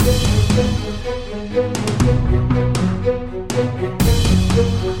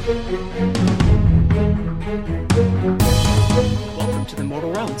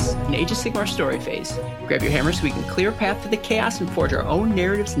our story phase. Grab your hammer so we can clear a path for the chaos and forge our own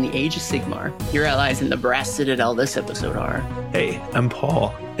narratives in the Age of Sigmar. Your allies in the Brass Citadel this episode are... Hey, I'm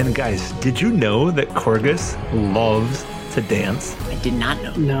Paul. And guys, did you know that Corgus loves to dance? I did not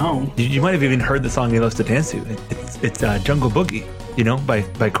know. No. You might have even heard the song he loves to dance to. It's Jungle Boogie,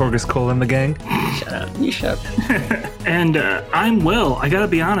 by Corgus Cole and the gang. Shut up. You shut up. And I'm Will. I gotta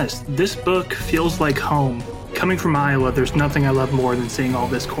be honest, this book feels like home. Coming from Iowa, there's nothing I love more than seeing all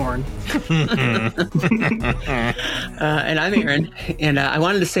this corn. And I'm Aaron, and I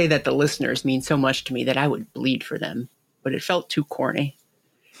wanted to say that the listeners mean so much to me that I would bleed for them, but it felt too corny.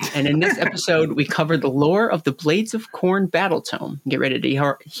 And in this episode, we covered the lore of the Blades of Khorne Battletome. Get ready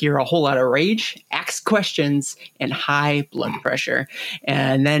to hear a whole lot of rage, axe questions, and high blood pressure.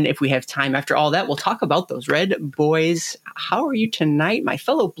 And then if we have time after all that, we'll talk about those red boys. How are you tonight, my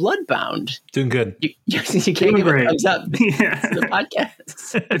fellow Bloodbound? Doing good. You can't give a thumbs up. Yeah. It's the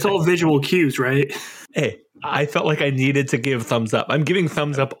podcast. It's all visual cues, right? Hey, I felt like I needed to give thumbs up. I'm giving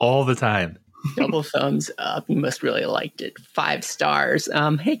thumbs up all the time. Double thumbs up. You must really liked it. 5 stars.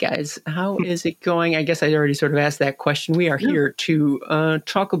 Hey guys, how is it going? I guess I already sort of asked that question. We are here to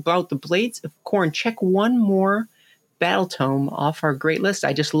talk about the Blades of Khorne. Check one more Battletome off our great list.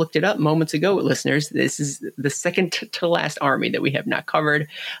 I just looked it up moments ago, listeners. This is the second to last army that we have not covered,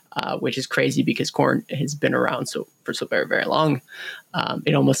 which is crazy because Khorne has been around for so very, very long.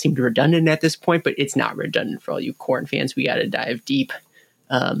 It almost seemed redundant at this point, but it's not redundant for all you Khorne fans. We got to dive deep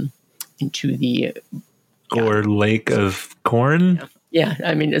into the or Lake of Khorne. Yeah,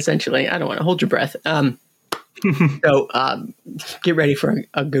 I mean, essentially, I don't want to hold your breath. So get ready for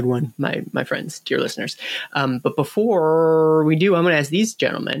a good one, my friends, dear listeners. But before we do, I'm going to ask these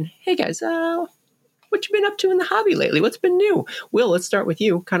gentlemen, hey guys, what you been up to in the hobby lately? What's been new? Will, let's start with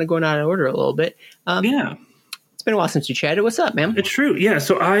you, kind of going out of order a little bit. Yeah. It's been a while since you chatted. What's up, man? It's true. Yeah.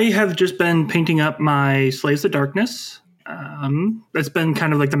 So I have just been painting up my Slaves of Darkness. That's been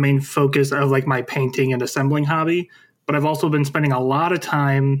kind of like the main focus of like my painting and assembling hobby. But I've also been spending a lot of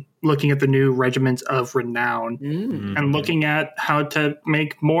time looking at the new regiments of renown and looking at how to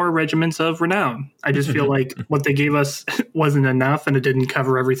make more regiments of renown. I just feel like what they gave us wasn't enough and it didn't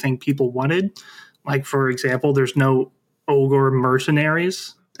cover everything people wanted. Like, for example, there's no ogre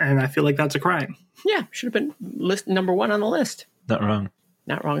mercenaries, and I feel like that's a crime. Yeah, should have been list number 1 on the list. Not wrong.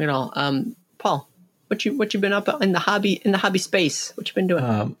 Not wrong at all. Paul, what you been up in the hobby space? What you been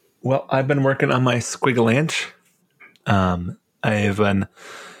doing? Well, I've been working on my Squigalanche. I've been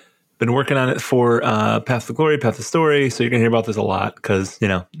working on it for Path of Glory, Path of Story, so you're going to hear about this a lot because,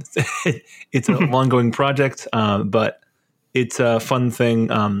 it's a long-going project, but it's a fun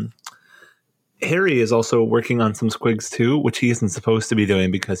thing. Harry is also working on some squigs too, which he isn't supposed to be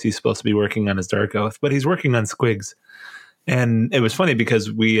doing because he's supposed to be working on his Dark Oath, but he's working on squigs. And it was funny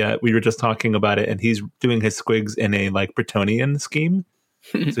because we were just talking about it, and he's doing his squigs in a like Bretonnian scheme.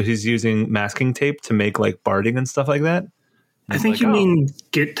 So he's using masking tape to make like barding and stuff like that. And I think you mean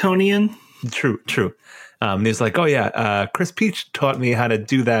Gittonian. True. And he's like, oh yeah, Chris Peach taught me how to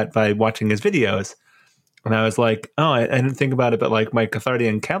do that by watching his videos. And I was like, oh, I didn't think about it, but like my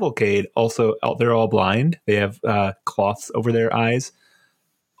Cathardian Cavalcade also, they're all blind. They have cloths over their eyes.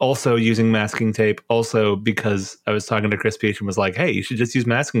 Also using masking tape. Also because I was talking to Chris Peach and was like, hey, you should just use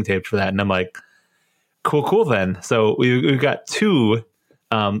masking tape for that. And I'm like, cool then. So we've got 2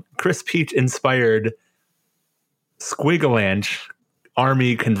 Chris Peach inspired Squigalanche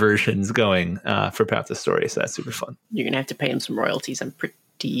army conversions going for Path of Story. So that's super fun. You're going to have to pay him some royalties. I'm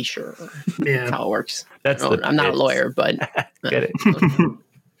pretty sure Yeah. that's how it works. I'm not a lawyer, but get it.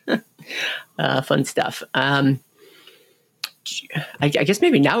 fun stuff. I guess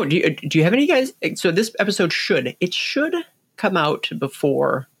maybe now, do you have any guys? So this episode should come out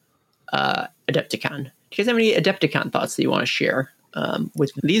before Adepticon. Do you guys have any Adepticon thoughts that you want to share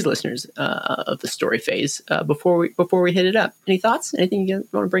with these listeners of the story phase before we hit it up? Any thoughts? Anything you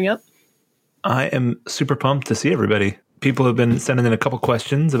want to bring up? I am super pumped to see everybody. People have been sending in a couple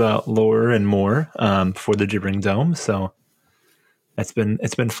questions about lore and more for the Gibbering Dome, so it's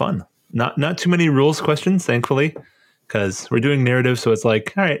been fun. Not too many rules questions, thankfully, because we're doing narrative, so it's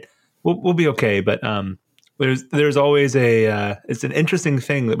like, all right, we'll be okay. But there's always it's an interesting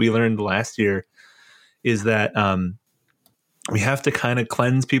thing that we learned last year is that we have to kind of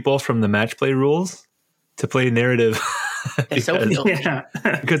cleanse people from the match play rules to play narrative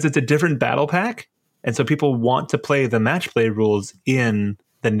because it's a different battle pack. And so people want to play the match play rules in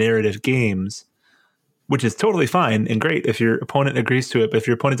the narrative games, which is totally fine and great if your opponent agrees to it. But if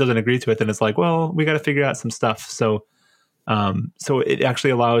your opponent doesn't agree to it, then it's like, well, we got to figure out some stuff. So it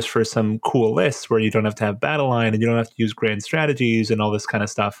actually allows for some cool lists where you don't have to have battle line and you don't have to use grand strategies and all this kind of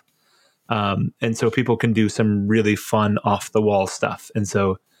stuff. And so people can do some really fun off the wall stuff. And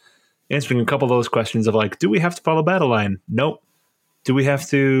so answering a couple of those questions of like, do we have to follow battle line? Nope. Do we have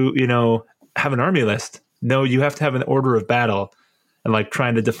to, have an army list? No, you have to have an order of battle, and like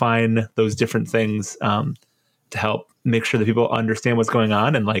trying to define those different things to help make sure that people understand what's going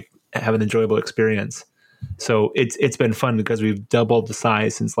on and like have an enjoyable experience. So it's been fun because we've doubled the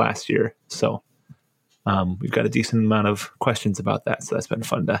size since last year. So we've got a decent amount of questions about that. So that's been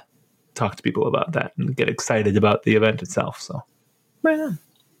fun to talk to people about that and get excited about the event itself. So, yeah.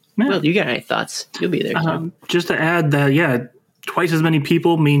 Will, you got any thoughts? You'll be there too. Just to add that, twice as many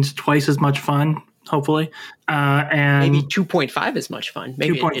people means twice as much fun, hopefully. And maybe 2.5 as much fun.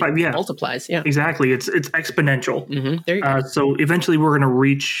 Maybe 2.5, multiplies. Yeah, exactly. It's exponential. Mm-hmm. There you go. So eventually we're going to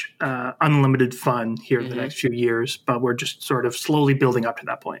reach unlimited fun here in the next few years, but we're just sort of slowly building up to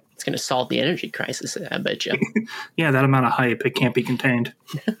that point. It's going to solve the energy crisis, I bet you. Yeah, that amount of hype, it can't be contained.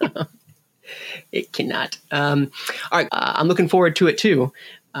 It cannot. All right, I'm looking forward to it too.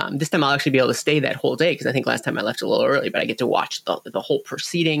 This time I'll actually be able to stay that whole day because I think last time I left a little early, but I get to watch the whole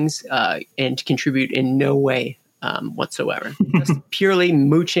proceedings and contribute in no way whatsoever. Just purely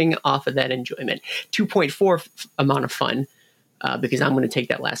mooching off of that enjoyment. 2.4 amount of fun because I'm going to take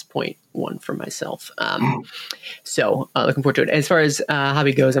that last 0.1 for myself. So looking forward to it. As far as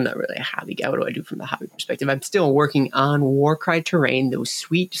hobby goes, I'm not really a hobby guy. What do I do from the hobby perspective? I'm still working on Warcry terrain, those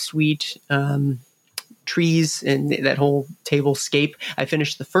sweet trees and that whole tablescape. I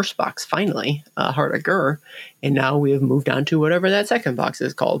finished the first box finally, Heart of Gur, and now we have moved on to whatever that second box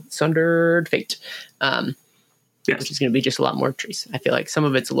is called, Sundered Fate, which is going to be just a lot more trees. I feel like some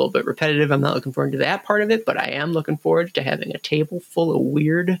of it's a little bit repetitive. I'm not looking forward to that part of it, but I am looking forward to having a table full of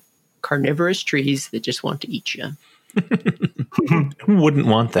weird carnivorous trees that just want to eat you. Who wouldn't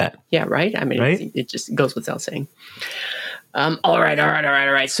want that? Yeah, right? I mean, right? It just goes without saying. All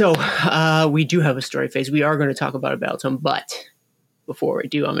right. So we do have a story phase. We are going to talk about a Battletome, but before we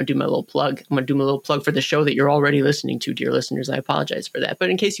do, I'm going to do my little plug. I'm going to do my little plug for the show that you're already listening to, dear listeners. I apologize for that. But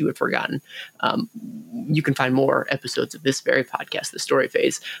in case you had forgotten, you can find more episodes of this very podcast, The Story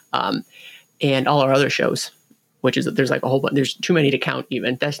Phase, and all our other shows, which is there's like a whole bunch. There's too many to count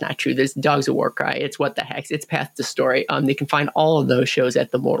even. That's not true. There's Dogs of Warcry. It's What the Heck. It's Path to Story. They can find all of those shows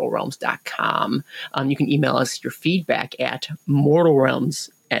at themortalrealms.com. You can email us your feedback at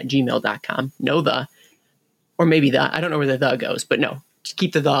mortalrealms@gmail.com. Or maybe I don't know where the goes, but no. Just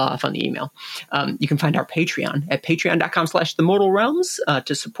keep the off on the email. You can find our Patreon at patreon.com/themortalrealms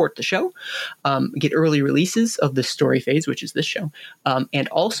to support the show. Get early releases of the story phase, which is this show. And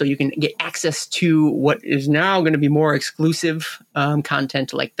also you can get access to what is now going to be more exclusive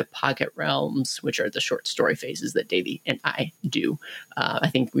content like the Pocket Realms, which are the short story phases that Davey and I do.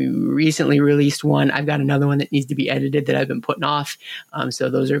 I think we recently released one. I've got another one that needs to be edited that I've been putting off. So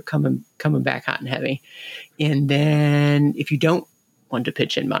those are coming back hot and heavy. And then if you don't want to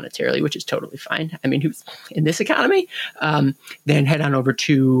pitch in monetarily, which is totally fine. I mean, who's in this economy? Then head on over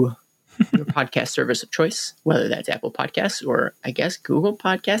to your podcast service of choice, whether that's Apple Podcasts or I guess Google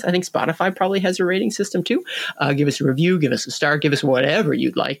Podcasts. I think Spotify probably has a rating system too. Give us a review, give us a star, give us whatever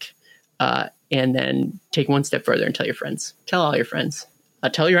you'd like. And then take one step further and tell your friends. Tell all your friends.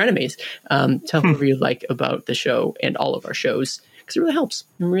 Tell your enemies. Tell whoever you'd like about the show and all of our shows because it really helps.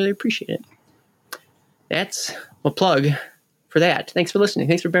 I really appreciate it. That's a plug for that. Thanks for listening.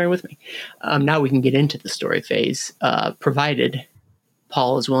 Thanks for bearing with me. Now we can get into the story phase, provided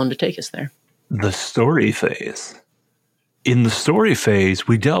Paul is willing to take us there. The story phase. In the story phase,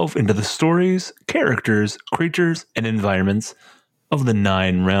 we delve into the stories, characters, creatures, and environments of the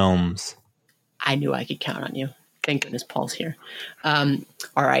 9 realms. I knew I could count on you. Thank goodness Paul's here. All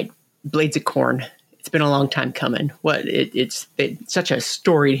right. Blades of Khorne. It's been a long time coming. It's such a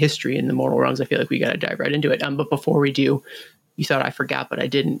storied history in the mortal realms. I feel like we got to dive right into it. But before we do, you thought I forgot, but I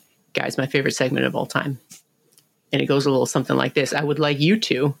didn't. Guys, my favorite segment of all time. And it goes a little something like this. I would like you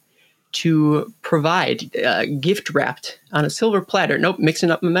to provide gift wrapped on a silver platter. Nope, mixing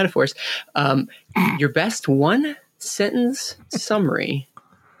up my metaphors. Your best one sentence summary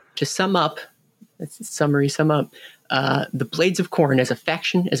to sum up. Sum up the Blades of Khorne as a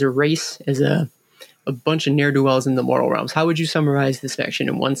faction, as a race, as a bunch of ne'er-do-wells in the mortal realms. How would you summarize this faction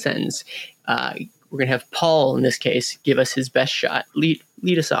in one sentence? We're going to have Paul, in this case, give us his best shot. Lead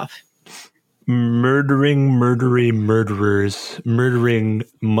us off. Murdering murderers, murdering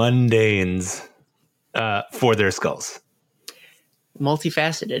mundanes for their skulls.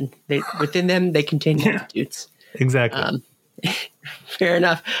 Multifaceted. Within them, they contain multitudes. Exactly. Fair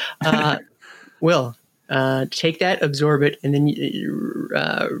enough. Will, take that, absorb it, and then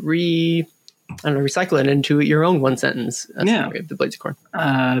recycle it into your own one sentence summary of the Blades of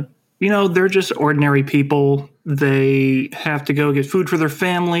Khorne. They're just ordinary people. They have to go get food for their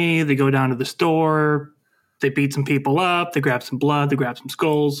family. They go down to the store. They beat some people up. They grab some blood. They grab some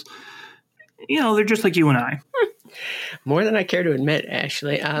skulls. They're just like you and I. More than I care to admit,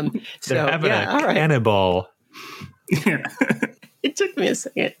 actually. They're having a cannibal. Yeah. It took me a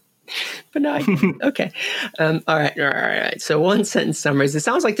second. But no, okay. All right. So one sentence summaries. It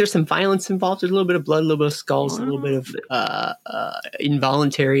sounds like there's some violence involved. There's a little bit of blood, a little bit of skulls, a little bit of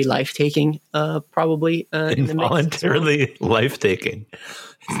involuntary life-taking, probably. Involuntarily life-taking.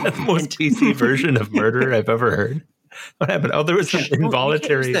 Is that the most PC version of murder I've ever heard? What happened? Oh, there was some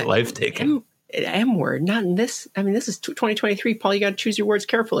involuntary life-taking. M word, not in this. I mean, this is 2023, Paul. You got to choose your words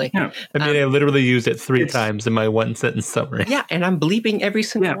carefully. Yeah. I literally used it 3 times in my one sentence summary. Yeah, and I'm bleeping every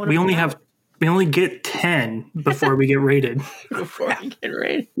single one. We only get 10 before we get rated. Before we get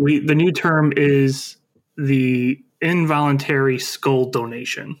rated. The new term is the involuntary skull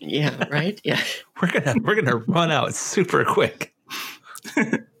donation. Yeah, right. Yeah, we're gonna run out super quick.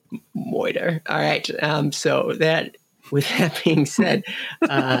 Moiter. All right. So with that being said,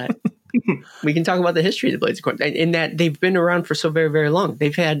 we can talk about the history of the Blades of Khorne, in that they've been around for so very, very long.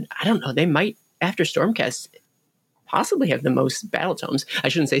 They've had, I don't know, they might, after Stormcast, possibly have the most Battletomes. I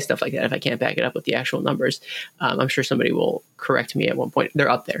shouldn't say stuff like that if I can't back it up with the actual numbers. I'm sure somebody will correct me at one point. They're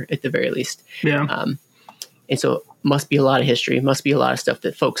up there at the very least. Yeah. And so must be a lot of history, must be a lot of stuff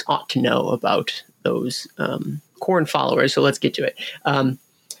that folks ought to know about those Khorne followers. So let's get to it.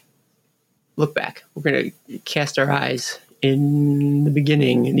 Look back. We're going to cast our eyes in the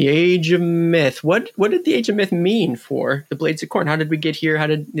beginning, in the Age of Myth. What did the Age of Myth mean for the Blades of Khorne? How did we get here? How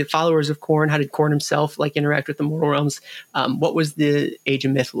did the followers of Khorne, how did Khorne himself interact with the mortal realms? What was the Age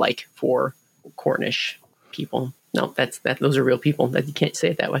of Myth like for Khornish people? No, those are real people. That you can't say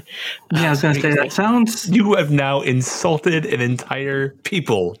it that way. Yeah, I was going to say that sounds. You have now insulted an entire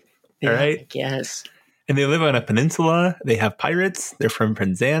people. All right. I guess. And they live on a peninsula. They have pirates. They're from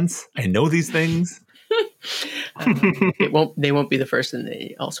Penzance. I know these things. They won't be the first, and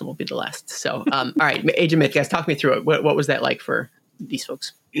they also won't be the last. So, all right, Age of Myth, guys, talk me through it. What was that like for these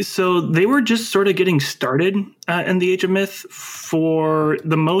folks? So they were just sort of getting started in the Age of Myth. For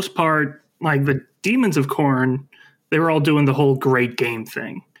the most part, like the demons of Khorne, they were all doing the whole great game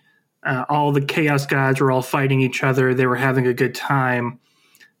thing. All the chaos gods were all fighting each other. They were having a good time.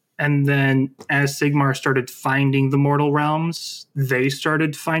 And then as Sigmar started finding the mortal realms, they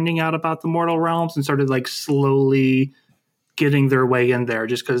started finding out about the mortal realms and started slowly getting their way in there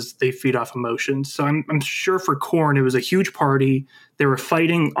just because they feed off emotions. So I'm sure for Khorne, it was a huge party. They were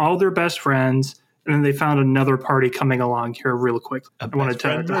fighting all their best friends, and then they found another party coming along here real quick. I wanted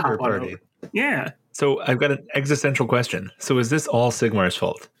to hop party. Yeah. So I've got an existential question. So is this all Sigmar's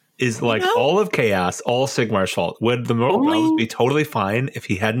fault? Is all of chaos all Sigmar's fault? Would the mortal realms be totally fine if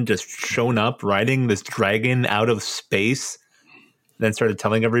he hadn't just shown up riding this dragon out of space, then started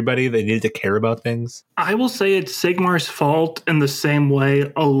telling everybody they needed to care about things? I will say it's Sigmar's fault in the same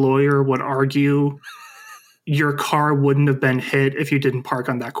way a lawyer would argue your car wouldn't have been hit if you didn't park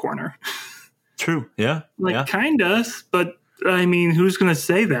on that corner. True. Yeah. Kinda, but I mean, who's going to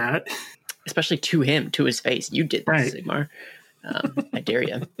say that? Especially to him, to his face. You did this, right. Sigmar. I dare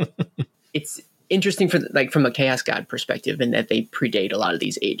you. It's interesting from a chaos god perspective in that they predate a lot of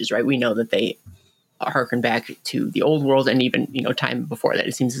these ages, right? We know that they harken back to the old world and even, time before that.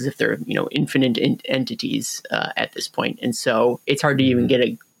 It seems as if they're, infinite entities at this point. And so it's hard to even get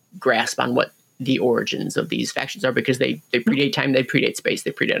a grasp on what the origins of these factions are because they predate time, they predate space,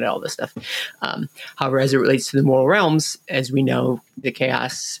 they predate all this stuff. However, as it relates to the mortal realms, as we know, the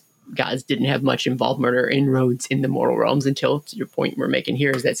chaos gods didn't have much involvement or inroads in the mortal realms until, to your point we're making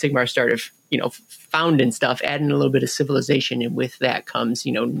here, is that Sigmar started, founding stuff, adding a little bit of civilization, and with that comes,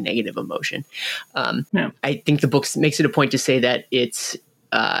 negative emotion. I think the book makes it a point to say that it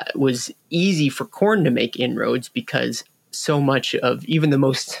was easy for Khorne to make inroads because so much of even the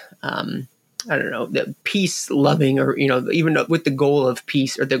most the peace loving or, even with the goal of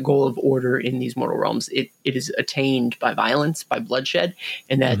peace or the goal of order in these mortal realms, it is attained by violence, by bloodshed.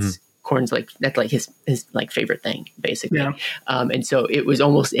 And that's Khorne's his favorite thing, basically. Yeah. And so it was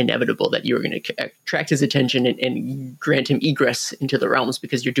almost inevitable that you were going to attract his attention and grant him egress into the realms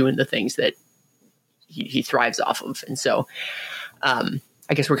because you're doing the things that he thrives off of. And so I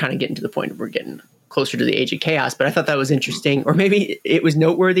guess we're kind of getting to the point where we're getting closer to the Age of Chaos, but I thought that was interesting, or maybe it was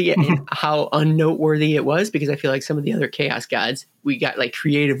noteworthy in how unnoteworthy it was, because I feel like some of the other Chaos gods, we got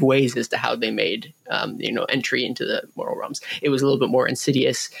creative ways as to how they made, entry into the mortal realms. It was a little bit more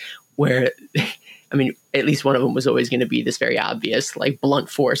insidious, where, at least one of them was always going to be this very obvious, blunt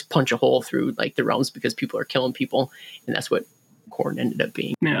force, punch a hole through the realms because people are killing people, and that's what Khorne ended up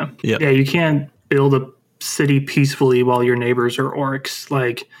being. Yeah. Yep. Yeah, you can't build a city peacefully while your neighbors are orcs.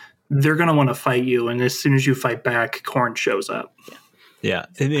 Like, they're going to want to fight you, and as soon as you fight back, Khorne shows up. Yeah.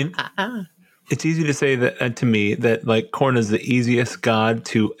 I mean, it's easy to say that to me that like Khorne is the easiest god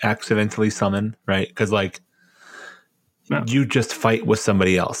to accidentally summon, right? Because like Yeah. you just fight with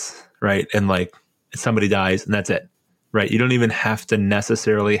somebody else, right? And like somebody dies and that's it, right? You don't even have to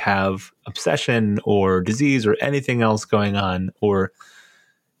necessarily have obsession or disease or anything else going on, or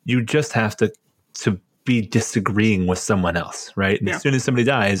you just have to be disagreeing with someone else, right? And as soon as somebody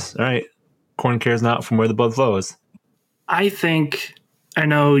dies, all right, Khorne cares not from where the blood flows. I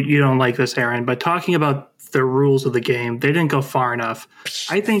know you don't like this, Aaron, but talking about the rules of the game, they didn't go far enough.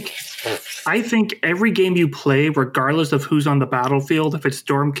 I think every game you play, regardless of who's on the battlefield, if it's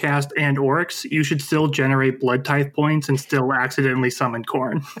Stormcast and Orcs, you should still generate blood type points and still accidentally summon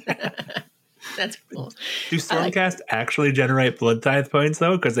Khorne. That's cool. Do Stormcast actually generate blood tithe points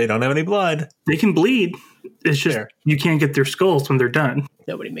though? Because they don't have any blood. They can bleed. It's just you can't get their skulls when they're done.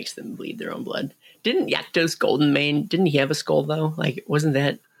 Nobody makes them bleed their own blood. Didn't Yakto's Golden Mane? Didn't he have a skull though? Like, wasn't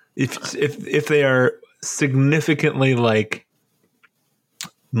that? If they are significantly like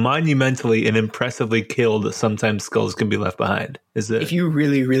monumentally and impressively killed, sometimes skulls can be left behind. Is it? If you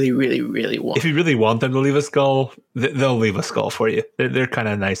really, really, really, really want, if you really want them to leave a skull, they'll leave a skull for you. They're kind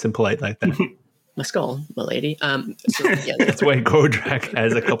of nice and polite like that. A skull, milady. So, yeah, that's why Gordrak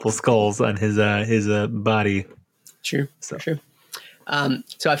has a couple skulls on his body. True. So true.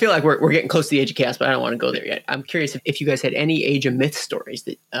 So I feel like we're getting close to the Age of Chaos, but I don't want to go there yet. I'm curious if you guys had any Age of Myth stories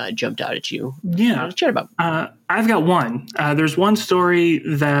that jumped out at you. Yeah, to chat about. I've got one. There's one story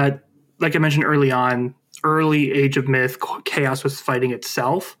that, like I mentioned early on, early Age of Myth, Chaos was fighting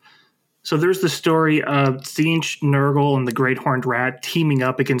itself. So there's the story of Tzeentch, Nurgle, and the Great Horned Rat teaming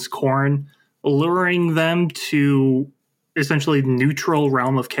up against Khorne, luring them to essentially neutral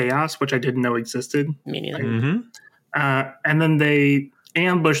realm of chaos, which I didn't know existed. Me neither. Mm-hmm. And then they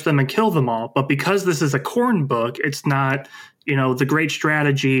ambush them and kill them all. But because this is a Khorne book, it's not, the great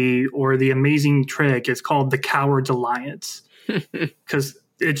strategy or the amazing trick. It's called the Coward's Alliance. Because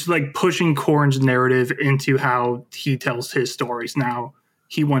it's like pushing Khorne's narrative into how he tells his stories now.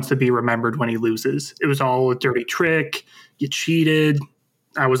 He wants to be remembered when he loses. It was all a dirty trick. You cheated.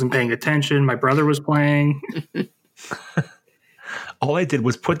 I wasn't paying attention. My brother was playing. All I did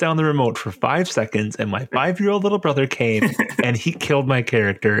was put down the remote for 5 seconds, and my 5-year-old little brother came, and he killed my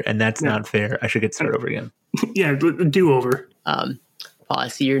character, and that's not fair. I should get started over again. Yeah, do over. Paul, I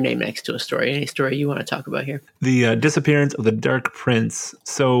see your name next to a story. Any story you want to talk about here? The disappearance of the Dark Prince.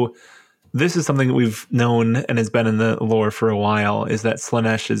 So this is something that we've known and has been in the lore for a while, is that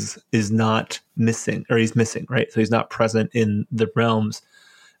Slaanesh is not missing, or he's missing, right? So he's not present in the realms.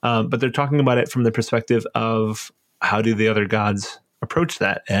 But they're talking about it from the perspective of how do the other gods approach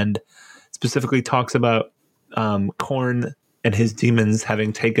that, and specifically talks about Khorne and his demons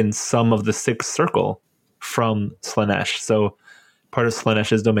having taken some of the Sixth Circle from Slaanesh. So part of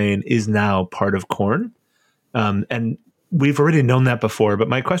Slaanesh's domain is now part of Khorne. And we've already known that before, but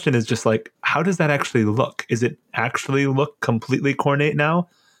my question is just like, how does that actually look? Is it actually look completely Khornate now?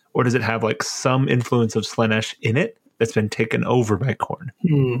 Or does it have like some influence of Slaanesh in it that's been taken over by Khorne?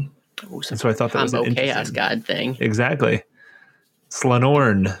 Oh, and so I thought that was an chaos god thing. Exactly.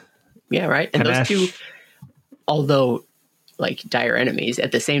 Slanorn. Yeah, right. And Kanash. Those two, although like dire enemies,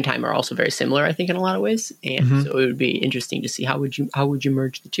 at the same time are also very similar, I think, in a lot of ways. And so it would be interesting to see how would you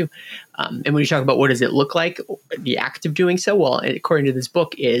merge the two. And when you talk about what does it look like, the act of doing so, well, according to this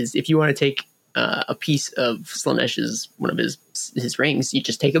book, is if you want to take a piece of Slaanesh's, one of his rings, you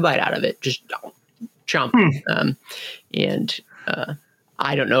just take a bite out of it, just chomp.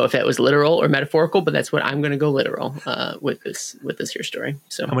 I don't know if that was literal or metaphorical, but that's what I'm going to go literal with this here story.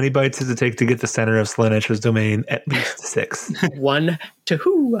 So, how many bites does it take to get the center of Slaanesh's domain? At least 6. 1,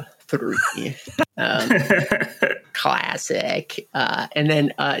 2, 3. Classic. And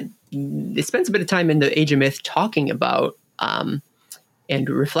then it spends a bit of time in the Age of Myth talking about and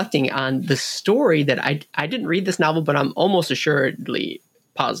reflecting on the story that I didn't read this novel, but I'm almost assuredly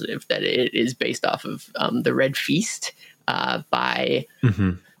positive that it is based off of the Red Feast. By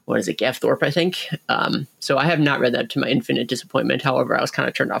what is it, Gav Thorpe, I think. So I have not read that, to my infinite disappointment. However, I was kind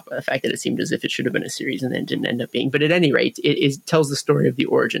of turned off by the fact that it seemed as if it should have been a series and then didn't end up being. But at any rate, it tells the story of the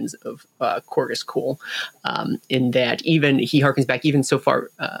origins of Khorne Cool, in that even he harkens back even so far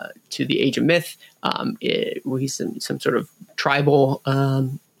to the Age of Myth. He's some sort of tribal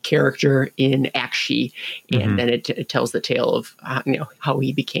character in Akshi, and then it tells the tale of how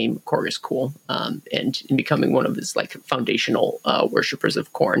he became Khorne Cool, and in becoming one of his like foundational worshippers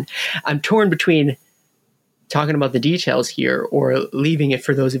of Khorne. I'm torn between talking about the details here or leaving it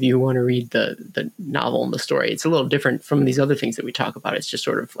for those of you who want to read the novel and the story. It's a little different from these other things that we talk about. It's just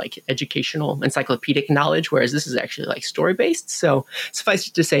sort of like educational, encyclopedic knowledge, whereas this is actually like story-based. So suffice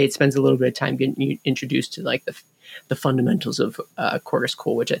it to say, it spends a little bit of time getting you introduced to like the fundamentals of Khorne's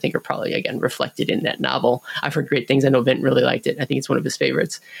Cool, which I think are probably, again, reflected in that novel. I've heard great things. I know Vint really liked it. I think it's one of his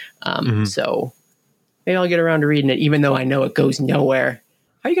favorites. So maybe I'll get around to reading it, even though I know it goes nowhere.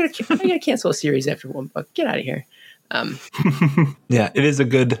 How are you gonna cancel a series after one book? Get out of here. Yeah, it's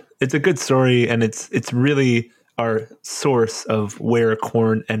a good story, and it's really our source of where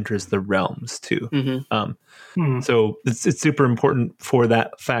Khorne enters the realms too. So it's super important for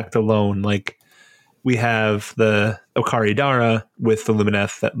that fact alone. Like, we have the Okari Dara with the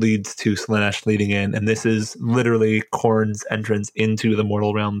Lumineth that leads to Slaanesh leading in, and this is literally Khorne's entrance into the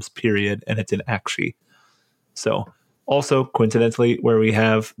mortal realms, period, and it's in Akshi. So, also, coincidentally, where we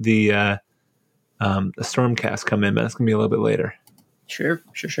have the Stormcast come in, but that's going to be a little bit later. Sure.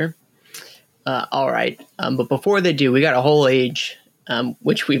 All right. But before they do, we got a whole age,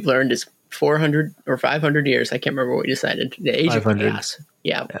 which we've learned is 400 or 500 years. I can't remember what we decided. The age 500. Of chaos.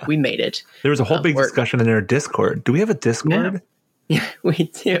 Yeah, we made it. There was a whole big discussion in our Discord. Do we have a Discord? Yeah,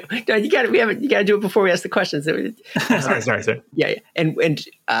 we do. No, you got to do it before we ask the questions. Sorry. Yeah.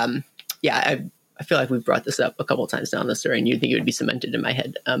 I feel like we've brought this up a couple of times now in the story, and you'd think it would be cemented in my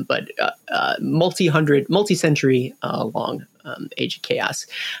head. But multi-century long Age of Chaos.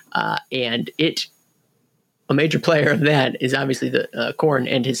 And a major player of that is obviously the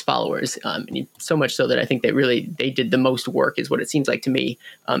Khorne and his followers. And so much so that I think they did the most work, is what it seems like to me,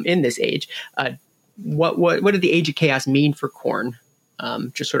 in this age. What did the Age of Chaos mean for Khorne?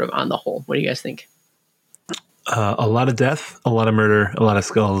 Just sort of on the whole. What do you guys think? A lot of death, a lot of murder, a lot of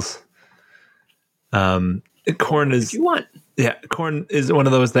skulls. Khorne is Khorne is one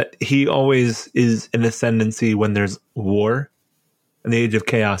of those that he always is an ascendancy when there's war, and the Age of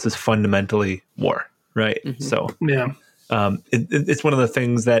Chaos is fundamentally war, right? So it's one of the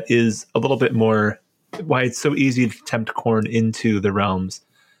things that is a little bit more why it's so easy to tempt Khorne into the realms,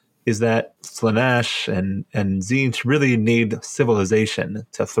 is that Slaanesh and Tzeentch really need civilization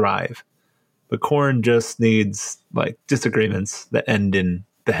to thrive, but Khorne just needs like disagreements that end in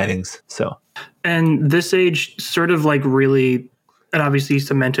beheadings. And this age sort of like really, it obviously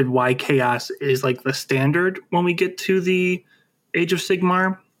cemented why chaos is like the standard when we get to the Age of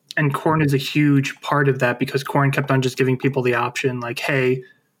Sigmar. And Khorne is a huge part of that, because Khorne kept on just giving people the option like, hey,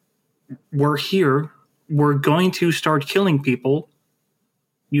 we're here. We're going to start killing people.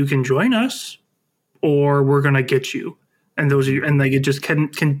 You can join us, or we're going to get you. And it just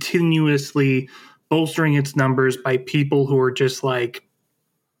continuously bolstering its numbers by people who are just like,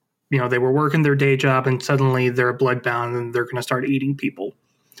 they were working their day job and suddenly they're bloodbound and they're going to start eating people,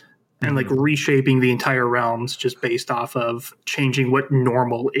 and like reshaping the entire realms just based off of changing what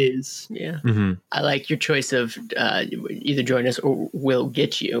normal is. Yeah. I like your choice of either join us or we'll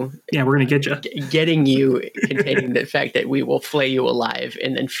get you. Yeah, we're going to get you. Getting you containing the fact that we will flay you alive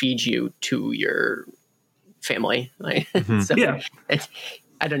and then feed you to your family. Like,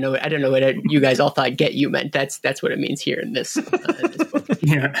 I don't know what you guys all thought "get you" meant. That's what it means here in this book.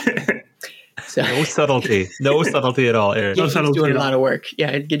 Yeah. So, no subtlety at all, Aaron. He's doing a lot of work.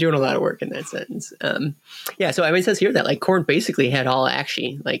 Yeah, you're doing a lot of work in that sentence. So it says here that like Khorne basically had all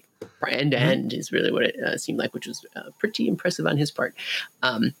Akshi, like end to end, is really what it seemed like, which was pretty impressive on his part.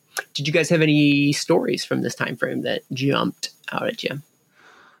 Did you guys have any stories from this time frame that jumped out at you?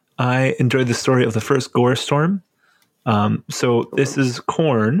 I enjoyed the story of the first Gore Storm. So this is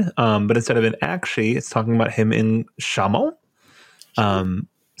Khorne, but instead of in Akshi, it's talking about him in Shamal.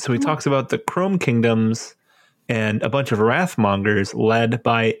 So he talks about the Chrome Kingdoms and a bunch of Wrathmongers led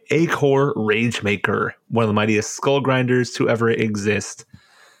by Acor Ragemaker, one of the mightiest skull grinders to ever exist.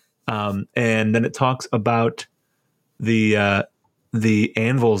 And then it talks about the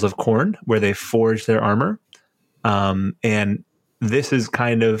anvils of Khorne, where they forge their armor. And this is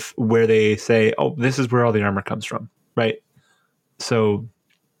kind of where they say, oh, this is where all the armor comes from, right? So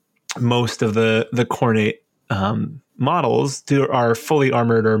most of the Khorne models are fully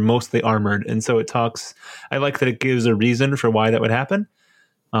armored or mostly armored. And so it talks, I like that it gives a reason for why that would happen.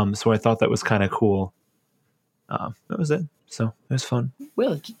 So I thought that was kind of cool. That was it. So it was fun.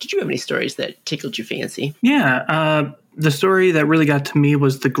 Will, did you have any stories that tickled your fancy? Yeah. The story that really got to me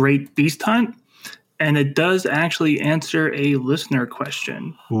was The Great Beast Hunt. And it does actually answer a listener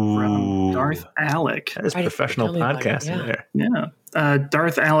question from Darth Alec. That is professional podcasting there. Yeah.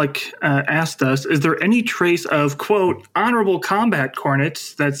 Darth Alec asked us, is there any trace of, quote, honorable combat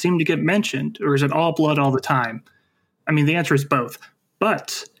Khornets that seem to get mentioned, or is it all blood all the time? I mean, the answer is both.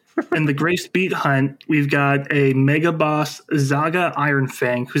 But in the Grace Beat Hunt, we've got a mega boss, Zaga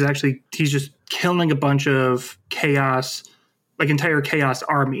Ironfang, he's just killing a bunch of chaos, like entire chaos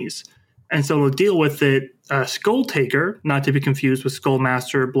armies. And so to deal with it, Skull Taker, not to be confused with Skull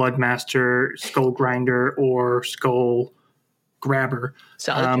Master, Blood Master, Skull Grinder, or Skull Grabber.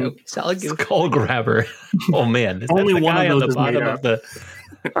 Solid joke. Solid goof. Skull Grabber. Oh man, is Only that the one guy of on those the is made bottom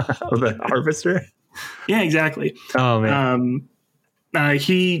of the harvester? Yeah, exactly. Oh man,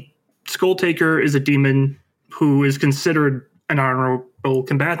 Skull Taker is a demon who is considered an honorable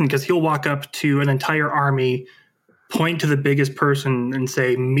combatant because he'll walk up to an entire army, point to the biggest person, and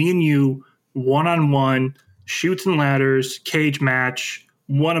say, "Me and you, 1-on-1, shoots and ladders, cage match.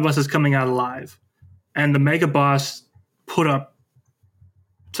 One of us is coming out alive." And the mega boss put up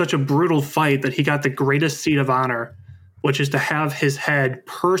such a brutal fight that he got the greatest seat of honor, which is to have his head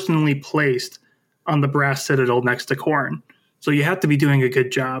personally placed on the brass citadel next to Khorne. So you have to be doing a good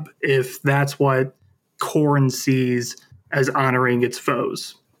job if that's what Khorne sees as honoring its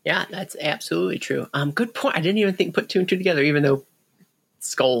foes. Yeah, that's absolutely true. Good point. I didn't even put two and two together, even though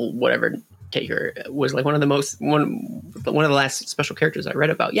Skull whatever Taker was like one of the last special characters I read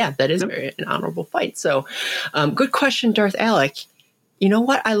about. Yeah, that is very an honorable fight. So, good question, Darth Alec. You know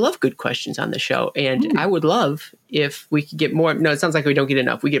what? I love good questions on the show, and I would love if we could get more. No, it sounds like we don't get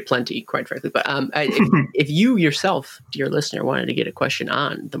enough. We get plenty, quite frankly. But if you yourself, dear listener, wanted to get a question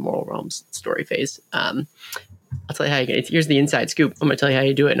on the Moral Realms story phase, I'll tell you how you get it. Here's the inside scoop. I'm going to tell you how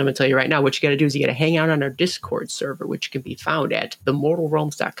you do it, and I'm going to tell you right now what you got to do is you got to hang out on our Discord server, which can be found at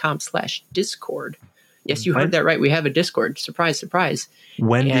themortalrealms.com/Discord. Yes, you heard that right. We have a Discord. Surprise, surprise.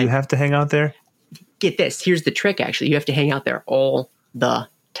 When do you have to hang out there? Get this. Here's the trick, actually. You have to hang out there all the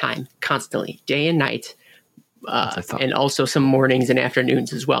time, constantly, day and night, and also some mornings and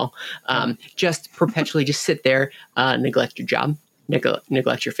afternoons as well. Just perpetually just sit there, neglect your job,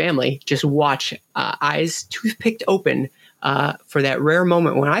 neglect your family, just watch, eyes toothpicked open for that rare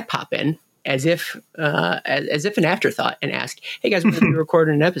moment when I pop in as if an afterthought and ask, "Hey guys, we're going to be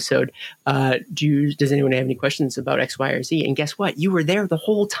recording an episode. Does anyone have any questions about X, Y, or Z?" And guess what? You were there the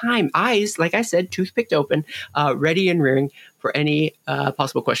whole time. Eyes, like I said, toothpicked open, ready and rearing for any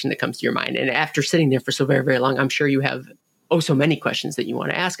possible question that comes to your mind. And after sitting there for so very, very long, I'm sure you have so many questions that you want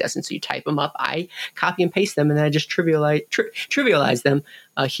to ask us. And so you type them up, I copy and paste them, and then I just trivialize them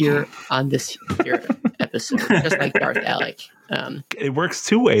here on this here episode, just like Darth Alec. It works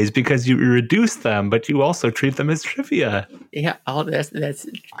two ways because you reduce them, but you also treat them as trivia. Yeah, that's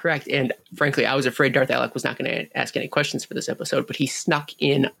correct. And frankly, I was afraid Darth Alec was not going to ask any questions for this episode, but he snuck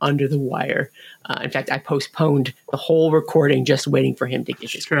in under the wire. In fact, I postponed the whole recording just waiting for him to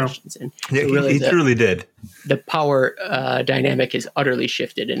get his questions in. Yeah, so really, he truly did. The power dynamic is utterly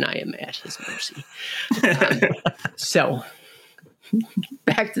shifted, and I am at his mercy. So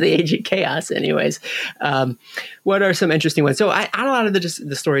back to the Age of Chaos anyways. What are some interesting ones? So a lot of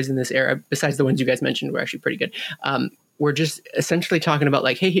the stories in this era, besides the ones you guys mentioned, were actually pretty good. We're just essentially talking about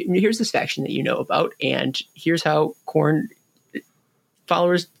like, hey, here's this faction that you know about, and here's how Khorne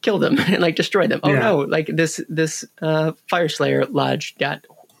followers killed them and like destroyed them. Oh no, like this Fire Slayer Lodge got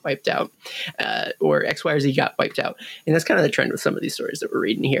wiped out, or X, Y, or Z got wiped out. And that's kind of the trend with some of these stories that we're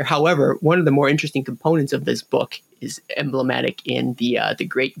reading here. However, one of the more interesting components of this book is emblematic in the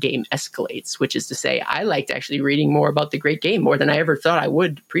Great Game Escalates, which is to say, I liked actually reading more about the Great Game more than I ever thought I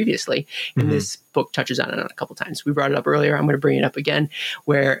would previously. And this book touches on it a couple times. We brought it up earlier. I'm going to bring it up again,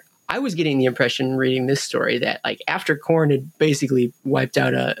 where I was getting the impression reading this story that like after Khorne had basically wiped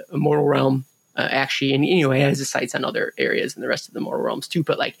out a mortal realm, actually, and anyway, he has his sights on other areas in the rest of the mortal realms too.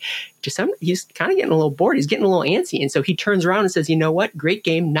 But like, he's kind of getting a little bored. He's getting a little antsy, and so he turns around and says, "You know what? Great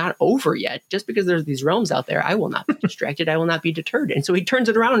game, not over yet. Just because there's these realms out there, I will not be distracted. I will not be deterred." And so he turns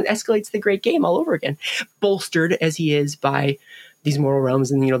it around and escalates the Great Game all over again, bolstered as he is by these mortal realms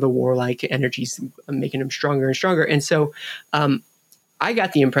and the warlike energies making him stronger and stronger. And so, I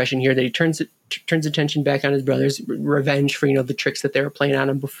got the impression here that he turns attention back on his brothers, revenge for the tricks that they were playing on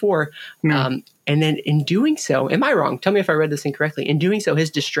him before. And then in doing so, am I wrong? Tell me if I read this incorrectly. In doing so,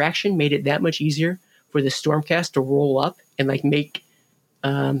 his distraction made it that much easier for the Stormcast to roll up and like make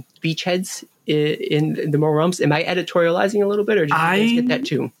beachheads in the more realms. Am I editorializing a little bit, or did you guys get that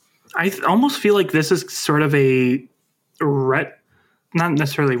too? I almost feel like this is sort of a not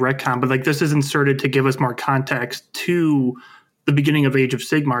necessarily retcon, but like this is inserted to give us more context to the beginning of Age of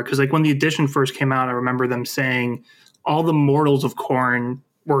Sigmar. Because like when the edition first came out, I remember them saying all the mortals of Khorne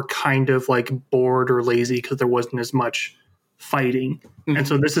were kind of like bored or lazy because there wasn't as much fighting. And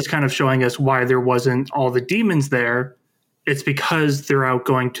so this is kind of showing us why there wasn't all the demons there. It's because they're out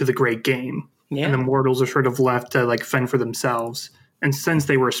going to the Great Game. And the mortals are sort of left to like fend for themselves. And since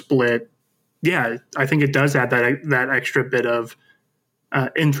they were split, yeah, I think it does add that extra bit of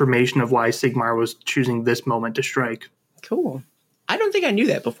information of why Sigmar was choosing this moment to strike. Cool. I don't think I knew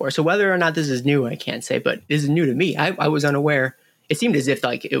that before. So whether or not this is new, I can't say, but this is new to me. I was unaware. It seemed as if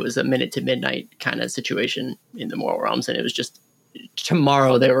like it was a minute to midnight kind of situation in the Moral Realms, and it was just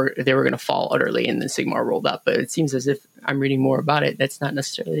tomorrow they were going to fall utterly, and then Sigmar rolled up. But it seems as if I'm reading more about it. That's not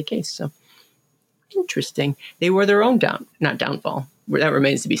necessarily the case. So interesting. They were their own not downfall. That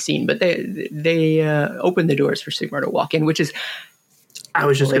remains to be seen. But they opened the doors for Sigmar to walk in, which is. I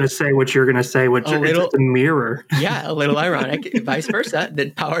was just going to say what you're going to say, which is just a mirror. Yeah, a little ironic. Vice versa, the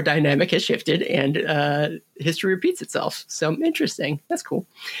power dynamic has shifted and history repeats itself. So interesting. That's cool.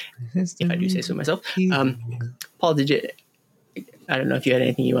 If I do say so myself. Paul, did you? I don't know if you had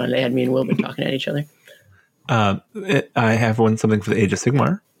anything you wanted to add. Me and Will been talking at each other. I have something for the Age of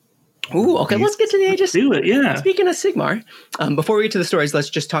Sigmar. Ooh, okay. Let's get to the Age of Sigmar. Do it, yeah. Speaking of Sigmar, before we get to the stories, let's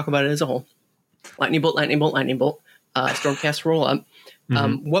just talk about it as a whole. Lightning bolt, lightning bolt, lightning bolt. Stormcast roll up.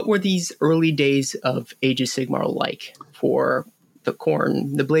 What were these early days of Age of Sigmar like for the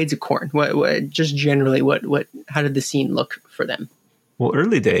Khorne, the Blades of Khorne? What just generally, how did the scene look for them? Well,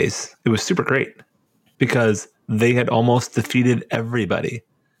 early days, it was super great because they had almost defeated everybody.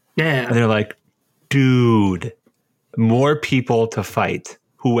 Yeah. And they're like, dude, more people to fight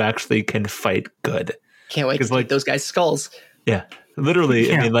who actually can fight good. Can't wait to take those guys' skulls. Yeah, literally.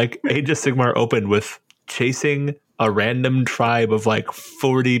 Yeah. I mean, like Age of Sigmar opened with chasing a random tribe of like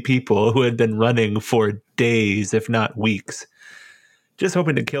 40 people who had been running for days, if not weeks, just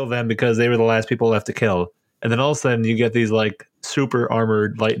hoping to kill them because they were the last people left to kill. And then all of a sudden you get these like super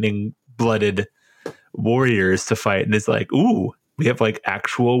armored, lightning blooded warriors to fight. And it's like, ooh, we have like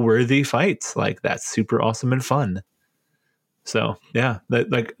actual worthy fights. Like that's super awesome and fun. So yeah,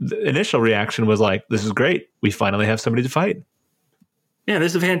 the initial reaction was like, this is great. We finally have somebody to fight. Yeah,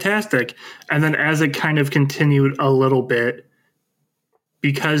 this is fantastic. And then as it kind of continued a little bit,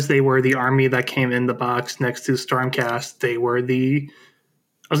 because they were the army that came in the box next to Stormcast, they were I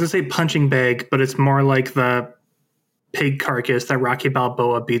was going to say punching bag, but it's more like the pig carcass that Rocky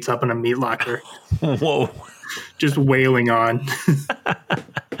Balboa beats up in a meat locker. Whoa. Just wailing on.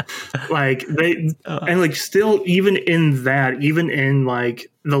 Like and like still even in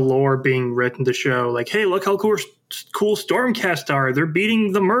like the lore being written to show like, hey, look how cool Stormcast are. They're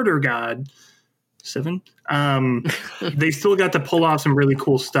beating the murder god. 7. They still got to pull off some really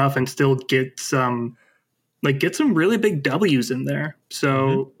cool stuff and still get some really big W's in there.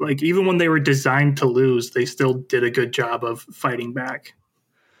 So like even when they were designed to lose, they still did a good job of fighting back.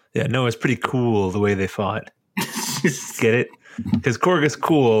 Yeah, no, it's pretty cool the way they fought. Get it? Because Korgus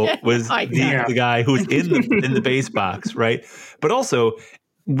Cool was the guy who was in the base box, right? But also,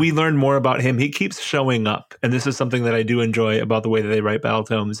 we learned more about him. He keeps showing up, and this is something that I do enjoy about the way that they write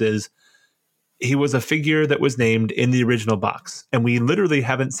Battletomes is he was a figure that was named in the original box, and we literally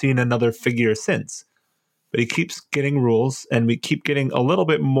haven't seen another figure since. But he keeps getting rules, and we keep getting a little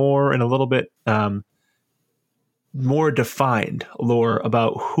bit more and a little bit more defined lore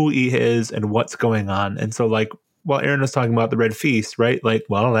about who he is and what's going on. And so, like, while Aaron was talking about the Red Feast, right? Like,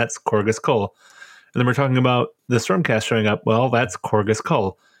 well, that's Korgus Kull. And then we're talking about the Stormcast showing up. Well, that's Korgus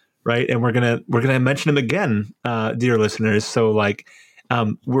Kull, right? And we're gonna mention him again, dear listeners. So, like,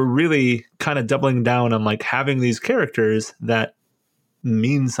 we're really kind of doubling down on like having these characters that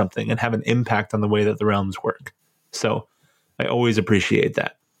mean something and have an impact on the way that the realms work. So, I always appreciate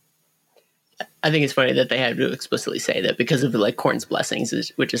that. I think it's funny that they had to explicitly say that because of like Khorne's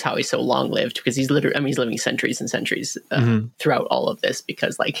blessings, which is how he's so long lived, because he's he's living centuries and centuries throughout all of this.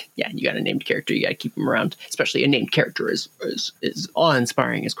 Because like, yeah, you got a named character, you got to keep him around. Especially a named character is awe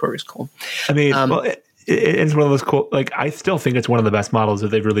inspiring as Korgus Kull. I mean, it's one of those cool. Like, I still think it's one of the best models that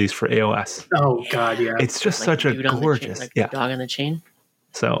they've released for AOS. Oh God, yeah, it's just like such a gorgeous, the dog on the chain.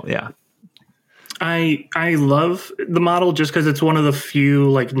 So yeah. I love the model just because it's one of the few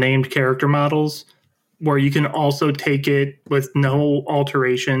like named character models where you can also take it with no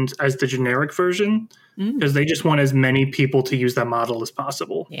alterations as the generic version because they just want as many people to use that model as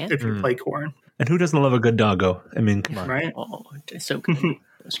possible if you play Khorne. And who doesn't love a good doggo? I mean, come on. Right? Oh, it's so good.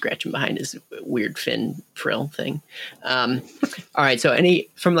 Scratching behind his weird fin frill thing. All right. So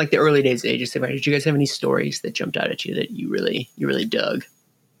from like the early days of Age of Sigmar, did you guys have any stories that jumped out at you that you really dug?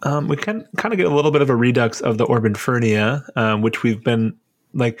 We can kind of get a little bit of a redux of the Orb Infernia, which we've been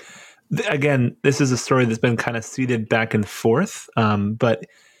like, again, this is a story that's been kind of seeded back and forth. But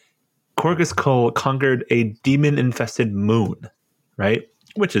Korgus Kull conquered a demon-infested moon, right?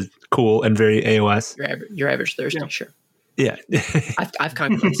 Which is cool and very AOS. Your average Thursday, sure. Yeah. I've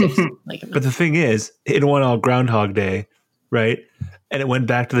conquered like 6. Like, but the thing is, it won all Groundhog Day, right? and it went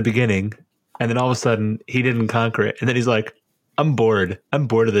back to the beginning, and then all of a sudden he didn't conquer it, and then he's like, I'm bored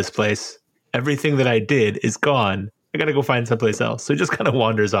of this place. Everything that I did is gone. I gotta go find someplace else. So he just kind of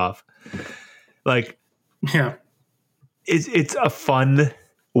wanders off. Like, Yeah. it's a fun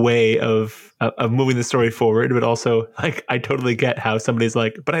way of moving the story forward, but also like I totally get how somebody's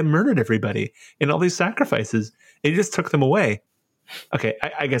like, but I murdered everybody in all these sacrifices, and you just took them away. Okay,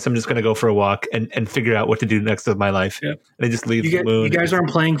 I guess I'm just gonna go for a walk and figure out what to do next with my life. Yeah. And I just leave the moon. You guys aren't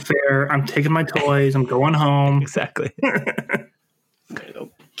playing fair. I'm taking my toys. I'm going home. Exactly. I'm gonna go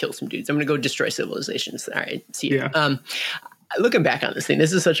kill some dudes. I'm gonna go destroy civilizations. All right, see you. Yeah. Looking back on this thing,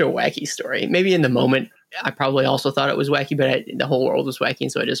 this is such a wacky story. Maybe in the moment, I probably also thought it was wacky, but the whole world was wacky,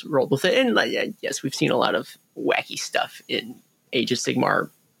 and so I just rolled with it. And yes, we've seen a lot of wacky stuff in Age of Sigmar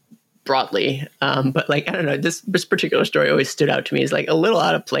broadly, but like I don't know, this particular story always stood out to me as like a little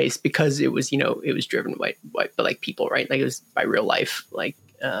out of place because it was it was driven by like people, right? Like it was by real life, like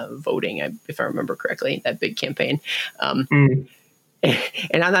voting, if I remember correctly, that big campaign. And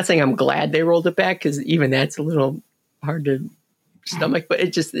I'm not saying I'm glad they rolled it back because even that's a little hard to stomach, but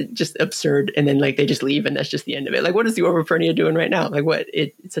it's just absurd. And then like they just leave and that's just the end of it. Like what is the Overfernia doing right now? Like what?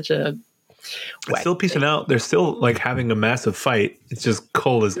 It's such a it's still piecing out. They're still like having a massive fight. It's just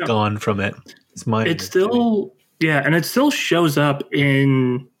Cole is gone from it. It's still and it still shows up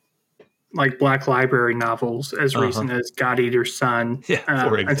in like Black Library novels as recent as God Eater's Son. Yeah,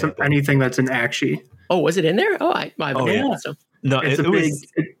 for example. And anything that's an Akshi. Oh, was it in there? Oh, I haven't heard it, so. No, it's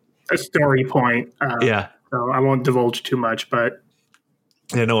a story point. So I won't divulge too much, but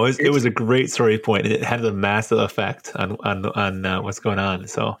yeah, no, it was a great story point. It had a massive effect on what's going on.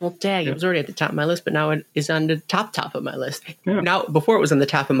 So, well, dang, it was already at the top of my list, but now it is on the top of my list. Yeah. Now, before it was on the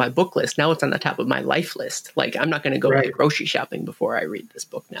top of my book list, now it's on the top of my life list. Like, I'm not going to go like grocery shopping before I read this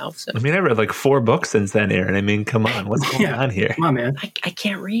book now. So, I mean, I read like 4 books since then, Aaron. I mean, come on, what's going on here? Come on, man. I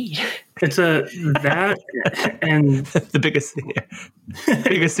can't read. It's that and the biggest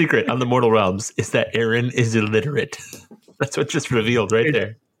secret on the Mortal Realms is that Aaron is illiterate. That's what just revealed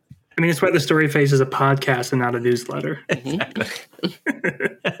there. I mean, it's why the Story Phase is a podcast and not a newsletter. Exactly.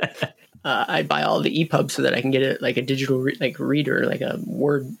 I buy all the EPUBs so that I can get it like a digital reader, like a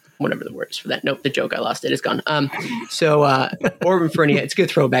Word, whatever the word is for that. Nope, the joke, I lost it. It's gone. Overfernia, it's a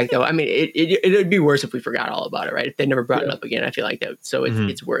good throwback though. I mean, it'd be worse if we forgot all about it, right? If they never brought it up again, I feel like that. So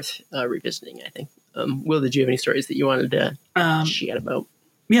it's worth revisiting, I think. Will, did you have any stories that you wanted to chat about?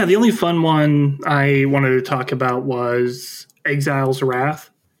 Yeah, the only fun one I wanted to talk about was Exile's Wrath,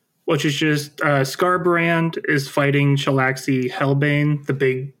 which is just Scarbrand is fighting Shalaxi Hellbane, the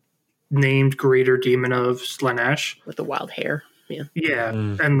big named greater demon of Slaanesh. With the wild hair. Yeah. Yeah,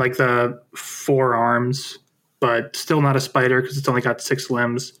 and like the 4 arms, but still not a spider because it's only got 6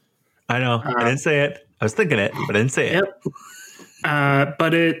 limbs. I know. I didn't say it. I was thinking it, but I didn't say it. Yep.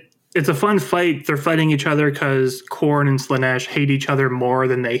 But it's a fun fight. They're fighting each other because Khorne and Slaanesh hate each other more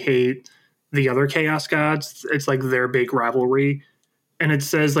than they hate the other Chaos Gods. It's like their big rivalry. And it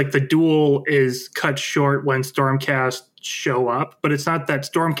says like the duel is cut short when Stormcast show up, but it's not that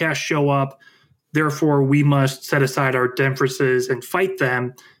Stormcast show up, therefore we must set aside our differences and fight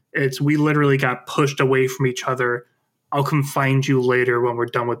them. It's we literally got pushed away from each other. I'll come find you later when we're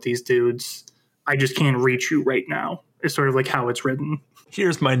done with these dudes. I just can't reach you right now. It's sort of like how it's written.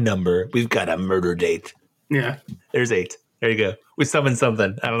 Here's my number. We've got a murder date. Yeah. There's 8. There you go. We summoned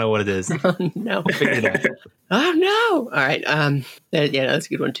something. I don't know what it is. Oh, no. Oh, no. All right. That's a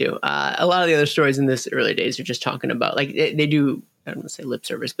good one, too. A lot of the other stories in this early days are just talking about, like, they do, I don't want to say lip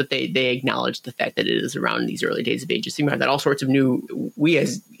service, but they acknowledge the fact that it is around these early days of Age of Sigmar, that all sorts of new, we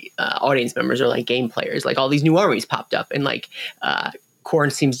as audience members are like game players, like all these new armies popped up, and like,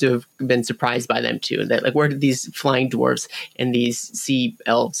 Khorne seems to have been surprised by them too. That like, where did these flying dwarves and these sea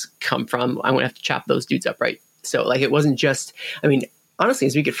elves come from? I'm gonna have to chop those dudes up, right? So like, it wasn't just. I mean, honestly,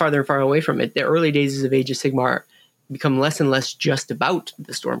 as we get farther and farther away from it, the early days of Age of Sigmar become less and less just about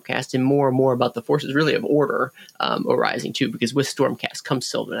the Stormcast and more about the forces really of order arising too. Because with Stormcast comes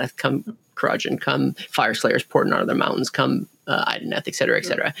Sylvaneth, come Corrosion, come Fire Slayers pouring out of their mountains, come Ideneth, et cetera, et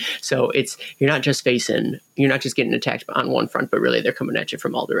cetera. So you're not just getting attacked on one front, but really they're coming at you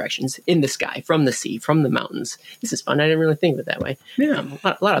from all directions, in the sky, from the sea, from the mountains. This is fun. I didn't really think of it that way. Yeah.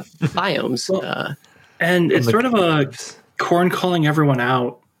 A lot of biomes. And it's sort of a Khorne calling everyone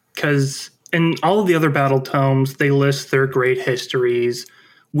out, because in all of the other battle tomes, they list their great histories.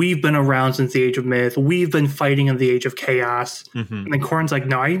 We've been around since the Age of Myth. We've been fighting in the Age of Chaos. Mm-hmm. And then Khorne's like,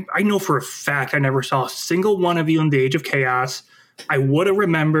 no, I know for a fact I never saw a single one of you in the Age of Chaos. I would have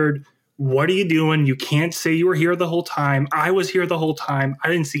remembered. What are you doing? You can't say you were here the whole time. I was here the whole time. I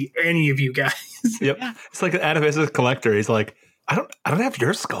didn't see any of you guys. Yep. Yeah. It's like an Atavis's collector. He's like, I don't have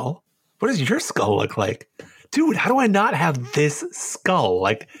your skull. What does your skull look like? Dude, how do I not have this skull?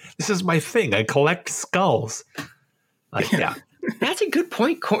 Like, this is my thing. I collect skulls. Like, yeah. That's a good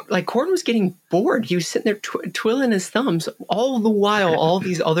point. Khorne was getting bored. He was sitting there twiddling his thumbs all the while. All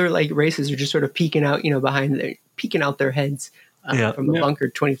these other like races are just sort of peeking out, peeking out their heads from a bunker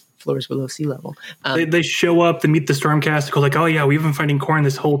 20 floors below sea level. They show up, they meet the Stormcast, go like, "Oh yeah, we've been fighting Khorne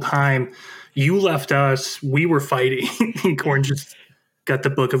this whole time. You left us. We were fighting." And Khorne just got the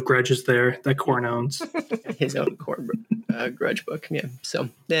book of grudges there that Khorne owns. His own Khorne grudge book. Yeah. So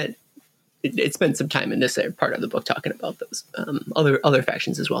that. It spent some time in this part of the book talking about those other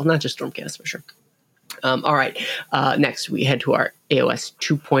factions as well, not just Stormcast for sure. All right, next we head to our AOS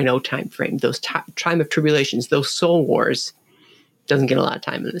 2.0 time frame. Those time of tribulations, those soul wars, doesn't get a lot of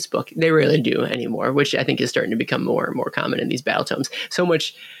time in this book. They really do anymore, which I think is starting to become more and more common in these Battletomes. So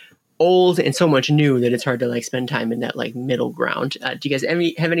much old and so much new that it's hard to like spend time in that like middle ground. Do you guys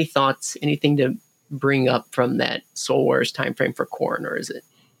have any thoughts, anything to bring up from that soul wars time frame for Khorne, or is it?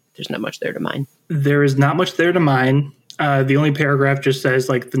 There's not much there to mine. There is not much there to mine. The only paragraph just says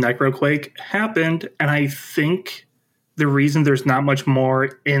like the Necroquake happened. And I think the reason there's not much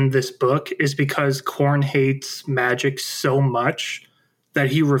more in this book is because Khorne hates magic so much that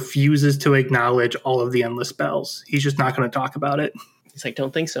he refuses to acknowledge all of the endless spells. He's just not going to talk about it. He's like,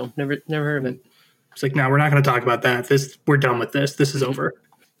 don't think so. Never heard of it. It's like, no, we're not going to talk about that. We're done with this. This is over.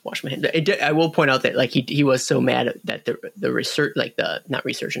 Wash my hands. I will point out that like he was so mad that the research, like the not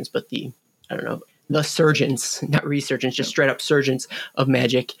resurgence, but the surgence, not resurgence, just straight up surgence of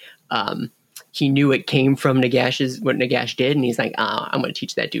magic. He knew it came from what Nagash did, and he's like, I'm going to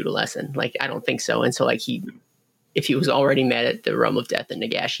teach that dude a lesson. Like, I don't think so. And so like if he was already mad at the Realm of Death and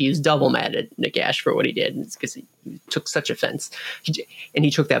Nagash, he was double mad at Nagash for what he did, because he took such offense, and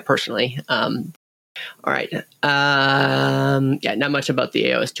he took that personally. All right. Not much about the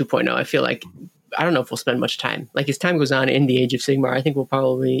AOS 2.0. I feel like, I don't know if we'll spend much time. Like, as time goes on in the Age of Sigmar, I think we'll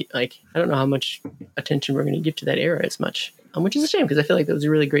probably, I don't know how much attention we're going to give to that era as much, which is a shame, because I feel like that was a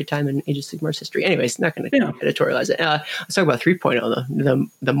really great time in Age of Sigmar's history. Anyways, not going to editorialize it. Let's talk about 3.0, though,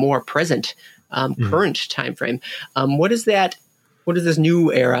 the more present, current time frame. What does this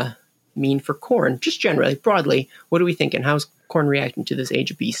new era mean for Khorne? Just generally, broadly, what are we thinking? How's Khorne reacting to this Age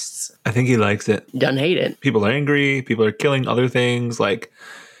of Beasts? I think he likes it. Doesn't hate it. People are angry. People are killing other things. Like,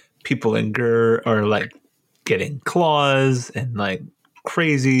 people in Gur are like getting claws and like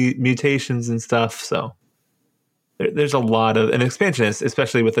crazy mutations and stuff. So there's a lot of an expansionist,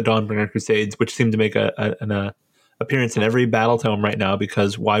 especially with the Dawnbringer Crusades, which seem to make an appearance in every Battletome right now,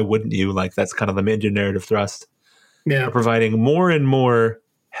 because why wouldn't you? Like, that's kind of the major narrative thrust. Yeah, we're providing more and more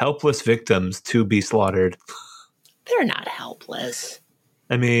helpless victims to be slaughtered. They're not helpless.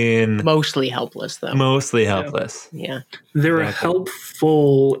 I mean, mostly helpless, though. Mostly helpless. Yeah. They're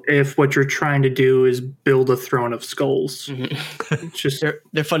helpful if what you're trying to do is build a throne of skulls. Mm-hmm. It's just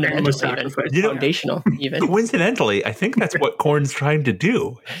they're fundamental, foundational, even. Coincidentally, I think that's what Khorne's trying to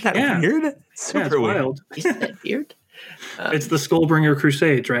do. Isn't that weird? Super weird. Wild. Isn't that weird? It's the Skullbringer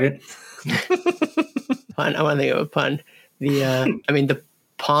Crusades, right? Pun. I want to think of a pun. The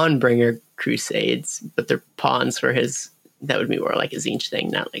Pawnbringer Crusades, but they're pawns for his. That would be more like a Zinch thing,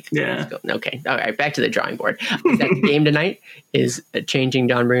 not like... Yeah. Okay. All right. Back to the drawing board. Is that the game tonight? Is changing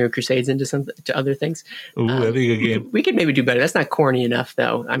Dawnbringer Crusades into to other things? Ooh, that'd be a good game. We could maybe do better. That's not corny enough,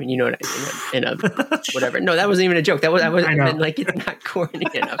 though. I mean, you know what I mean? Whatever. No, that wasn't even a joke. I meant like, it's not corny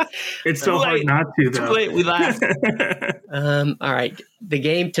enough. It's so hard not to, though. Too late. We laughed. All right. The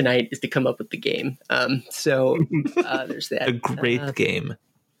game tonight is to come up with the game. So there's that. A great game.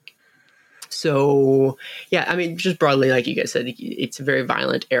 So, yeah, I mean, just broadly, like you guys said, it's a very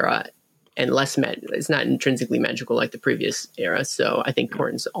violent era and it's not intrinsically magical like the previous era. So I think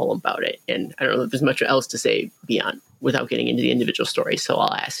Khorne's all about it. And I don't know if there's much else to say beyond without getting into the individual stories. So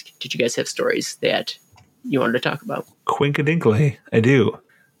I'll ask, did you guys have stories that you wanted to talk about? Quinkadinkly, I do.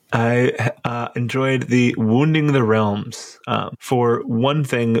 I enjoyed the Wounding the Realms for one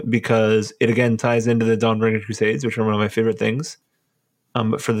thing, because it again ties into the Dawnbringer Crusades, which are one of my favorite things.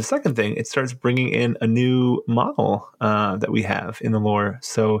 But for the second thing, it starts bringing in a new model that we have in the lore.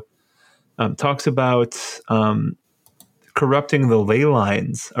 So talks about corrupting the ley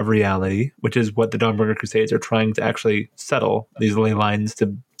lines of reality, which is what the Dawnbringer Crusades are trying to actually settle, these ley lines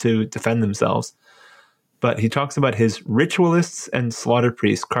to defend themselves. But he talks about his ritualists and slaughter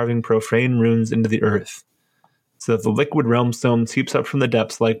priests carving profane runes into the earth, so that the liquid realm stone seeps up from the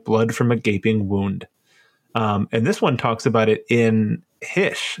depths like blood from a gaping wound. And this one talks about it in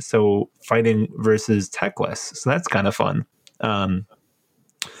Hish, so fighting versus Teclis. So that's kind of fun.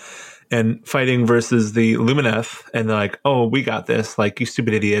 and fighting versus the Lumineth, and they're like, "Oh, we got this! Like, you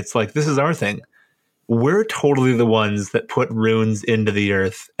stupid idiots! Like, this is our thing. We're totally the ones that put runes into the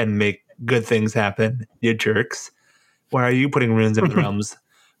earth and make good things happen. You jerks! Why are you putting runes into the realms?"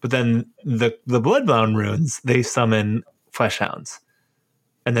 But then the Bloodbound runes, they summon Fleshhounds,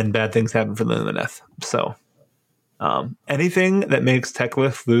 and then bad things happen for the Lumineth. So anything that makes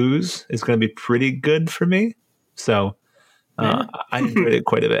Teclis lose is going to be pretty good for me. So I enjoyed it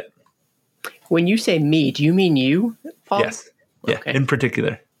quite a bit. When you say me, do you mean you, Paul? Yes. Yeah, Okay. in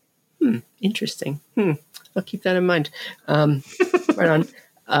particular. Interesting. I'll keep that in mind. Right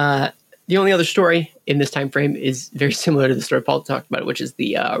on. The only other story in this time frame is very similar to the story Paul talked about, which is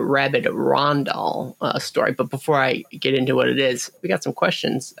the Rabid Rondal story. But before I get into what it is, we got some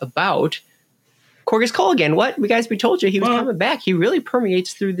questions about Corgus Cole again. What? We told you he was coming back. He really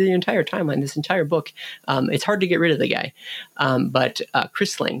permeates through the entire timeline, this entire book. It's hard to get rid of the guy. But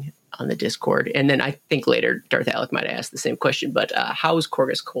Chris Sling on the Discord, and then I think later Darth Alec might ask the same question, but how's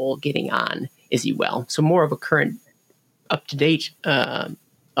Corgus Cole getting on? Is he well? So more of a current, up-to-date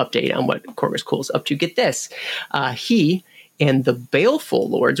update on what Corgus Cole's up to. Get this. He and the Baleful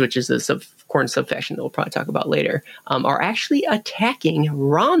Lords, which is a Khorne subfaction that we'll probably talk about later, are actually attacking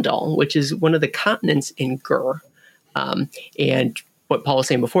Rondal, which is one of the continents in Gur. And what Paul was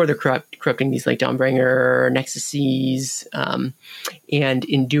saying before, they're corrupting these like Dawnbringer nexuses, and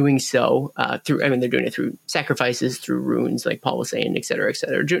in doing so, they're doing it through sacrifices, through runes, like Paul was saying, et cetera,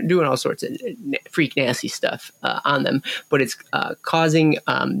 doing all sorts of freak nasty stuff on them. But it's causing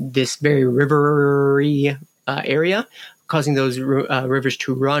this very rivery area, causing those rivers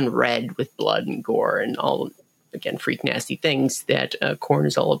to run red with blood and gore and all, again, freak nasty things that Khorne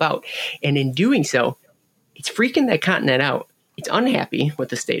is all about. And in doing so, it's freaking that continent out. It's unhappy with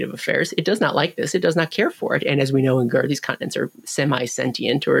the state of affairs. It does not like this. It does not care for it. And as we know in Gur, these continents are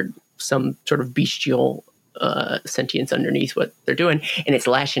semi-sentient or some sort of bestial sentience underneath what they're doing. And it's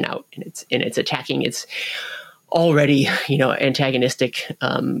lashing out and it's attacking its already, antagonistic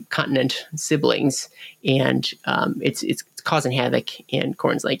continent siblings. And it's causing havoc. And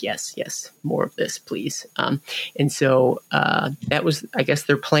Khorne's like, yes, more of this, please. And so that was, I guess,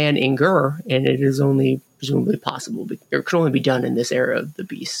 their plan in Gur. And it is only presumably possible, or could only be done in this era of the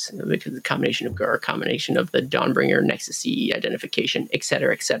beasts, because the combination of Gur, combination of the Dawnbringer, Nexus E identification, et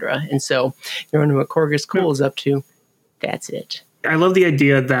cetera, et cetera. And so you're wondering what Corgus Cole is up to. That's it. I love the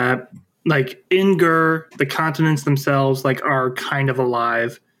idea that, like, in Gur, the continents themselves, like, are kind of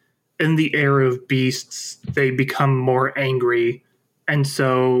alive. In the era of beasts, they become more angry. And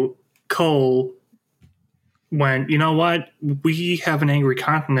so Cole went, you know what? We have an angry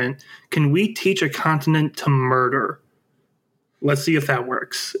continent. Can we teach a continent to murder? Let's see if that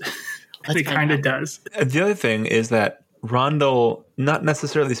works. And it kind of does. The other thing is that Rondal, not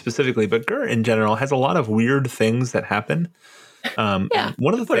necessarily specifically, but Gur in general, has a lot of weird things that happen. One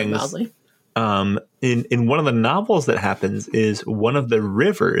of the things in one of the novels that happens is one of the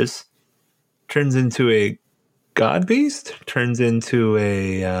rivers turns into a god beast, turns into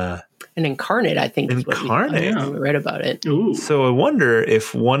an incarnate, I think. Incarnate. We read about it. Ooh. So I wonder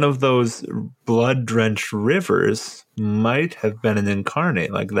if one of those blood-drenched rivers might have been an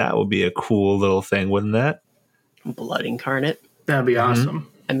incarnate. Like, that would be a cool little thing, wouldn't that? Blood incarnate. That'd be awesome.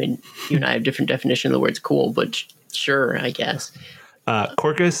 I mean, you and I have different definition of the words cool, but sure, I guess.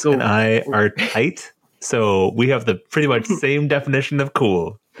 Corcus and I are tight, so we have the pretty much same definition of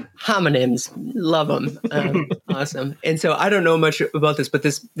cool. Homonyms, love them. Awesome. And so I don't know much about this, but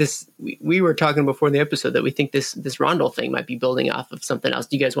we were talking before the episode that we think this Rondal thing might be building off of something else.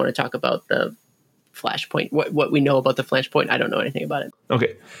 Do you guys want to talk about the Flashpoint? What we know about the Flashpoint? I don't know anything about it.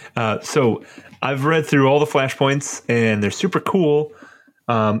 Okay, so I've read through all the Flashpoints, and they're super cool.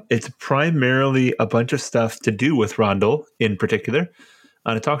 It's primarily a bunch of stuff to do with Rondal in particular.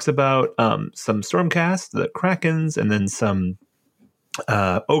 It talks about some Stormcast, the Krakens, and then some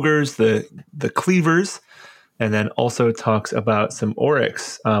ogres, the cleavers, and then also talks about some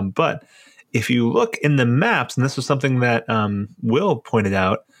oryx. But if you look in the maps, and this was something that Will pointed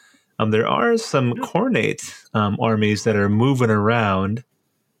out, there are some Khornate armies that are moving around.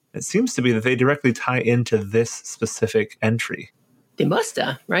 It seems to be that they directly tie into this specific entry. They must,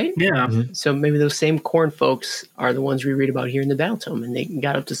 right? Yeah. Mm-hmm. So maybe those same Khorne folks are the ones we read about here in the Battletome, and they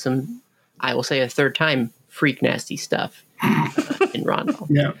got up to some, I will say a third time, freak nasty stuff in Rondal.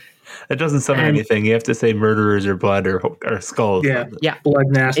 Yeah. It doesn't summon anything. You have to say murderers or blood or skulls. Yeah. Blood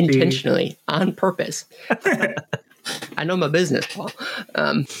nasty. Intentionally, on purpose. I know my business, Paul.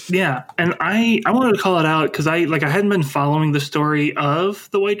 Yeah, and I wanted to call it out because I hadn't been following the story of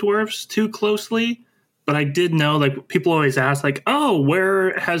the White Dwarfs too closely, But I did know, like, people always ask, like, oh,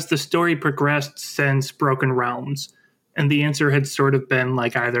 where has the story progressed since Broken Realms? And the answer had sort of been,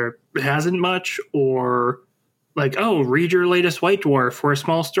 like, either it hasn't much or, like, oh, read your latest White Dwarf for a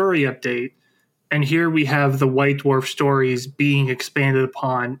small story update. And here we have the White Dwarf stories being expanded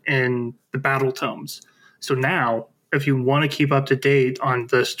upon in the Battletomes. So now, if you want to keep up to date on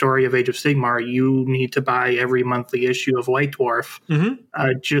the story of Age of Sigmar, you need to buy every monthly issue of White Dwarf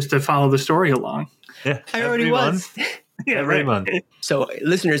just to follow the story along. Yeah, I already was. Yeah, every month. So,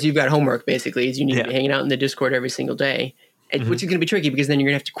 listeners, you've got homework basically. Is you need to be hanging out in the Discord every single day, which is going to be tricky because then you're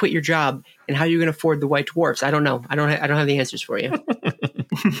going to have to quit your job. And how are you going to afford the White Dwarfs? I don't know. I don't have the answers for you.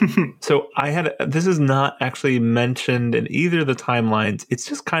 So this is not actually mentioned in either of the timelines. It's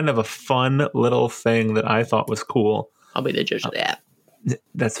just kind of a fun little thing that I thought was cool. I'll be the judge of that.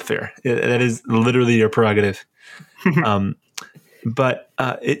 That's fair. That is literally your prerogative. But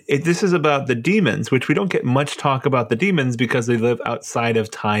this is about the demons, which we don't get much talk about the demons because they live outside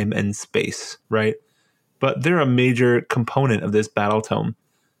of time and space, right? But they're a major component of this Battletome.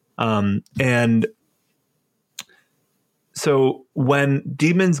 And so when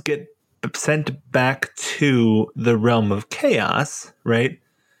demons get sent back to the realm of chaos, right?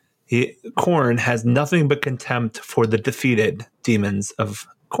 Khorne has nothing but contempt for the defeated demons of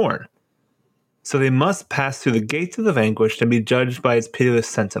Khorne. So they must pass through the gates of the vanquished and be judged by its pitiless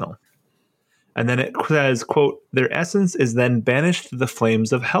sentinel. And then it says, quote, their essence is then banished to the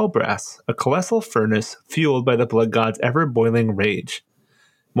flames of Hellbrass, a colossal furnace fueled by the blood god's ever-boiling rage.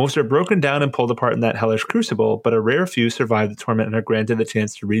 Most are broken down and pulled apart in that hellish crucible, but a rare few survive the torment and are granted the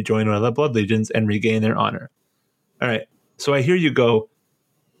chance to rejoin one of the blood legions and regain their honor. All right, so I hear you go,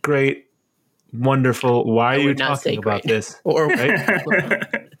 great, wonderful, why are you talking about this? Or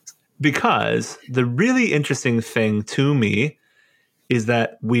right? Because the really interesting thing to me is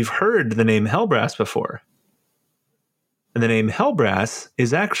that we've heard the name Hellbrass before. And the name Hellbrass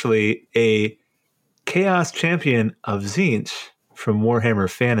is actually a chaos champion of Tzeentch from Warhammer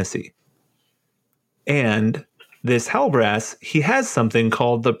Fantasy. And this Hellbrass, he has something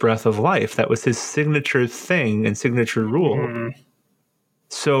called the Breath of Life. That was his signature thing and signature rule. Mm.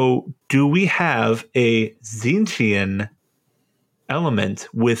 So do we have a Tzeentchian element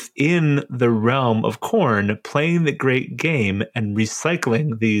within the realm of Khorne playing the great game and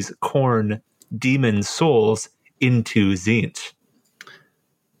recycling these Khorne demon souls into Tzeentch?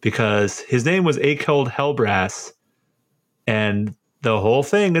 Because his name was Akold Hellbrass, and the whole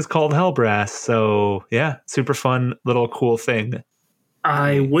thing is called Hellbrass. So yeah, super fun little cool thing.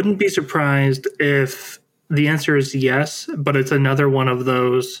 I wouldn't be surprised if the answer is yes, but it's another one of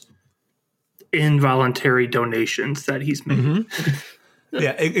those involuntary donations that he's made. Mm-hmm.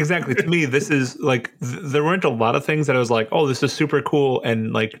 Yeah, exactly. To me, this is like, there weren't a lot of things that I was like, oh, this is super cool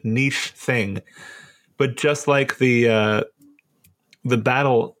and like niche thing. But just like the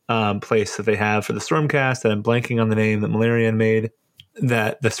battle place that they have for the Stormcast, and I'm blanking on the name that Malarian made,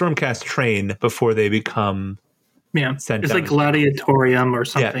 that the Stormcast train before they become sent it's down. like Gladiatorium or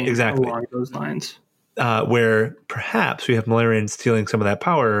something exactly. along those lines. Where perhaps we have Malarian stealing some of that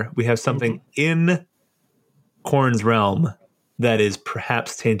power. We have something in Khorne's realm that is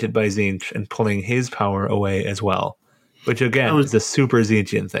perhaps tainted by Tzeentch and pulling his power away as well, which again is a super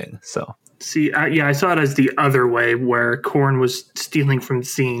Tzeentchian thing. So see, I saw it as the other way, where Khorne was stealing from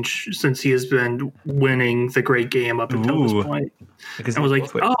Tzeentch since he has been winning the great game up until this point. I was like,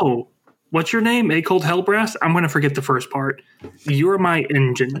 oh, what's your name? Akold Hellbrass? I'm going to forget the first part. You're my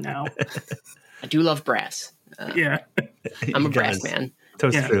engine now. I do love brass. Yeah. I'm a brass man.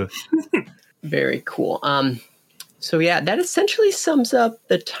 That's true. Very cool. So yeah, that essentially sums up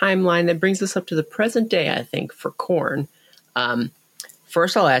the timeline that brings us up to the present day, I think, for Khorne.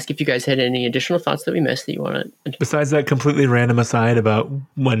 First, I'll ask if you guys had any additional thoughts that we missed that you want to... Besides that completely random aside about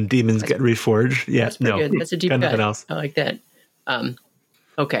when demons get reforged. Yeah, good. That's a deep cut. Nothing else. I like that.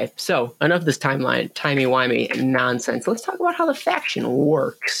 Okay, so enough of this timey-wimey nonsense. Let's talk about how the faction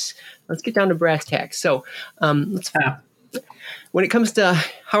works. Let's get down to brass tacks. So when it comes to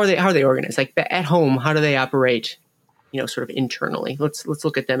how are they organized? Like at home, how do they operate? Sort of internally. Let's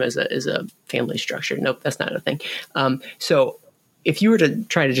look at them as a family structure. Nope, that's not a thing. So if you were to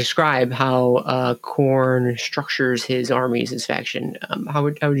try to describe how Khorne structures his armies, his faction, how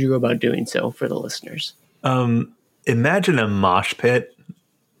would you go about doing so for the listeners? Imagine a mosh pit.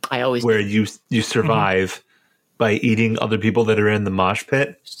 Where you survive by eating other people that are in the mosh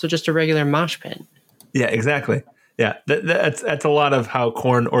pit. So just a regular mosh pit. Yeah, exactly. Yeah, that's a lot of how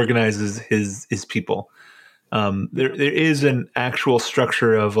Khorne organizes his people. There is an actual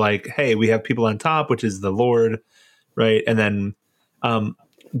structure of like, hey, we have people on top, which is the Lord, right? And then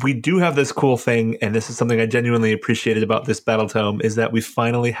we do have this cool thing, and this is something I genuinely appreciated about this Battletome, is that we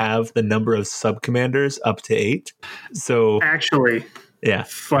finally have the number of sub-commanders up to 8. So Actually, yeah.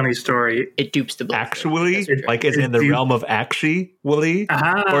 funny story. It dupes the blood. Actually? Like is it in the realm of actually, Willie?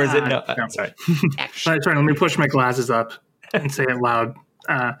 Or is it no? Sorry. Sorry, let me push my glasses up and say it loud.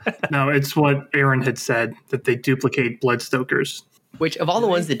 No, it's what Aaron had said, that they duplicate Bloodstokers. Which, of all the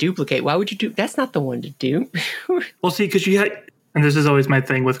ones that duplicate, why would you do? That's not the one to do. Well, see, because you had, and this is always my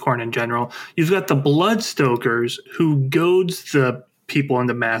thing with Khorne in general, you've got the Bloodstokers who goads the people in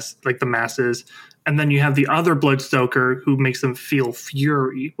the masses, and then you have the other Bloodstoker who makes them feel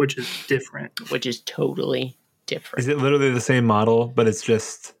fury, which is different. Which is totally different. Is it literally the same model, but it's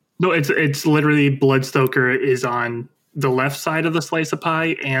just... No, it's literally Bloodstoker is on the left side of the slice of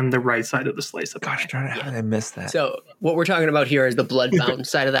pie and the right side of the slice of pie. Gosh darn it, how did I miss that? So what we're talking about here is the bloodbound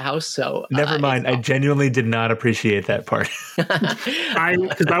side of the house. So never mind. I genuinely did not appreciate that part. Because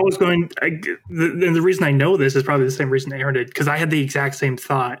I was going, and the reason I know this is probably the same reason Aaron did, because I had the exact same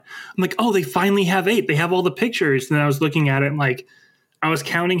thought. I'm like, oh, they finally have 8. They have all the pictures. And then I was looking at it and like, I was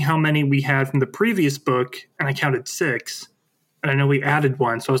counting how many we had from the previous book, and I counted 6. And I know we added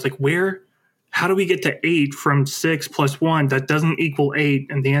 1. So I was like, how do we get to 8 from 6 plus 1? That doesn't equal 8.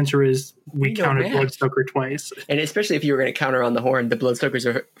 And the answer is we counted Bloodstoker twice. And especially if you were going to counter on the Horn, the Bloodstokers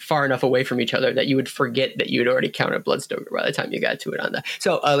are far enough away from each other that you would forget that you had already counted Bloodstoker by the time you got to it on the.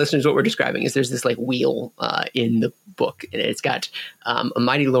 So listeners, what we're describing is there's this like wheel in the book, and it's got a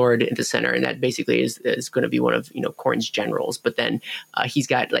Mighty Lord in the center, and that basically is going to be one of Khorne's generals. But then he's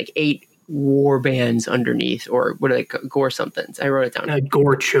got like 8 war bands underneath, or what are they, gore somethings? I wrote it down.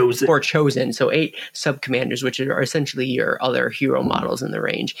 Gore Chosen. Gore Chosen. So 8 sub-commanders, which are essentially your other hero models in the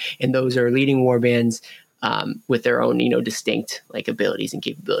range. And those are leading war bands with their own, distinct like abilities and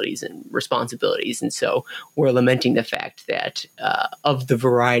capabilities and responsibilities. And so we're lamenting the fact that of the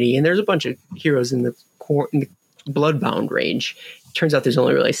variety, and there's a bunch of heroes in the Bloodbound range. Turns out there's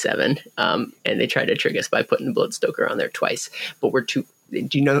only really 7, and they tried to trick us by putting Bloodstoker on there twice. But we're too.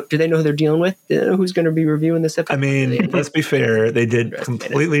 Do they know who they're dealing with? Do they know who's going to be reviewing this episode? I mean, let's be fair. They did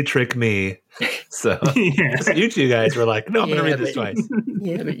completely trick me. So you two guys were like, no, I'm going to read this twice.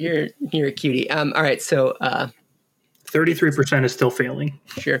 Yeah, but you're a cutie. All right, so 33% is still failing.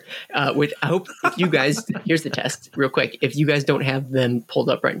 Sure. I hope if you guys, here's the test real quick. If you guys don't have them pulled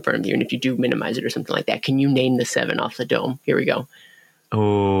up right in front of you, and if you do minimize it or something like that, can you name the 7 off the dome? Here we go.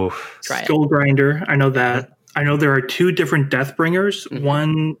 Oh, try Skull Grinder. I know that. I know there are 2 different Deathbringers. Mm-hmm.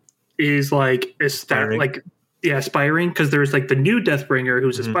 One is like aspiring, because there's like the new Deathbringer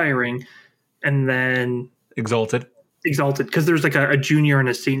who's aspiring, and then Exalted, because there's like a junior and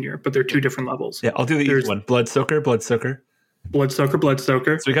a senior, but they're 2 different levels. Yeah, I'll do the easy one. Bloodstoker.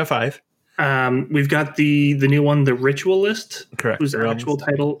 So we got 5. We've got the new one, the Ritualist. Correct. Whose actual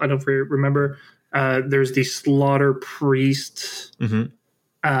title I don't remember. There's the Slaughter Priest. Mm-hmm.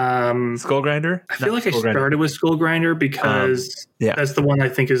 Skull Grinder. I feel like I started with Skull Grinder because that's the one I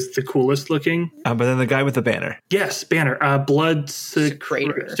think is the coolest looking. But then the guy with the banner. Yes, banner.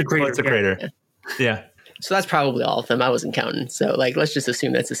 Secrator. Yeah. So that's probably all of them. I wasn't counting. So let's just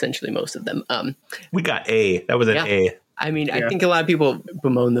assume that's essentially most of them. We got A. That was an A. I mean, I think a lot of people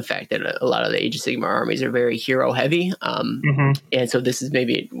bemoan the fact that a lot of the Age of Sigmar armies are very hero heavy. And so this is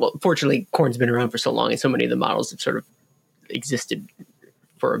fortunately, Khorne's been around for so long, and so many of the models have sort of existed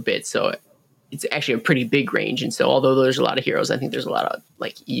for a bit, so it's actually a pretty big range. And so although there's a lot of heroes, I think there's a lot of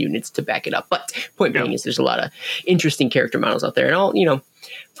units to back it up. But point being is there's a lot of interesting character models out there, and all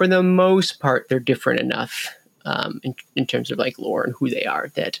for the most part they're different enough in terms of lore and who they are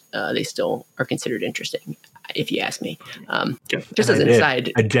that they still are considered interesting, if you ask me. Just as an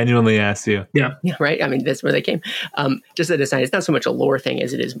aside, I genuinely asked you. Yeah, right. I mean, that's where they came. Just as an aside, it's not so much a lore thing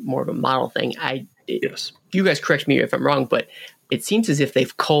as it is more of a model thing. You guys correct me if I'm wrong, but it seems as if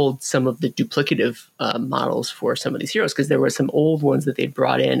they've culled some of the duplicative models for some of these heroes, because there were some old ones that they'd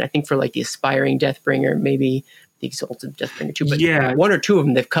brought in, I think for the Aspiring Deathbringer, maybe the Exalted Deathbringer too, but 1 or 2 of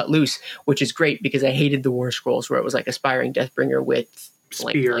them they've cut loose, which is great because I hated the War Scrolls where it was Aspiring Deathbringer with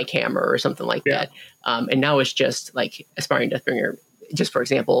blank hammer or something like that. And now it's just Aspiring Deathbringer, just for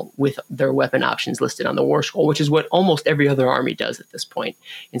example, with their weapon options listed on the War Scroll, which is what almost every other army does at this point.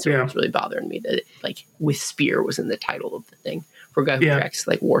 And so it's really bothering me that with Spear was in the title of the thing. For a guy who tracks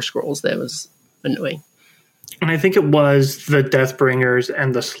War Scrolls, that was annoying. And I think it was the Deathbringers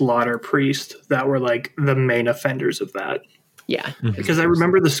and the Slaughter Priest that were the main offenders of that. Yeah. Mm-hmm. Because I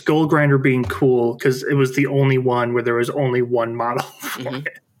remember the Skull Grinder being cool because it was the only one where there was only one model for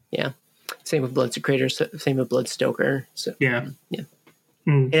it. Yeah. Same with Secrator, same with Bloodstoker. So, At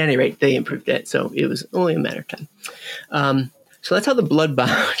any rate, they improved it, so it was only a matter of time. So that's how the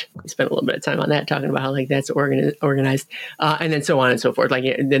Bloodbound. We spent a little bit of time on that, talking about how like that's organized, and then so on and so forth. Like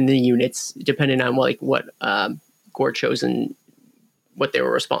then the units, depending on what Gore chose and what they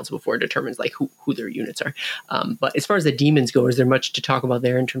were responsible for, determines like who their units are. But as far as the demons go, is there much to talk about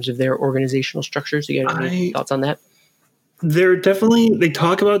there in terms of their organizational structures? Do you have any thoughts on that? They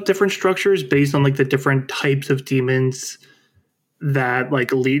talk about different structures based on like the different types of demons that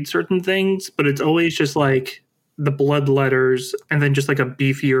like lead certain things, but it's always just like the bloodletters and then just like a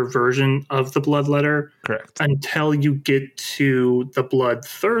beefier version of the bloodletter. Correct. Until you get to the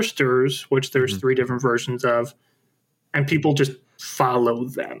bloodthirsters, which there's 3 different versions of, and people just follow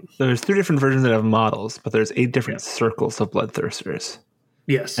them. There's 3 different versions that have models, but there's 8 different circles of bloodthirsters.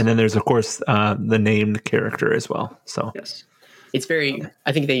 Yes. And then there's, of course, the named character as well. So yes. It's very,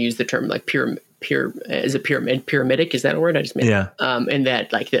 I think they use the term like pyramidic. Is that a word? I just made it. And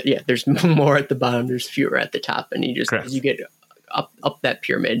that like, there's more at the bottom, there's fewer at the top. And you just, as you get up that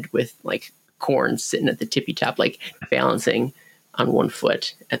pyramid with like Khorne sitting at the tippy top, like balancing on one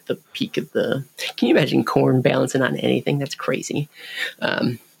foot at the peak of can you imagine Khorne balancing on anything? That's crazy.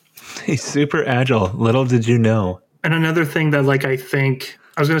 He's super agile. Little did you know. And another thing that like, I think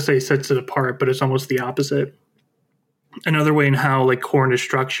I was going to say sets it apart, but it's almost the opposite. Another way in how like Khorne is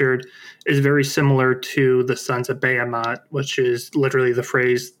structured is very similar to the Sons of Behemoth, which is literally the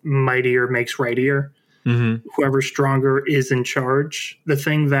phrase "mightier makes rightier." Mm-hmm. Whoever's stronger is in charge. The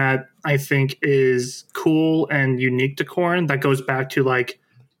thing that I think is cool and unique to Khorne that goes back to like,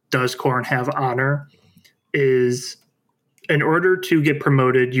 does Khorne have honor? Is in order to get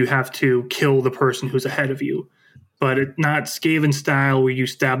promoted, you have to kill the person who's ahead of you. But it's not Skaven style where you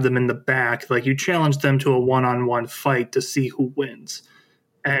stab them in the back. Like you challenge them to a one-on-one fight to see who wins.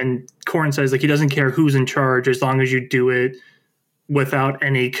 And Khorne says like he doesn't care who's in charge as long as you do it without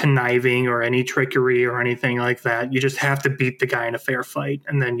any conniving or any trickery or anything like that. You just have to beat the guy in a fair fight,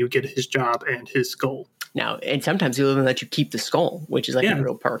 and then you get his job and his skull. Now, and sometimes he'll even let you keep the skull, which is like a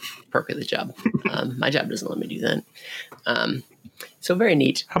real perk of the job. My job doesn't let me do that. So very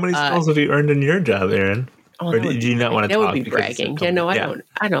neat. How many skulls have you earned in your job, Aaron? Or did you not want to talk? That would be bragging. Yeah, no, I don't.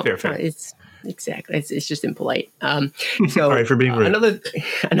 Fair. It's exactly. It's just impolite. So sorry for being rude. Another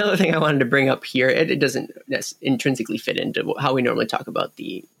thing I wanted to bring up here. It doesn't intrinsically fit into how we normally talk about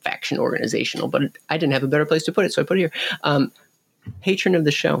the faction organizational, but I didn't have a better place to put it, so I put it here. Patron of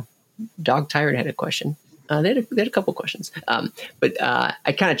the show, Dog Tired had a question. They had a couple questions, but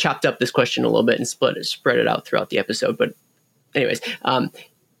I kind of chopped up this question a little bit and spread it out throughout the episode. But anyways,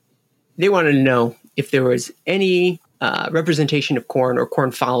 they wanted to know if there was any representation of Khorne or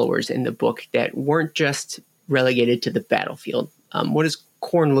Khorne followers in the book that weren't just relegated to the battlefield. What does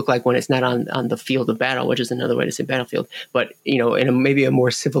Khorne look like when it's not on the field of battle, which is another way to say battlefield, but in maybe a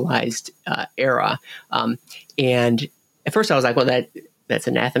more civilized era? And at first I was like, well, that's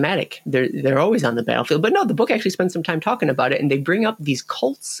anathematic. They're always on the battlefield. But no, the book actually spends some time talking about it, and they bring up these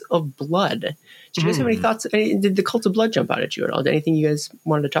cults of blood. Did you guys have any thoughts? Did the cult of blood jump out at you at all? Did anything you guys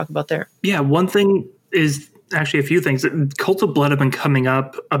wanted to talk about there? Yeah, one thing is actually a few things. Cult of blood have been coming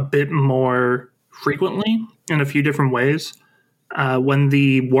up a bit more frequently in a few different ways. When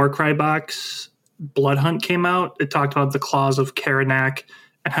the Warcry box Blood Hunt came out, it talked about the claws of Karanak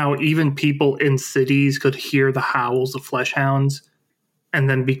and how even people in cities could hear the howls of fleshhounds and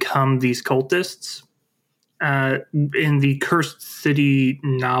then become these cultists. In the Cursed City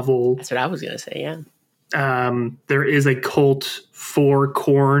novel, that's what I was going to say. Yeah, there is a cult for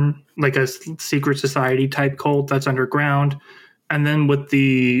Khorne, like a secret society type cult that's underground. And then with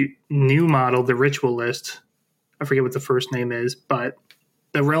the new model, the Ritualist, I forget what the first name is, but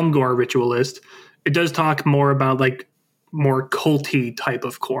the Realmgore Ritualist, it does talk more about like more culty type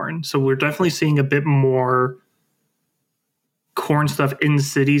of Khorne. So we're definitely seeing a bit more Khorne stuff in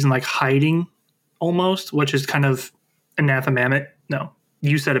cities and like hiding almost, which is kind of anathematic. No,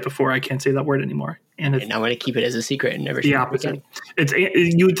 you said it before. I can't say that word anymore. And I'm going to keep it as a secret and never. The opposite.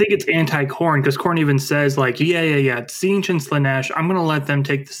 You would think it's anti-Khorne because Khorne even says like, yeah. Tzeentch and Slaanesh, I'm going to let them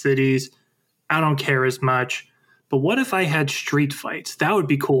take the cities. I don't care as much. But what if I had street fights? That would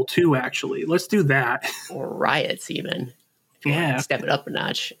be cool too. Actually, let's do that. Or riots even. Yeah, step it up a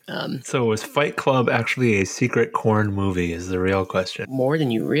notch. So was Fight Club actually a secret Khorne movie is the real question. More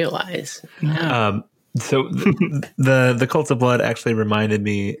than you realize. Yeah. So the Cult of Blood actually reminded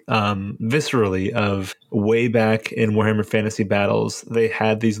me viscerally of way back in Warhammer Fantasy Battles. They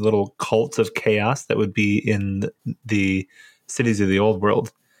had these little cults of chaos that would be in the cities of the old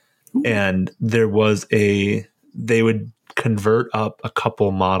world. Ooh. And there was they would convert up a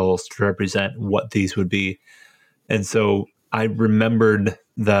couple models to represent what these would be. And so I remembered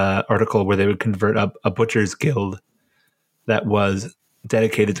the article where they would convert up a butcher's guild that was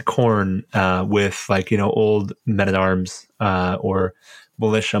dedicated to Khorne, with like, old men-at-arms or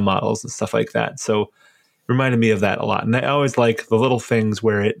militia models and stuff like that. So it reminded me of that a lot. And I always like the little things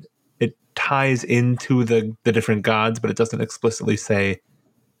where it ties into the different gods, but it doesn't explicitly say,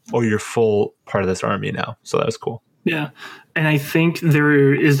 oh, you're full part of this army now. So that was cool. Yeah. And I think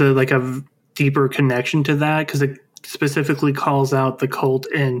there is a deeper connection to that, because it specifically calls out the cult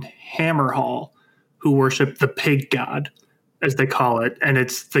in Hammerhall who worship the pig god, as they call it. And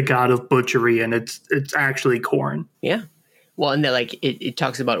it's the god of butchery, and it's actually Khorne. Yeah. Well, and then it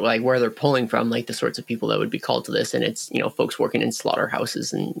talks about like where they're pulling from, like the sorts of people that would be called to this. And it's, folks working in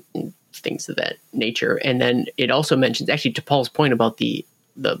slaughterhouses and things of that nature. And then it also mentions, actually, to Paul's point about the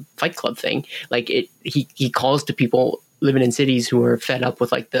Fight Club thing, like he calls to people living in cities who are fed up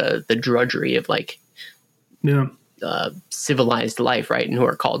with like the drudgery of like civilized life, right? And who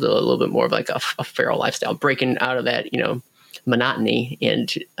are called to a little bit more of like a feral lifestyle, breaking out of that, monotony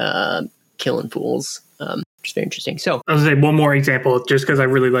and killing fools. Which is very interesting. So I was going to say one more example, just because I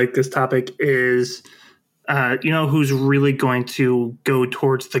really like this topic, is who's really going to go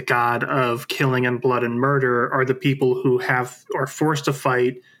towards the god of killing and blood and murder are the people who are forced to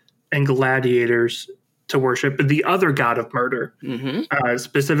fight and gladiators to worship the other god of murder. Mm-hmm.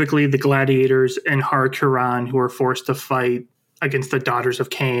 Specifically the gladiators in Har Kuran, who are forced to fight against the daughters of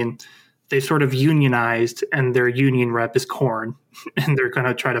Cain. They sort of unionized, and their union rep is Khorne, and they're going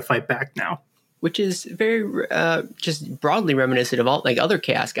to try to fight back now. Which is very just broadly reminiscent of all like other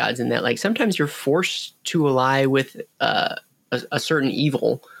chaos gods, in that like sometimes you're forced to ally with a certain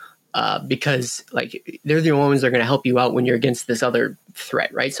evil because like they're the only ones that are going to help you out when you're against this other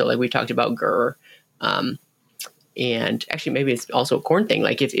threat, right? So like we talked about Gur, and actually maybe it's also a Khorne thing.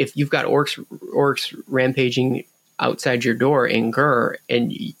 Like if you've got orcs rampaging outside your door in Gur,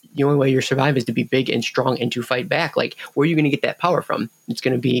 and the only way you survive is to be big and strong and to fight back, like where are you going to get that power from? It's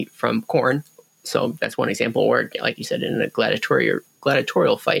going to be from Khorne. So that's one example where, like you said, in a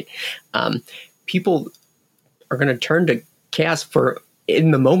gladiatorial fight, people are going to turn to chaos for, in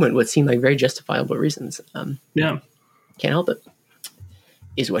the moment, what seem like very justifiable reasons. Can't help it,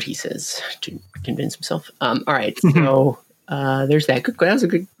 is what he says to convince himself. All right, so there's that. Good. That was a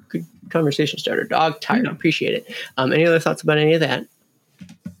good conversation starter. Dog tired. Appreciate it. Any other thoughts about any of that?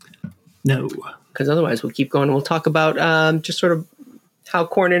 No. Because otherwise we'll keep going and we'll talk about just sort of how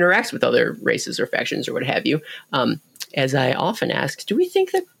Khorne interacts with other races or factions or what have you. As I often ask, do we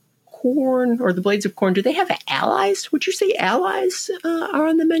think that Khorne or the Blades of Khorne, do they have allies? Would you say allies are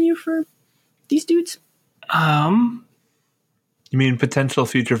on the menu for these dudes? You mean potential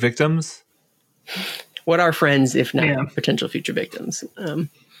future victims? What are friends if not potential future victims?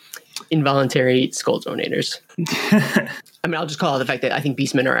 Involuntary skull donators. I mean, I'll just call out the fact that I think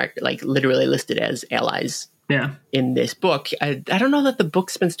beastmen are like literally listed as allies. In this book. I don't know that the book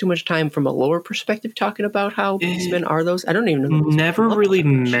spends too much time from a lower perspective talking about how beastmen are those. I don't even know. Never really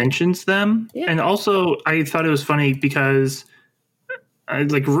mentions them. Yeah. And also, I thought it was funny because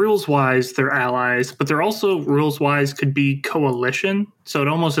like rules-wise, they're allies, but they're also rules-wise could be coalition. So it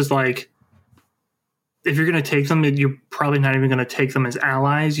almost is like, if you're going to take them, you're probably not even going to take them as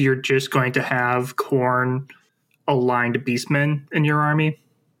allies. You're just going to have Khorne aligned to beastmen in your army.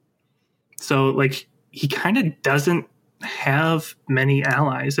 So like, he kind of doesn't have many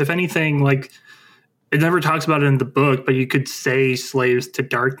allies. If anything, like it never talks about it in the book, but you could say slaves to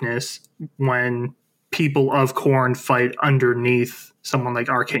darkness when people of Khorne fight underneath someone like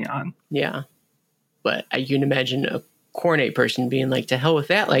Archaon. Yeah. But I can imagine a Khorne person being like, to hell with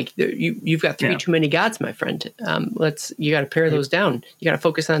that. Like you've got too many gods, my friend. You got to pare those down. You got to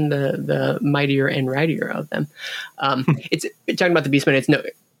focus on the mightier and rightier of them. It's talking about the beastmen. It's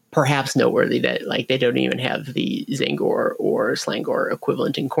perhaps noteworthy that like they don't even have the Zangor or Slangor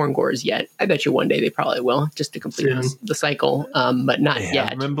equivalent in Khorngors yet. I bet you one day they probably will, just to complete the cycle, but not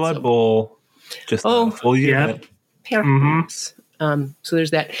yet. In Blood Bowl, just a full unit. Perhaps. So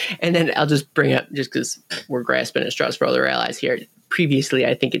there's that. And then I'll just bring up, just because we're grasping at straws for other allies here, previously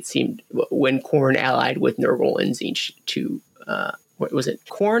I think it seemed when Khorne allied with Nurgle and Tzeentch to what was it?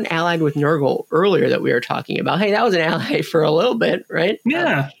 Khorne allied with Nurgle earlier that we were talking about. Hey, that was an ally for a little bit, right?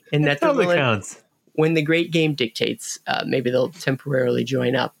 Yeah. And that totally counts. When the great game dictates, maybe they'll temporarily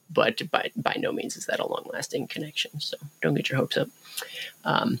join up, but by no means is that a long-lasting connection. So don't get your hopes up.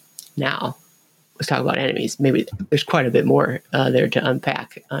 Now, let's talk about enemies. Maybe there's quite a bit more there to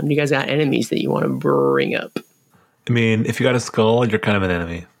unpack. You guys got enemies that you want to bring up? I mean, if you got a skull, you're kind of an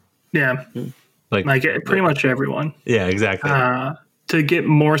enemy. Yeah. Like pretty much everyone. Yeah, exactly. To get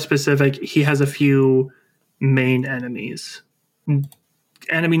more specific, he has a few main enemies.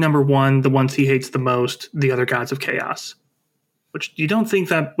 Enemy number one, the ones he hates the most, the other gods of chaos. which you don't think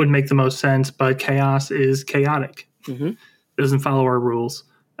that would make the most sense, but chaos is chaotic. Mm-hmm. It doesn't follow our rules.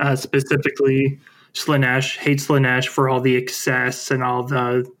 Specifically, Slaanesh hates Slaanesh for all the excess and all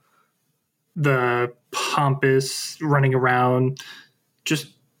the pompous running around. Just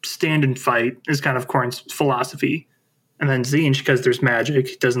stand and fight is kind of Khorne's philosophy. And then Tzeentch, because there's magic,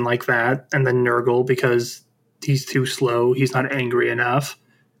 he doesn't like that. And then Nurgle, because he's too slow, he's not angry enough.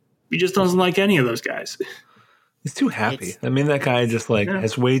 He just doesn't like any of those guys. He's too happy. I mean, that guy just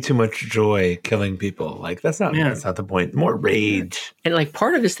has way too much joy killing people. Like that's not the point. More rage. And like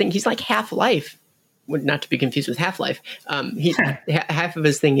part of his thing, he's like Half-Life. Not to be confused with Half-Life. Half of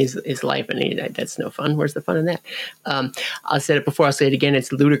his thing is life, and that's no fun. Where's the fun in that? I said it before. I'll say it again.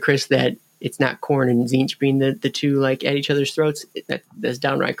 It's ludicrous that it's not Khorne and Tzeentch being the two like at each other's throats. That's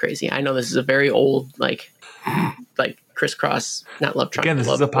downright crazy. I know this is a very old like crisscross, not love triangle. Again,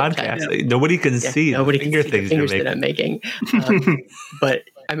 this is a podcast. Nobody can see nobody the can finger see things the fingers that I'm making. But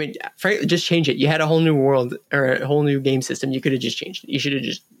I mean, frankly, just change it. You had a whole new world or a whole new game system. You could have just changed it. You should have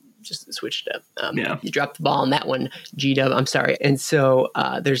just switched it up. You dropped the ball on that one, G-Dub. I'm sorry. And so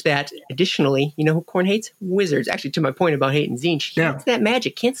there's that. Additionally, you know who Khorne hates? Wizards. Actually, to my point about hating Tzeentch, he hates that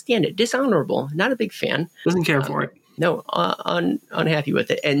magic. Can't stand it. Dishonorable. Not a big fan. Doesn't care for it. No, unhappy with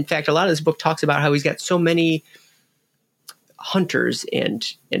it. And in fact, a lot of this book talks about how he's got so many hunters and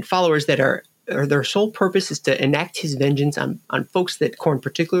followers that are their sole purpose is to enact his vengeance on folks that Khorne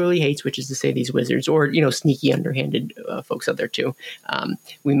particularly hates, which is to say these wizards or, sneaky, underhanded folks out there too.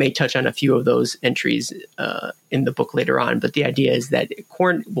 We may touch on a few of those entries in the book later on, but the idea is that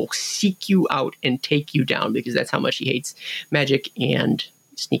Khorne will seek you out and take you down because that's how much he hates magic and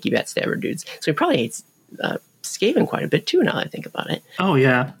sneaky backstabber dudes. So he probably hates Skaven quite a bit too, now that I think about it. Oh,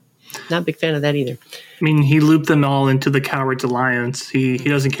 yeah. Not a big fan of that either. I mean, he looped them all into the Cowards Alliance. He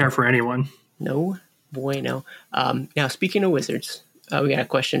doesn't care for anyone. No bueno. Now, speaking of wizards, we got a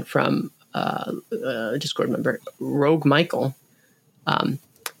question from Discord member Rogue Michael.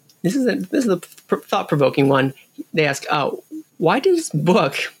 This is a thought-provoking one. They ask, why does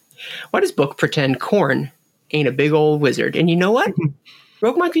book pretend Khorne ain't a big old wizard? And you know what,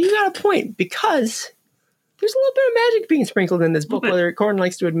 Rogue Michael, you got a point because there's a little bit of magic being sprinkled in this book, whether Khorne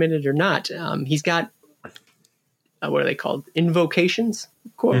likes to admit it or not. He's got what are they called? Invocations.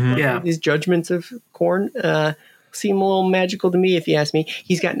 These judgments of Khorne seem a little magical to me, if you ask me.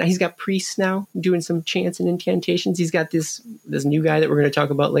 He's got priests now doing some chants and incantations. He's got this new guy that we're going to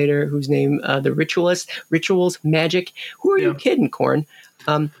talk about later, whose name the rituals magic. Who are you kidding, Khorne?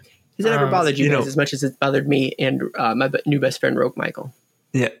 Has it ever bothered you guys as much as it bothered me and my new best friend Rogue Michael?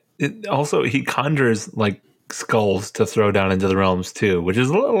 Yeah. Also, he conjures like skulls to throw down into the realms too, which is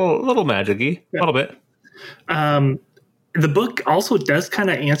a little magic-y, a little bit. The book also does kind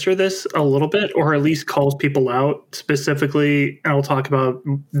of answer this a little bit, or at least calls people out specifically. And I'll talk about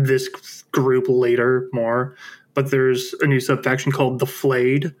this group later more, but there's a new subfaction called the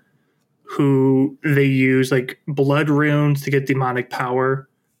Flayed, who they use like blood runes to get demonic power,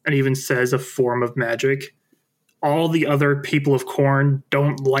 and even says a form of magic. All the other people of Khorne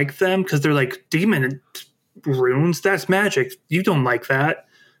don't like them because they're like, demon runes, that's magic. You don't like that.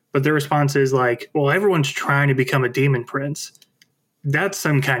 But their response is like, well, everyone's trying to become a demon prince. That's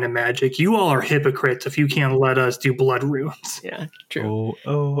some kind of magic. You all are hypocrites if you can't let us do blood runes. Yeah, true.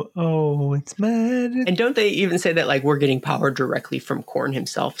 Oh, it's magic. And don't they even say that like we're getting power directly from Khorne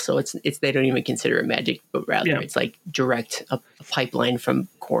himself? So it's they don't even consider it magic, but rather it's like direct a pipeline from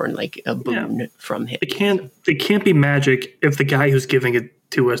Khorne, like a boon from him. It can't be magic if the guy who's giving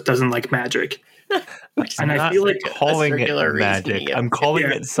it to us doesn't like magic. And I feel like calling it magic. I'm calling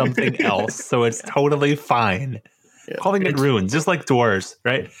it something else, so it's totally fine. Yeah. Calling it runes, just like dwarves,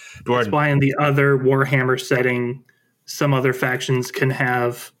 right? That's why in the other Warhammer setting, some other factions can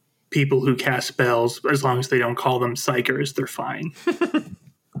have people who cast spells, as long as they don't call them psychers, they're fine.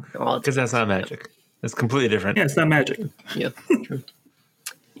 Because that's not magic. It's completely different. Yeah, it's not magic. Yeah, true.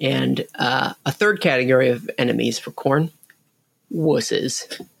 And a third category of enemies for Khorne,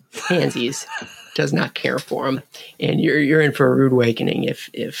 wusses, pansies. Does not care for him, and you're in for a rude awakening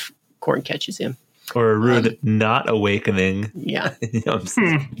if Khorne catches him, or a rude not awakening. Yeah,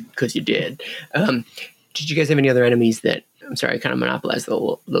 because you did. Did you guys have any other enemies that? I'm sorry, I kind of monopolized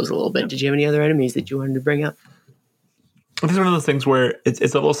those a little bit. Did you have any other enemies that you wanted to bring up? This is one of those things where it's a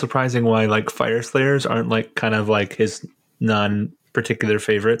little surprising why like Fire Slayers aren't like kind of like his non-particular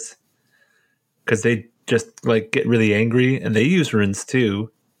favorites, because they just like get really angry and they use runes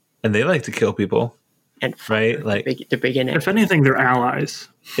too. And they like to kill people, and right? Like they're big in it. If anything, they're allies.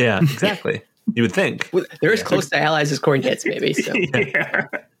 Yeah, exactly. You would think they're as close to allies as Khorne gets, maybe. So.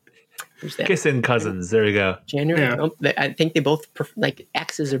 Who's that? Kissing cousins. There you go. January. Yeah. Oh, I think they both like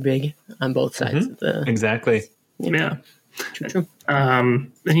X's are big on both sides of the. Exactly. Yeah. True.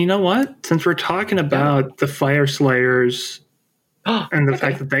 And you know what? Since we're talking about the Fire Slayers and the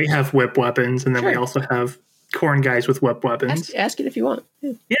fact that they have whip weapons, and then we also have Khorne guys with whip weapons. Ask it if you want.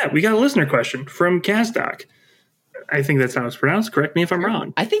 Yeah, we got a listener question from Kazdoc. I think that's how it's pronounced. Correct me if I'm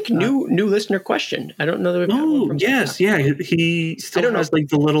wrong. I think new listener question. I don't know that we've got one from yes, yeah. He still has like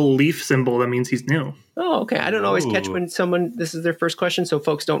the little leaf symbol that means he's new. Oh, okay. I don't always catch when someone this is their first question, so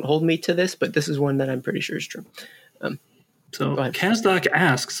folks don't hold me to this, but this is one that I'm pretty sure is true. So Kazdoc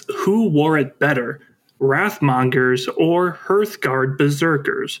asks, who wore it better, Wrathmongers or Hearthguard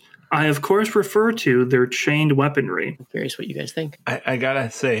Berserkers? I, of course, refer to their chained weaponry. I'm curious what you guys think. I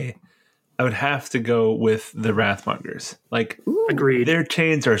gotta say, I would have to go with the Wrathmongers. Like, agreed. Their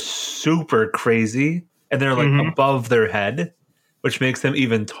chains are super crazy, and they're like above their head, which makes them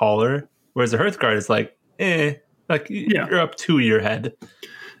even taller. Whereas the Hearthguard is like, you're up to your head.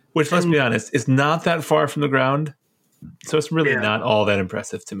 Which, let's be honest, is not that far from the ground. So it's really not all that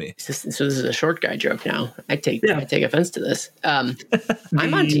impressive to me. So this is a short guy joke now. I take offense to this. I'm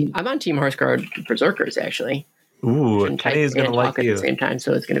on Team Hearthguard Berserkers actually. Ooh, Kenny is going to like you at the same time,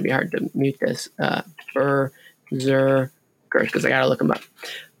 so it's going to be hard to mute this. Berserkers, because I got to look them up.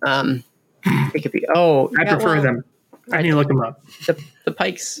 It could be. I prefer them. I need to look them up. The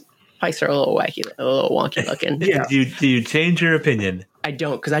pikes are a little wacky, a little wonky looking. Yeah. Do you change your opinion? I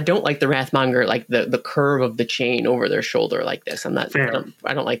don't, because I don't like the Wrathmonger, like the curve of the chain over their shoulder like this. I'm not.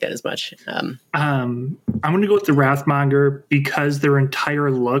 I don't like that as much. I'm going to go with the Wrathmonger because their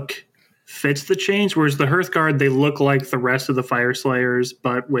entire look fits the chains, whereas the Hearthguard, they look like the rest of the Fire Slayers,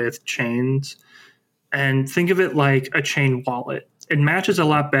 but with chains. And think of it like a chain wallet. It matches a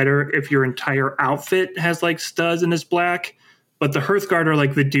lot better if your entire outfit has like studs and is black, but the Hearthguard are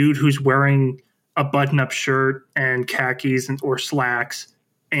like the dude who's wearing a button-up shirt and khakis or slacks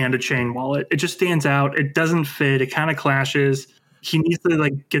and a chain wallet. It just stands out. It doesn't fit. It kind of clashes. He needs to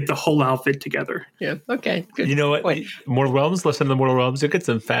like get the whole outfit together. Yeah. Okay. Good. You know what? Wait. Mortal Realms. Listen to the Mortal Realms. You'll get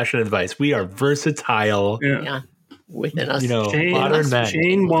some fashion advice. We are versatile. Yeah. Within us, modern men.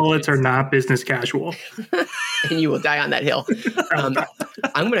 Chain wallets are not business casual, and you will die on that hill.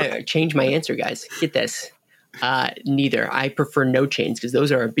 I'm going to change my answer, guys. Get this. Neither. I prefer no chains because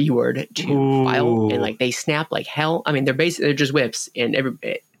those are a B word to file, and like they snap like hell. I mean, they're just whips, and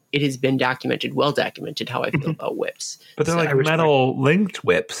it has been well documented how I feel about whips. But they're like metal linked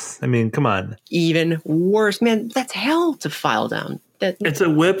whips. I mean, come on. Even worse, man. That's hell to file down. It's a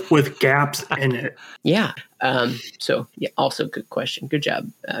whip with gaps in it. Yeah. So yeah. Also, good question. Good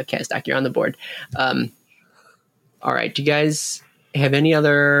job, Kazdoc. You're on the board. All right. Do you guys have any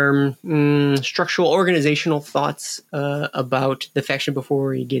other structural organizational thoughts about the faction before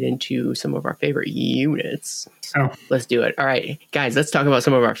we get into some of our favorite units? Let's do it. All right, guys, let's talk about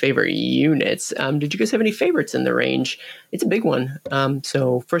some of our favorite units. Did you guys have any favorites in the range? It's a big one.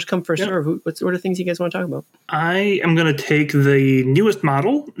 So first come, first serve. What are things you guys want to talk about? I am going to take the newest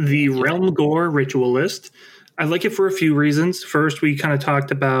model, the Realm Gore Ritualist. I like it for a few reasons. First, we kind of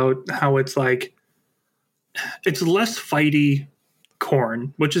talked about how it's less fighty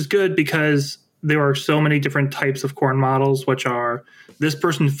Khorne, which is good because there are so many different types of Khorne models, which are this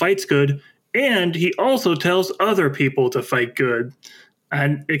person fights good, and he also tells other people to fight good.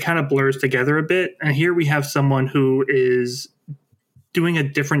 And it kind of blurs together a bit. And here we have someone who is doing a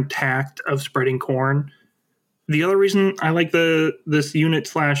different tact of spreading Khorne. The other reason I like this unit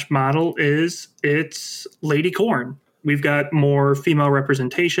 / model is it's Lady Khorne. We've got more female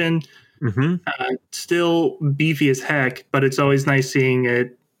representation. Still beefy as heck, but it's always nice seeing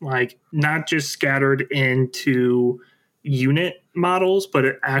it like not just scattered into unit models, but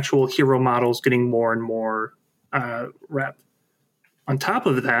actual hero models getting more and more rep. On top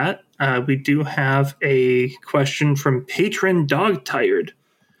of that, we do have a question from patron Dog Tired.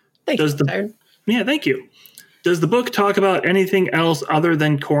 Tired. Yeah, thank you. Does the book talk about anything else other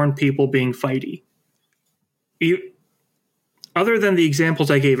than Khorne people being fighty? Other than the examples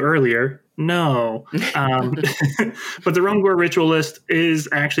I gave earlier, no. But the Realm Gore Ritualist is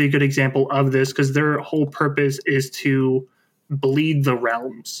actually a good example of this because their whole purpose is to bleed the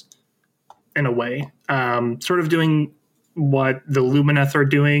realms in a way. Sort of doing what the Lumineth are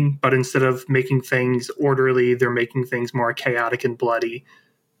doing, but instead of making things orderly, they're making things more chaotic and bloody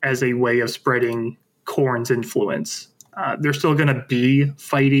as a way of spreading Khorne's influence. They're still going to be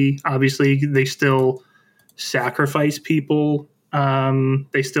fighty. Obviously, they still sacrifice people.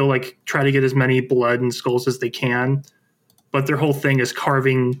 They still try to get as many blood and skulls as they can, but their whole thing is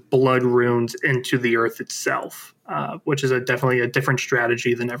carving blood runes into the earth itself, which is definitely a different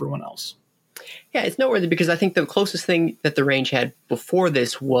strategy than everyone else. Yeah, it's noteworthy because I think the closest thing that the range had before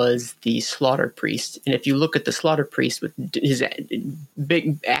this was the Slaughter Priest. And if you look at the Slaughter Priest with his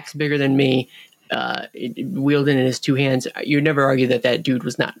big axe bigger than me, wielded in his two hands, you'd never argue that dude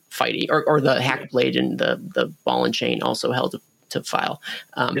was not fighting. Or the hack blade and the ball and chain also held to file.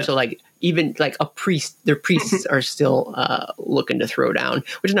 So like even like a priest, their priests are still looking to throw down,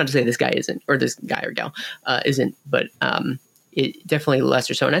 which is not to say this guy isn't, or this guy or gal isn't, but it definitely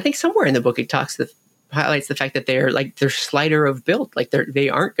lesser so. And I think somewhere in the book it highlights the fact that they're slighter of build, like they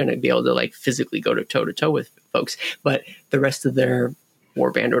aren't going to be able to like physically go toe to toe with folks, but the rest of their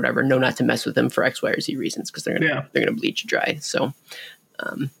warband or whatever know not to mess with them for X, Y, or Z reasons because they're gonna bleed you dry. So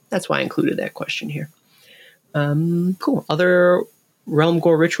that's why I included that question here. Cool. Other Realm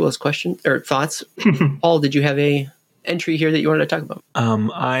Gore Ritualist question or thoughts? Paul, did you have a entry here that you wanted to talk about?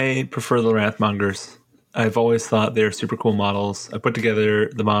 I prefer the Wrathmongers. I've always thought they're super cool models. I put together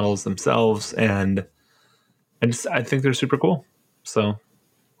the models themselves, and I think they're super cool. So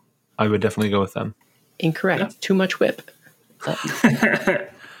I would definitely go with them. Incorrect. Yeah. Too much whip.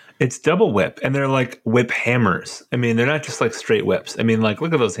 It's double whip, and they're like whip hammers. I mean, they're not just like straight whips. I mean, like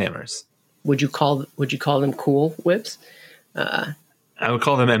look at those hammers. Would you call them cool whips? I would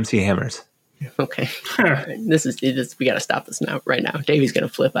call them MC hammers. Okay. This is we got to stop this now, right now. Davey's going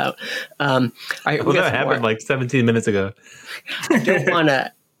to flip out. All right, well, that happened like 17 minutes ago. I don't want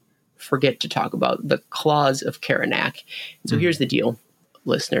to forget to talk about the Claws of Khorne. So here's the deal,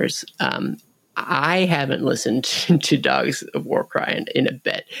 listeners. I haven't listened to Dogs of Warcry in a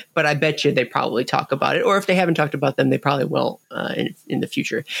bit, but I bet you they probably talk about it. Or if they haven't talked about them, they probably will in the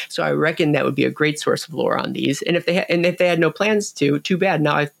future. So I reckon that would be a great source of lore on these. And if they had no plans to, too bad.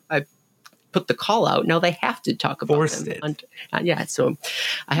 Now I put the call out. Now they have to talk about them. Yeah, so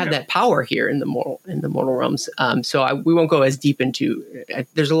I have that power here in the mortal realms. So we won't go as deep into.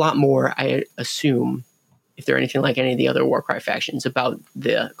 There's a lot more, I assume, if they're anything like any of the other Warcry factions, about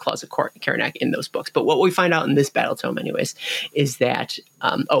the Claws of Khorne in those books. But what we find out in this Battletome, anyways, is that,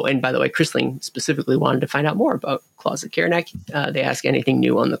 and by the way, Chrisling specifically wanted to find out more about Claws of Khorne. They ask anything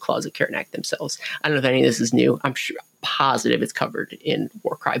new on the Claws of Khorne themselves. I don't know if any of this is new. I'm positive it's covered in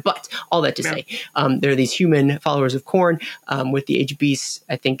Warcry. But all that to say, there are these human followers of Khorne with the Age of Beasts,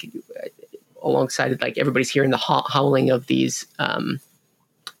 I think, alongside like everybody's hearing the howling of these,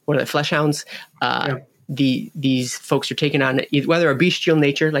 what are they, Fleshhounds? These folks are taking on whether a bestial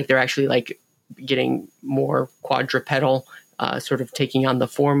nature, like they're actually like getting more quadrupedal, sort of taking on the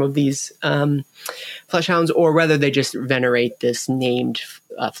form of these Fleshhounds, or whether they just venerate this named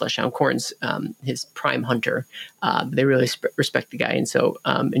Fleshhound, Khorne's his prime hunter. They really respect the guy, and so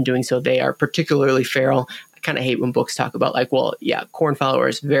in doing so, they are particularly feral. I kind of hate when books talk about like, well, yeah, Khorne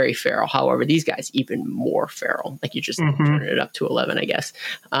followers very feral. However, these guys even more feral. Like you just turn it up to 11, I guess.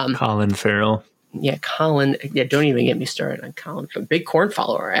 Colin Farrell. Yeah, Colin. Yeah, don't even get me started on Colin. A big Khorne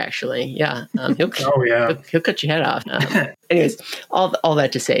follower, actually. Yeah, he'll cut your head off. Anyways, all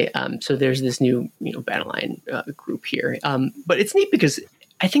that to say, so there's this new battle line group here, but it's neat because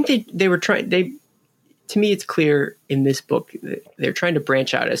I think they were trying. To me, it's clear in this book that they're trying to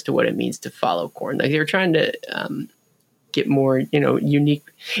branch out as to what it means to follow Khorne. Like they're trying to get more, unique.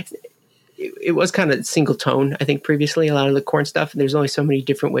 It was kind of single tone, I think, previously, a lot of the Khorne stuff. There's only so many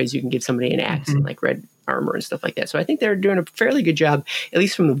different ways you can give somebody an axe and like red armor and stuff like that. So I think they're doing a fairly good job, at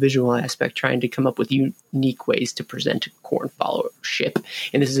least from the visual aspect, trying to come up with unique ways to present Khorne followership.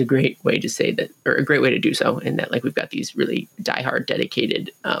 And this is a great way to say that, or a great way to do so, in that like we've got these really diehard, dedicated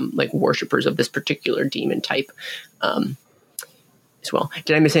like worshippers of this particular demon type as well.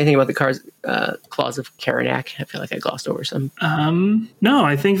 Did I miss anything about the Claws of Khorne? I feel like I glossed over some. No,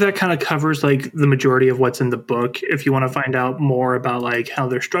 I think that kind of covers like the majority of what's in the book. If you want to find out more about like how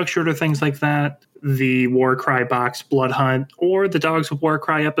they're structured or things like that, the Warcry box, Blood Hunt, or the Dogs of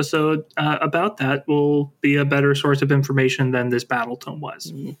Warcry episode about that will be a better source of information than this Battletome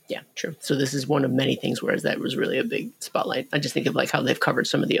was. Yeah, true. So this is one of many things, whereas that was really a big spotlight. I just think of like how they've covered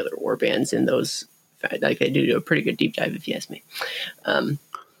some of the other war bands in those. Like they do a pretty good deep dive, if you ask me. All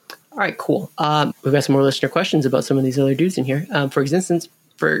right, cool. We've got some more listener questions about some of these other dudes in here. For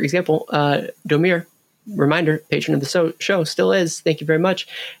example, Domir, reminder, patron of the show, still is. Thank you very much.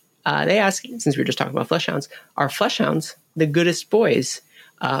 They ask, since we were just talking about Fleshhounds, are Fleshhounds the goodest boys?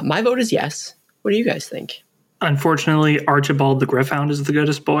 My vote is yes. What do you guys think? Unfortunately, Archibald the Gryph-hound is the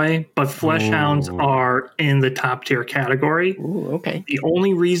goodest boy, but Fleshhounds are in the top tier category. Ooh, okay. The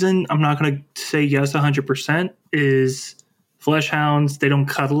only reason I'm not going to say yes 100% is Flesh hounds, they don't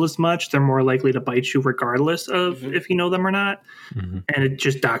cuddle as much. They're more likely to bite you regardless of if you know them or not. And it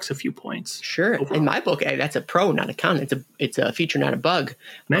just docks a few points. Sure. overall. In my book, that's a pro, not a con. It's a feature, not a bug.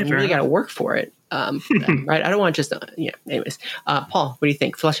 You Fair really got to enough. work for it. Right? I don't want just anyways. Paul, what do you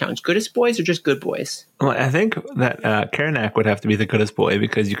think? Flesh hounds, goodest boys or just good boys? Well, I think that Karnak would have to be the goodest boy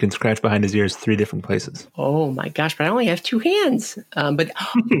because you can scratch behind his ears 3 different places. Oh my gosh, but I only have 2 hands. But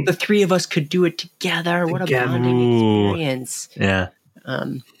the 3 of us could do it together. What a bonding experience. Yeah.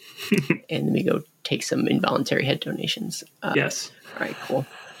 And then we go take some involuntary head donations. Yes. All right, cool.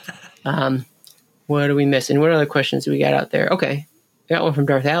 What are we missing? What other questions do we got out there? Okay. I got one from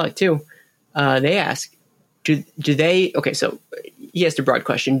Darth Alec too. They ask, do they, okay, so he asked a broad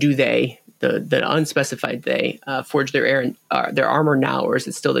question. Do they, the unspecified they, forge their armor now, or is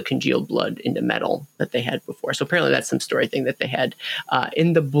it still the congealed blood into metal that they had before? So apparently that's some story thing that they had.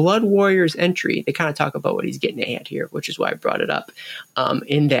 In the Blood Warriors entry, they kind of talk about what he's getting at here, which is why I brought it up,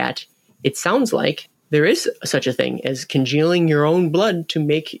 in that it sounds like there is such a thing as congealing your own blood to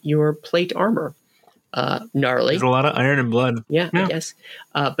make your plate armor. Gnarly. There's a lot of iron and blood. Yeah, I guess.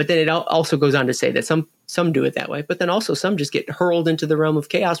 But then it also goes on to say that some do it that way, but then also some just get hurled into the realm of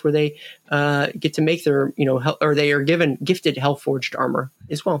chaos where they get to make their, or they are gifted hell-forged armor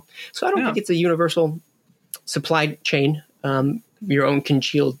as well. So I don't think it's a universal supply chain, your own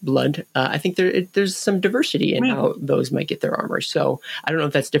congealed blood. I think there's some diversity in how those might get their armor. So I don't know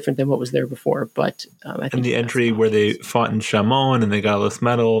if that's different than what was there before, but I think in the entry where they fought in Shamon and they got all this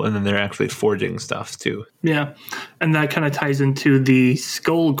metal, and then they're actually forging stuff too. Yeah. And that kind of ties into the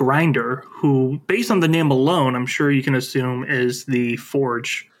Skull Grinder, who, based on the name alone, I'm sure you can assume is the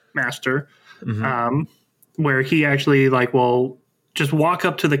forge master, where he actually will just walk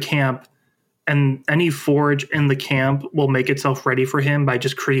up to the camp, and any forge in the camp will make itself ready for him by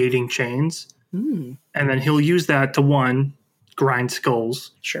just creating chains. And then he'll use that to, 1, grind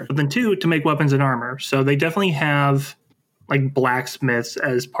skulls. Sure. But then 2, to make weapons and armor. So they definitely have blacksmiths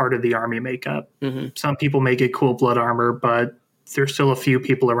as part of the army makeup. Some people make it cool blood armor, but there's still a few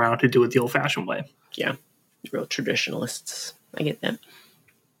people around who do it the old-fashioned way. Yeah. Real traditionalists. I get that.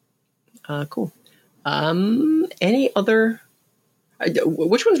 Cool. Any other...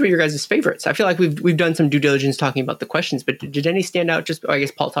 Which ones were your guys' favorites? I feel like we've done some due diligence talking about the questions, but did any stand out? I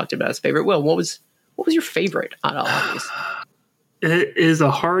guess Paul talked about his favorite. Will, what was your favorite out of all these? It is a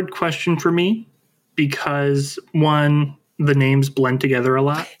hard question for me because, 1, the names blend together a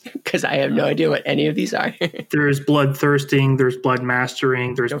lot. Because I have no idea what any of these are. There's blood thirsting, there's blood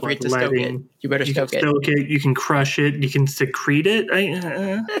mastering, there's blood letting. You better stoke it. You can crush it, you can secrete it.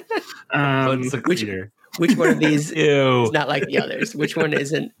 Which one of these Ew. is not like the others? Which one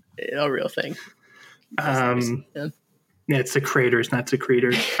isn't a real thing? It's secretors, not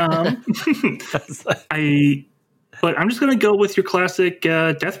secretors. But I'm just going to go with your classic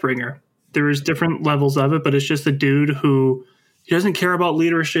Deathbringer. There's different levels of it, but it's just a dude who he doesn't care about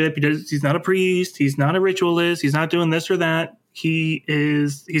leadership. He's not a priest. He's not a ritualist. He's not doing this or that.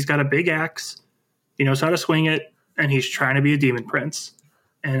 He's got a big axe. He knows how to swing it, and he's trying to be a demon prince.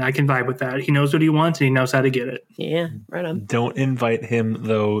 And I can vibe with that. He knows what he wants, and he knows how to get it. Yeah, right on. Don't invite him,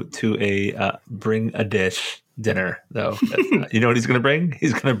 though, to a bring a dish dinner, though. You know what he's going to bring?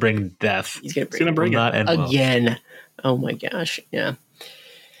 He's going to bring death. He's going to bring it. Again. Oh, my gosh. Yeah.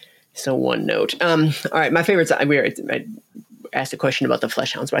 So one note. All right, my favorites. I asked a question about the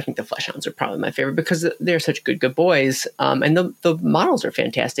flesh hounds, but I think the flesh hounds are probably my favorite because they're such good boys. And the models are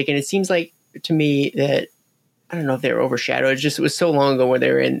fantastic. And it seems like to me that, I don't know if they were overshadowed. It was so long ago when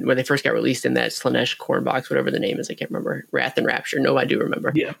they first got released in that Slaanesh Khorne box, whatever the name is. I can't remember. Wrath and Rapture. No, I do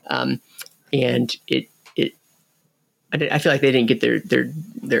remember. Yeah. And I feel like they didn't get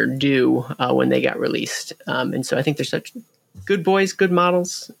their due when they got released. And so I think they're such good boys, good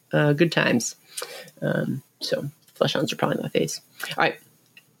models, good times. So flesh hounds are probably my face. All right.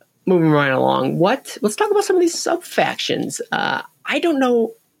 Moving right along. Let's talk about some of these sub-factions. I don't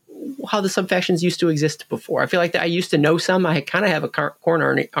know how the sub-factions used to exist before. I feel like that I used to know some. I kind of have a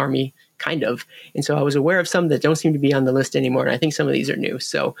Khorne army, kind of. And so I was aware of some that don't seem to be on the list anymore. And I think some of these are new.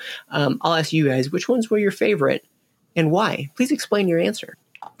 So I'll ask you guys, which ones were your favorite and why? Please explain your answer.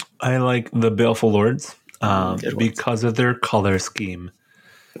 I like the Baleful Lords because of their color scheme,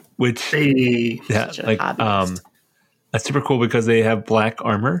 which that's super cool because they have black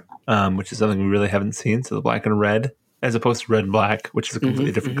armor, which is something we really haven't seen. So the black and red, as opposed to red and black, which is a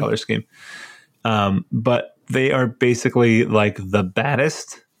completely different color scheme. But they are basically like the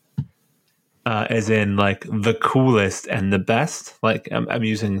baddest, as in like the coolest and the best. Like I'm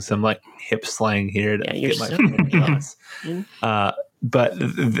using some like hip slang here to get my point across. But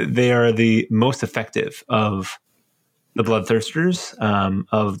they are the most effective of the bloodthirsters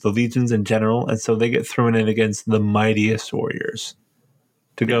of the legions in general, and so they get thrown in against the mightiest warriors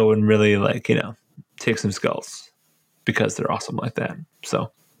to go and really take some skulls because they're awesome like that.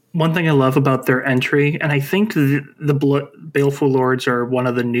 So one thing I love about their entry, and I think the Baleful Lords are one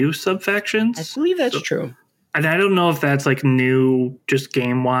of the new sub-factions. I believe that's true. And I don't know if that's like new just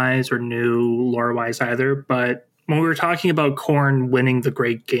game-wise or new lore-wise either, but when we were talking about Khorne winning the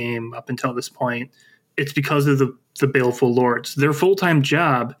great game up until this point, it's because of the Baleful Lords. Their full-time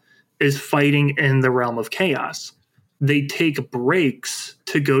job is fighting in the realm of chaos. They take breaks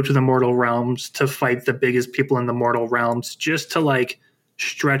to go to the mortal realms to fight the biggest people in the mortal realms just to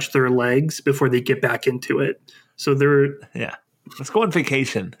stretch their legs before they get back into it. So they're let's go on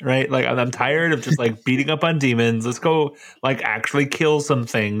vacation, right? I'm tired of just beating up on demons. Let's go actually kill some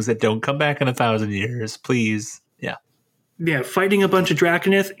things that don't come back in 1,000 years, please. Yeah, fighting a bunch of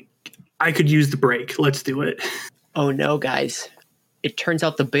Draconith, I could use the break. Let's do it. Oh no, guys. It turns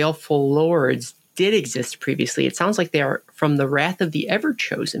out the Baleful Lords did exist previously. It sounds like they are from the Wrath of the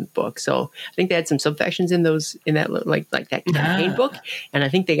Everchosen book. So I think they had some subfactions in that campaign book, and I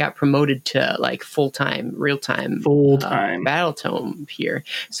think they got promoted to full-time, real-time Battletome here.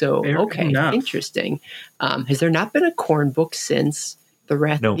 So interesting. Has there not been a Khorne book since the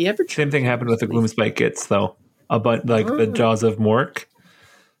Wrath of the Everchosen? Same thing happened with the Gloomspite Gits, though. But the Jaws of Mork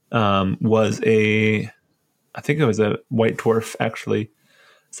was I think it was a White Dwarf actually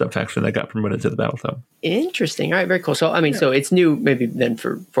subfaction that got promoted to the Battletome. Interesting. All right, very cool. So so it's new maybe then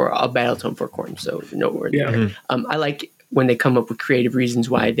for a Battletome for Khorne. So noteworthy. Yeah. Mm-hmm. I like when they come up with creative reasons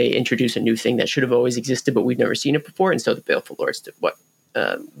why they introduce a new thing that should have always existed, but we've never seen it before. And so the Baleful Lords did what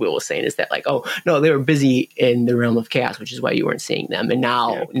Will was saying is that oh no, they were busy in the realm of chaos, which is why you weren't seeing them, and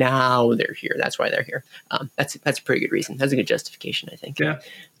now they're here. That's why they're here. That's a pretty good reason. That's a good justification, I think. Yeah.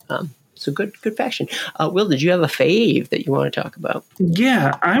 So good faction. Will, did you have a fave that you want to talk about?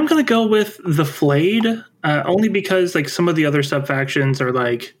 Yeah, I'm gonna go with the Flayed, only because some of the other sub factions are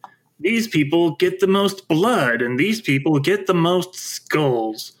these people get the most blood and these people get the most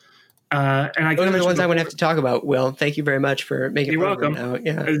skulls. And those are the ones I would have to talk about. Will, thank you very much for making. You're welcome.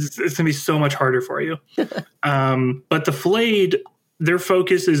 Yeah, it's gonna be so much harder for you. But the Flayed, their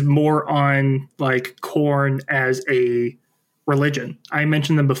focus is more on Khorne as a religion. I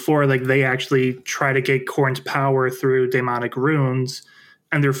mentioned them before. They actually try to get Khorne's power through demonic runes,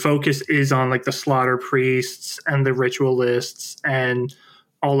 and their focus is on the slaughter priests and the ritualists and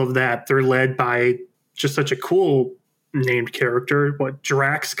all of that. They're led by just such a cool named character,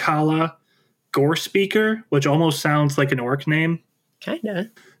 Draxkala Gore Speaker, which almost sounds like an orc name. Kinda.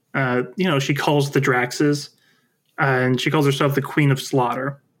 She calls the Draxes, and she calls herself the Queen of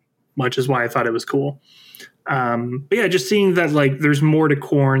Slaughter, which is why I thought it was cool. But yeah, just seeing that there's more to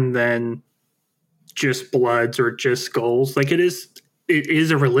Khorne than just bloods or just skulls. It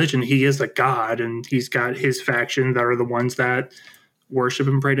is a religion. He is a god, and he's got his faction that are the ones that worship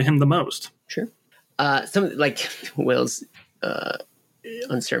and pray to him the most. Sure. Some Will's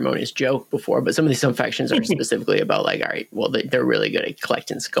unceremonious joke before, but some of these factions are specifically about all right, well they're really good at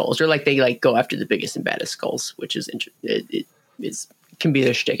collecting skulls, or they go after the biggest and baddest skulls, which is it can be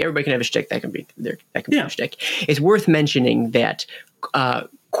their shtick. Everybody can have a shtick. That can be their shtick. It's worth mentioning that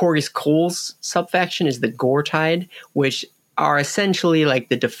Corgus Cole's subfaction is the Gore Tide, which are essentially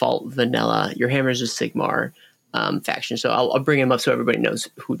the default vanilla Your Hammers of Sigmar faction. So I'll bring them up so everybody knows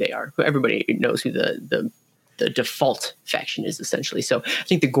who they are. Everybody knows who the default faction is essentially. So I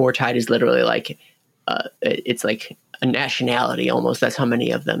think the Gore Tide is literally it's a nationality almost. That's how many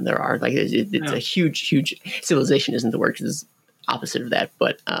of them there are. It's a huge civilization isn't the word, because it's opposite of that.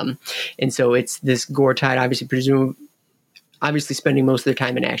 But and so it's this Gore Tide, obviously spending most of their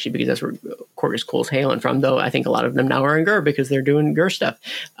time in action, because that's where Corgus Cole's hailing from, though I think a lot of them now are in Gur because they're doing Gur stuff.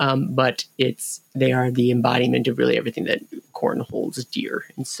 But they are the embodiment of really everything that Khorne holds dear.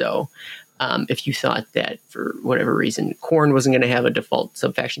 And so if you thought that for whatever reason Khorne wasn't going to have a default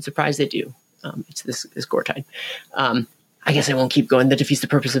subfaction, surprise, they do. It's this Gore Tide. I guess I won't keep going. That defeats the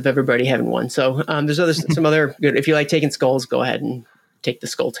purpose of everybody having one. So there's some other good. If you like taking skulls, go ahead and take the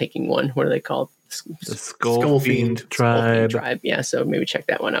skull taking one. What are they called? The Skull Fiend Tribe. Yeah, so maybe check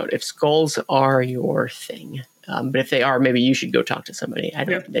that one out if skulls are your thing. But if they are, maybe you should go talk to somebody. I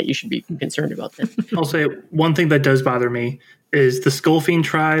don't think that you should be concerned about them. I'll say one thing that does bother me is the Skull Fiend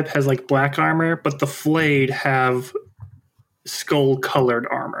Tribe has black armor, but the Flayed have skull colored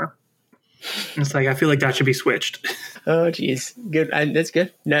armor. And it's I feel like that should be switched. Oh, geez, good. That's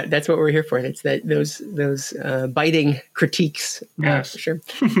good. No, that's what we're here for. That's those biting critiques. Yes. For sure.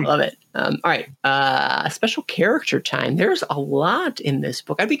 Love it. All right. Special character time. There's a lot in this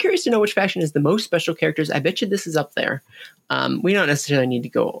book. I'd be curious to know which faction is the most special characters. I bet you this is up there. We don't necessarily need to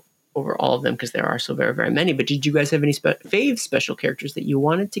go over all of them because there are so very, very many. But did you guys have any fave special characters that you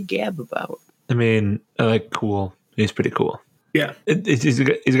wanted to gab about? I mean, I like Cool. He's pretty cool. Yeah. He's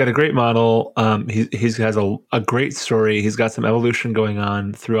got a great model. He has a great story. He's got some evolution going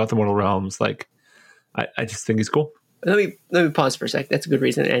on throughout the Mortal Realms. Like, I just think he's cool. Let me pause for a sec. That's a good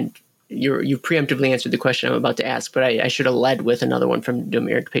reason. And you preemptively answered the question I'm about to ask, but I should have led with another one from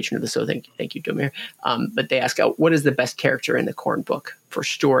Domir, patron of the show. Thank you, Domir. But they ask, what is the best character in the Khorne book for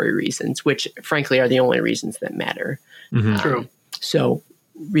story reasons, which frankly are the only reasons that matter. Mm-hmm. True. So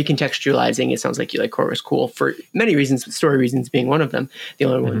recontextualizing, it sounds like you like Khorne cool for many reasons, story reasons being one of them, the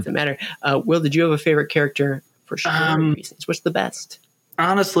only ones that matter. Will, did you have a favorite character for story reasons? What's the best?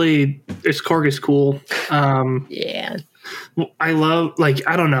 Honestly, it's Khorne cool. Yeah. I love,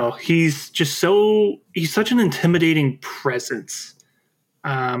 I don't know. He's such an intimidating presence.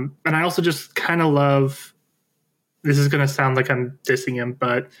 And I also just kind of love, this is going to sound like I'm dissing him,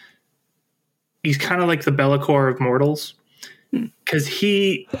 but he's kind of like the Be'lakor of mortals. Because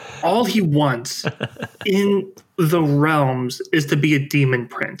all he wants in the realms is to be a demon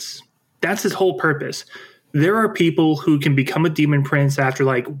prince. That's his whole purpose. There are people who can become a demon prince after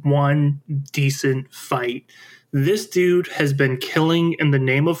one decent fight. This dude has been killing in the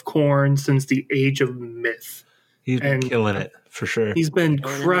name of Khorne since the age of myth. He's been killing it, for sure. He's been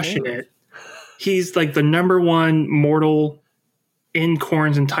crushing it. He's like the number one mortal in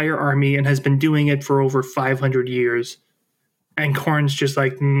Khorne's entire army and has been doing it for over 500 years. And Khorne's just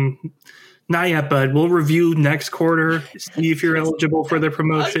like, not yet, bud. We'll review next quarter, see if you're eligible for the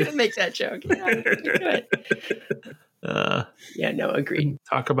promotion. I was going to make that joke. Yeah, no, agreed.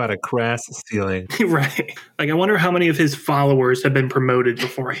 Talk about a crass ceiling. Right. I wonder how many of his followers have been promoted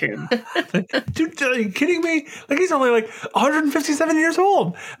before him. Dude, are you kidding me? He's only 157 years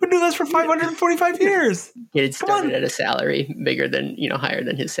old. I've been doing this for 545 years. He had started at a salary bigger than, higher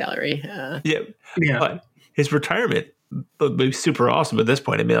than his salary. Yeah. But his retirement would be super awesome at this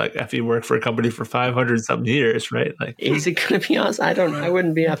point. I mean, after you work for a company for 500 something years, right? Is it going to be awesome? I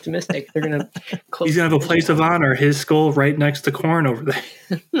wouldn't be optimistic. They're going to close. He's going to have a place of honor. His skull right next to Khorne over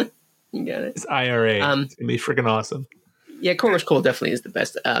there. You got it. His IRA. It's going to be freaking awesome. Yeah, Khorne Cole definitely is the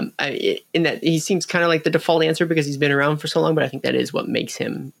best. In that he seems kind of like the default answer because he's been around for so long, but I think that is what makes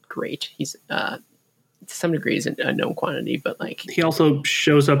him great. He's to some degree is a known quantity, but he also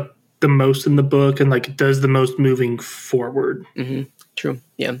shows up the most in the book and does the most moving forward. Mm-hmm. True.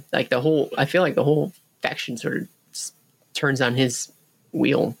 Yeah. I feel like the whole faction sort of turns on his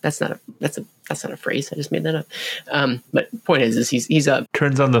wheel. That's not a phrase. I just made that up. But point is he's a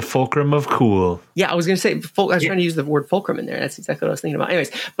turns on the fulcrum of cool. Yeah, I was going to say, I was trying to use the word fulcrum in there. That's exactly what I was thinking about. Anyways,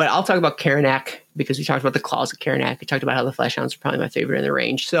 but I'll talk about Karanak because we talked about the claws of Karanak. We talked about how the Fleshhounds are probably my favorite in the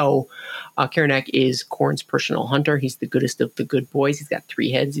range. So Karanak is Khorne's personal hunter. He's the goodest of the good boys. He's got 3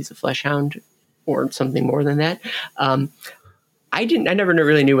 heads. He's a Fleshhound or something more than that. I never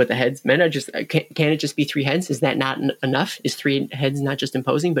really knew what the heads meant. Can it just be 3 heads? Is that not enough? Is 3 heads not just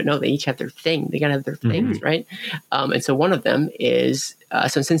imposing? But no, they each have their thing. They gotta have their things, right? And so one of them is,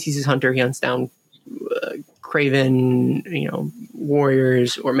 so since he's his hunter, he hunts down craven,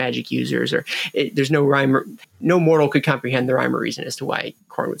 warriors or magic users, or there's no rhyme. No mortal could comprehend the rhyme or reason as to why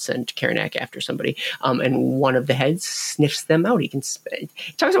Khorne would send Karanak after somebody. And one of the heads sniffs them out. He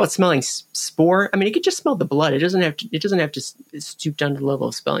talks about smelling spore. I mean, he could just smell the blood. It doesn't have to stoop down to the level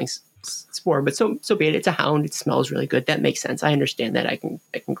of smelling spore. But so be it. It's a hound. It smells really good. That makes sense. I understand that. I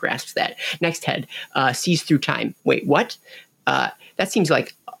can grasp that. Next head sees through time. Wait, what? That seems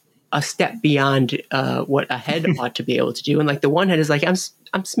like a step beyond what a head ought to be able to do. And the one head is like,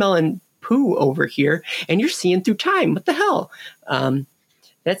 I'm smelling poo over here, and you're seeing through time. What the hell?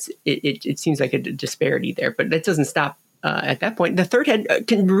 That's it. It seems like a disparity there, but that doesn't stop at that point. The third head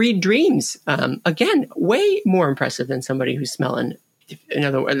can read dreams. Again, way more impressive than somebody who's smelling. In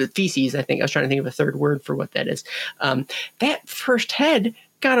other words, the feces. I was trying to think of a third word for what that is. That first head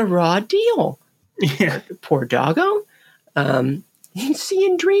got a raw deal. Yeah, poor doggo. He's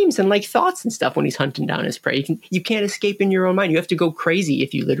seeing dreams and thoughts and stuff when he's hunting down his prey. You can't escape in your own mind. You have to go crazy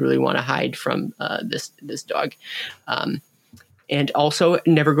if you literally want to hide from this dog. And also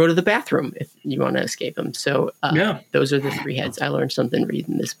never go to the bathroom if you want to escape him. So those are the 3 heads. I learned something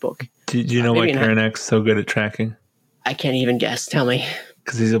reading this book. Do you know why Karanak's so good at tracking? I can't even guess. Tell me.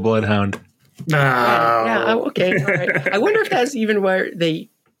 Because he's a bloodhound. No. Yeah, okay. All right. I wonder if that's even where they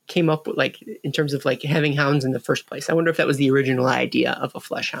came up with, like, in terms of like having hounds in the first place. I wonder if that was the original idea of a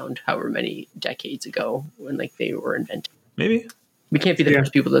flesh hound, however many decades ago when like they were invented. Maybe. We can't be the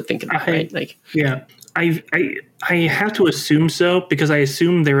first people to think of it, right? Like, yeah, I have to assume so, because I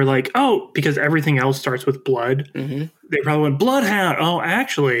assume they were like, oh, because everything else starts with blood. mm-hmm. They probably went bloodhound. Oh,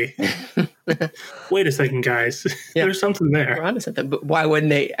 actually, wait a second, guys. Yeah. There's something there. We're onto something, but why wouldn't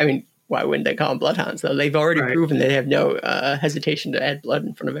they? I mean, why wouldn't they call them bloodhounds? Though they've already proven they have no hesitation to add blood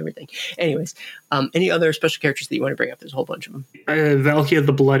in front of everything. Anyways, any other special characters that you want to bring up? There's a whole bunch of them. Valkia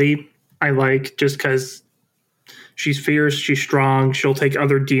the Bloody, I like, just because she's fierce, she's strong. She'll take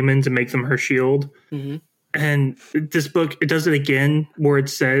other demons and make them her shield. Mm-hmm. And this book, it does it again, where it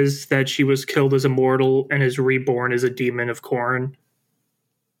says that she was killed as a mortal and is reborn as a demon of Khorne.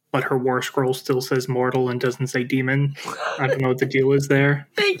 But her war scroll still says mortal and doesn't say demon. I don't know what the deal is there.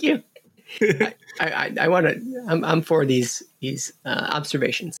 Thank you. I want to. I'm for these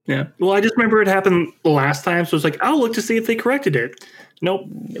observations. Yeah. Well, I just remember it happened the last time, so it's like, I'll look to see if they corrected it. Nope.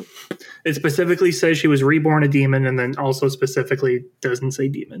 It specifically says she was reborn a demon, and then also specifically doesn't say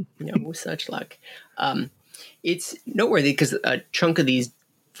demon. No such luck. It's noteworthy because a chunk of these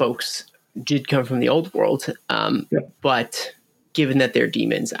folks did come from the old world, but given that they're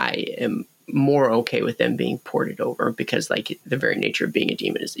demons, I am more okay with them being ported over, because like the very nature of being a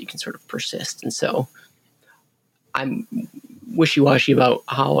demon is that you can sort of persist. And so I'm wishy-washy about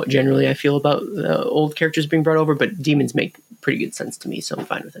how generally I feel about the old characters being brought over, but demons make pretty good sense to me, so I'm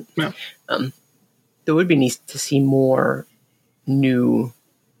fine with it. Yeah. It would be nice to see more new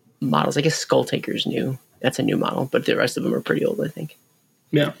models. I guess Skull Taker's new. That's a new model, but the rest of them are pretty old, I think.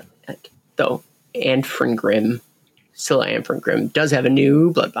 Yeah. Though Anfrin Grimm, Scylla Anfrin Grimm, does have a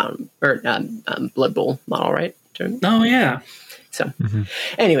new Bloodbound or Blood Bowl model, right? Oh yeah. So,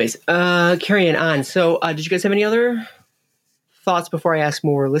 anyways, carrying on. So, did you guys have any other thoughts before I ask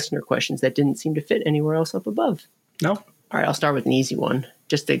more listener questions that didn't seem to fit anywhere else up above? No. All right, I'll start with an easy one,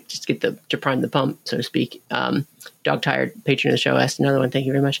 just to get to prime the pump, so to speak. Dog Tired, patron of the show, asked another one. Thank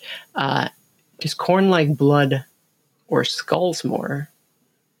you very much. Does Khorne like blood or skulls more?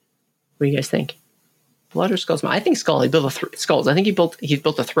 What do you guys think? Blood or skulls more? I think skull. He built skulls. I think he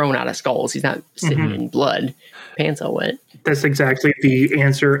built a throne out of skulls. He's not sitting in blood, pants all wet. That's exactly the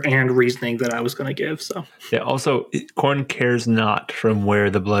answer and reasoning that I was going to give. So yeah. Also, Khorne cares not from where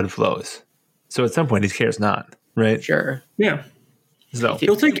the blood flows. So at some point, he cares not, right? Sure. Yeah. So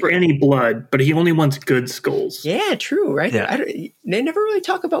he'll take any blood, but he only wants good skulls. Yeah, true, right? Yeah. They never really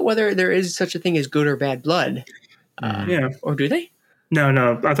talk about whether there is such a thing as good or bad blood. Or do they? No. I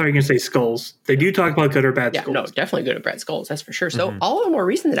thought you were going to say skulls. They do talk about good or bad skulls. No, definitely good or bad skulls. That's for sure. So all the more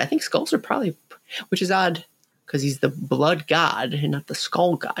reason that I think skulls are probably, which is odd because he's the blood god and not the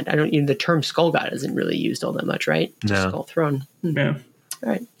skull god. The term skull god isn't really used all that much, right? No. Skull throne. Yeah. All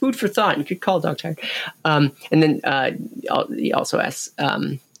right, food for thought. You could call Dog Tired. And then he also asks,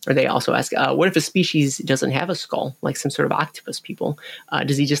 they also ask, what if a species doesn't have a skull, like some sort of octopus people?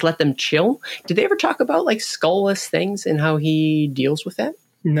 Does he just let them chill? Did they ever talk about like skullless things and how he deals with that?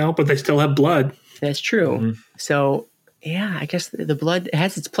 No, but they still have blood. That's true. So, yeah, I guess the blood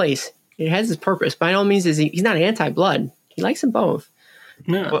has its place. It has its purpose. By all means, he's not anti-blood. He likes them both.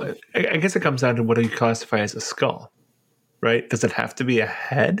 No. Well, I guess it comes down to what do you classify as a skull, right? Does it have to be a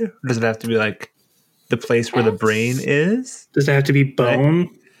head? Or does it have to be like the place where the brain is? Does it have to be bone? Right?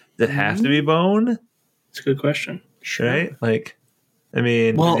 Does it have to be bone? That's a good question. Sure. Right? Like, I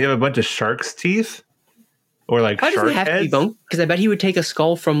mean, do you have a bunch of shark's teeth? Or like why shark does it have heads? to be bone? Because I bet he would take a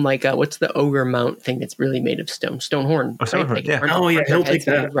skull from like, what's the ogre mount thing that's really made of stone? Stonehorn. Oh, Stonehorn, right? yeah. Oh, yeah, he'll take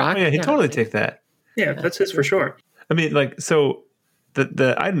that. Rock? Oh, yeah, he'd totally take that. Yeah, that's his for sure. I mean, like, so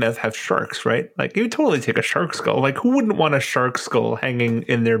the Idoneth have sharks, right? Like, you would totally take a shark skull. Like, who wouldn't want a shark skull hanging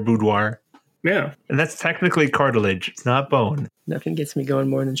in their boudoir? Yeah. And that's technically cartilage. It's not bone. Nothing gets me going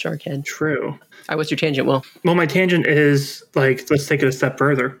more than shark head. True. All right, what's your tangent, Will? Well, my tangent is, like, let's take it a step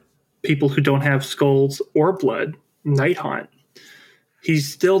further. People who don't have skulls or blood, Night Haunt.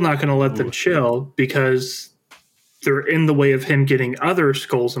 He's still not going to let them chill because they're in the way of him getting other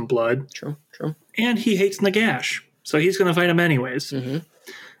skulls and blood. True. And he hates Nagash, so he's going to fight him anyways.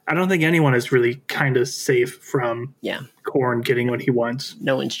 I don't think anyone is really kind of safe from Khorne getting what he wants.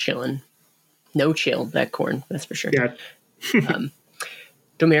 No one's chilling. No chill, that Khorne, that's for sure. Yeah.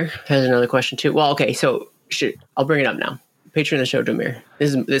 Domir has another question too. Well, okay, so I'll bring it up now. Patron of the show, Domir.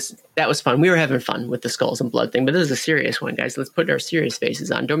 That was fun. We were having fun with the skulls and blood thing, but this is a serious one, guys. Let's put our serious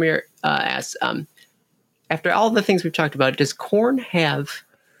faces on. Domir asks, after all the things we've talked about, does Khorne have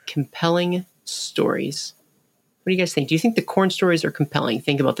compelling stories? What do you guys think? Do you think the Khorne stories are compelling?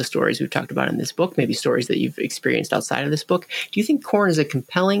 Think about the stories we've talked about in this book, maybe stories that you've experienced outside of this book. Do you think Khorne is a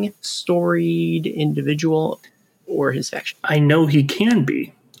compelling, storied individual or his faction? I know he can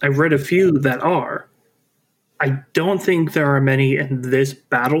be. I've read a few that are. I don't think there are many in this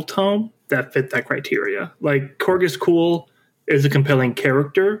Battletome that fit that criteria. Like, Korgus Cool is a compelling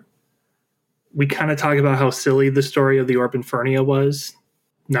character. We kind of talk about how silly the story of the Orb Infernia was.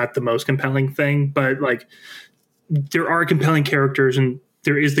 Not the most compelling thing, but like, there are compelling characters, and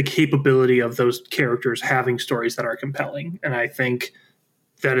there is the capability of those characters having stories that are compelling. And I think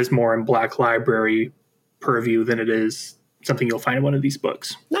that is more in Black Library purview than it is something you'll find in one of these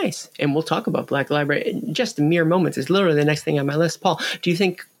books. Nice. And we'll talk about Black Library in just a mere moments. It's literally the next thing on my list. Paul, do you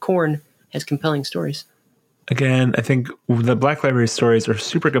think Khorne has compelling stories? Again, I think the Black Library stories are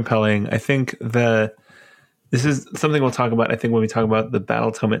super compelling. I think this is something we'll talk about, I think, when we talk about the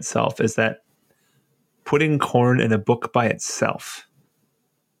Battletome itself, is that putting Khorne in a book by itself,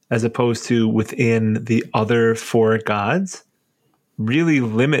 as opposed to within the other four gods, really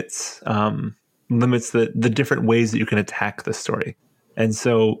limits the different ways that you can attack the story. And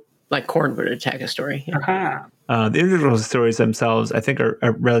so, like Khorne would attack a story. Yeah. The individual stories themselves, I think, are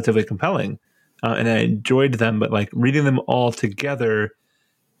relatively compelling, and I enjoyed them. But like reading them all together,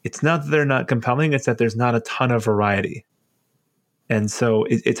 it's not that they're not compelling; it's that there's not a ton of variety. And so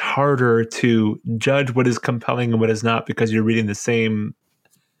it's harder to judge what is compelling and what is not, because you're reading the same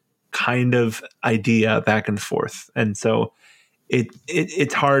kind of idea back and forth. And so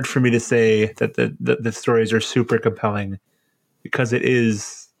it's hard for me to say that the stories are super compelling, because it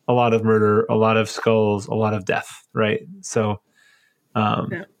is a lot of murder, a lot of skulls, a lot of death, right? So,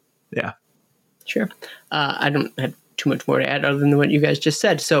 yeah. Sure. I don't have too much more to add other than what you guys just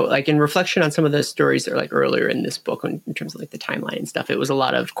said. So, like, in reflection on some of the stories that are like earlier in this book, in terms of like the timeline and stuff, it was a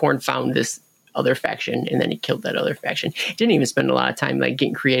lot of Khorne found this other faction and then he killed that other faction. Didn't even spend a lot of time like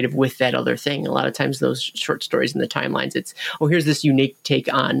getting creative with that other thing. A lot of times those short stories in the timelines, it's, oh, here's this unique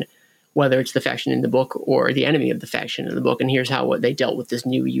take on whether it's the faction in the book or the enemy of the faction in the book, and here's how they dealt with this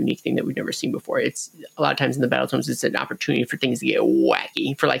new unique thing that we've never seen before. It's a lot of times in the Battletomes, it's an opportunity for things to get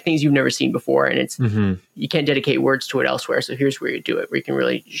wacky, for like things you've never seen before, and it's you can't dedicate words to it elsewhere. So here's where you do it, where you can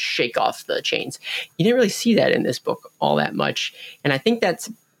really shake off the chains. You didn't really see that in this book all that much, and I think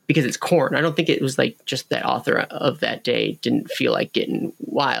that's because it's Khorne. I don't think it was like just that author of that day didn't feel like getting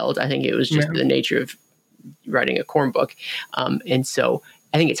wild. I think it was just the nature of writing a Khorne book, and so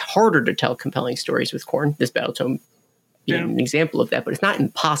I think it's harder to tell compelling stories with Khorne. This Battletome being an example of that, but it's not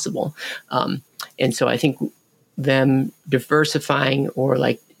impossible. And so I think them diversifying or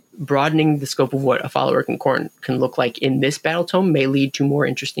like broadening the scope of what a follower can look like in this Battletome may lead to more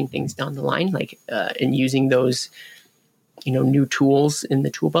interesting things down the line, like in using those, new tools in the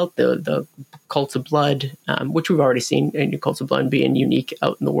tool belt, the Cults of Blood, which we've already seen, Cults of Blood being unique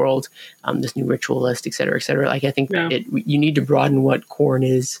out in the world, this new ritual list, et cetera, et cetera. Like, I think you need to broaden what Khorne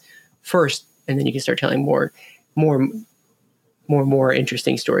is first, and then you can start telling more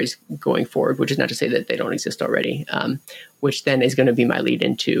interesting stories going forward, which is not to say that they don't exist already, which then is going to be my lead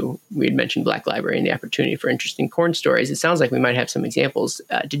into, we had mentioned Black Library and the opportunity for interesting Khorne stories. It sounds like we might have some examples.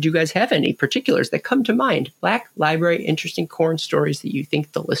 Did you guys have any particulars that come to mind? Black Library, interesting Khorne stories that you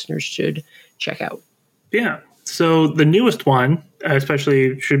think the listeners should check out? Yeah. So the newest one,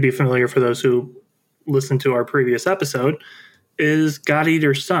 especially should be familiar for those who listened to our previous episode, is God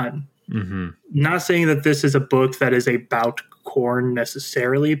Eater's Son. Mm-hmm. Not saying that this is a book that is about Khorne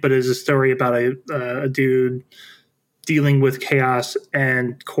necessarily, but is a story about a dude dealing with chaos,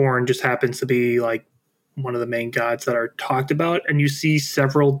 and Khorne just happens to be like one of the main gods that are talked about, and you see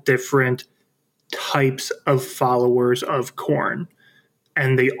several different types of followers of Khorne,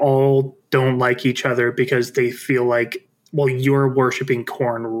 and they all don't like each other because they feel like, well, you're worshiping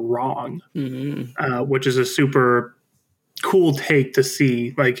Khorne wrong, which is a super cool take to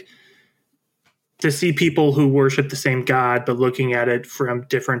see, like, to see people who worship the same God, but looking at it from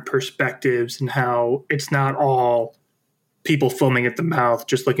different perspectives, and how it's not all people foaming at the mouth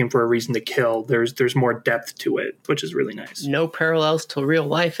just looking for a reason to kill. There's more depth to it, which is really nice. No parallels to real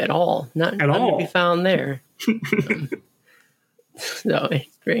life at all. Not to be found there. So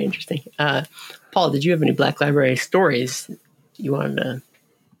it's very interesting. Paul, did you have any Black Library stories you wanted to?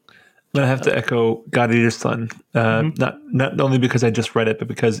 I have to echo God Eater's Son, not only because I just read it, but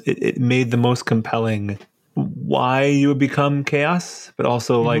because it made the most compelling why you would become chaos, but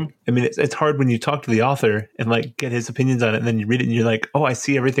also like, I mean, it's hard when you talk to the author and like get his opinions on it, and then you read it and you're like, oh, I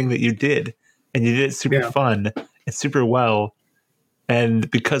see everything that you did, and you did it super fun and super well. And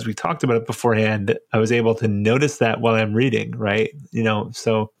because we talked about it beforehand, I was able to notice that while I'm reading, right?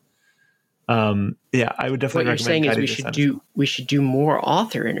 So Yeah, I would definitely. What you're saying is recommend we should do more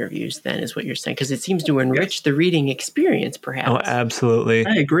author interviews. Then is what you're saying, because it seems to enrich the reading experience. Perhaps. Oh, absolutely.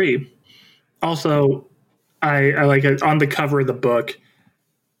 I agree. Also, I like it on the cover of the book.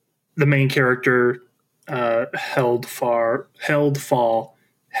 The main character, Held Fall,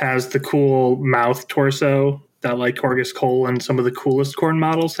 has the cool mouth torso that like Corgus Cole and some of the coolest Khorne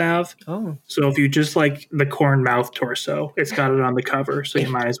models have. Oh. So if you just like the Khorne mouth torso, it's got it on the cover, so you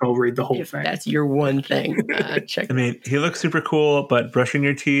might as well read the whole thing. That's your one thing. Check. I mean, he looks super cool, but brushing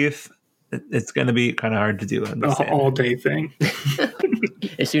your teeth, it's going to be kind of hard to do. All day thing.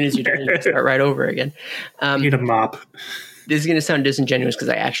 As soon as you're done, you start right over again. Need a mop. This is going to sound disingenuous because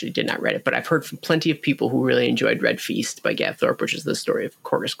I actually did not read it, but I've heard from plenty of people who really enjoyed Red Feast by Gav Thorpe, which is the story of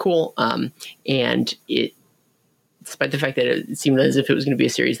Corgus Cole. And it, despite the fact that it seemed as if it was going to be a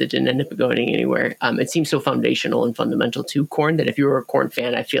series that didn't end up going anywhere, it seems so foundational and fundamental to Khorne that if you were a Khorne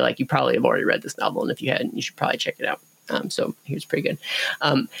fan, I feel like you probably have already read this novel. And if you hadn't, you should probably check it out. So he was pretty good.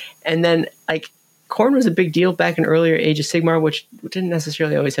 And then, like, Khorne was a big deal back in earlier Age of Sigmar, which didn't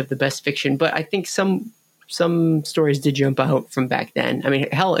necessarily always have the best fiction, but I think some stories did jump out from back then. I mean,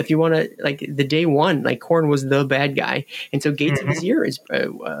 hell, if you want to, like, the day one, like, Khorne was the bad guy. And so Gates of Azir is,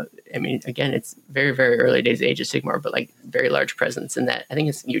 I mean, again, it's very, very early days of Age of Sigmar, but like very large presence in that. I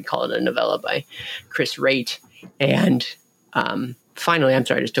think you'd call it a novella by Chris Raitt. And finally, I'm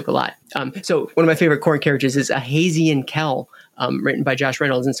sorry, I just took a lot. So one of my favorite Khorne characters is Ahazian Kell, written by Josh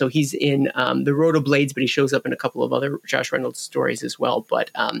Reynolds. And so he's in the Roto Blades, but he shows up in a couple of other Josh Reynolds stories as well. But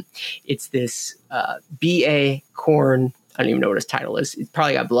it's this B.A. Khorne. I don't even know what his title is. It's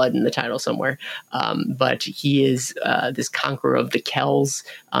probably got blood in the title somewhere. But he is this conqueror of the Kells,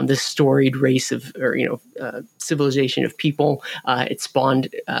 this storied race of, civilization of people. It spawned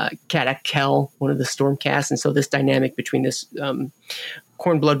Kadak Kell, one of the Stormcasts. And so this dynamic between this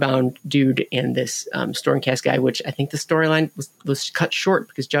Khorne Bloodbound dude and this Stormcast guy, which I think the storyline was cut short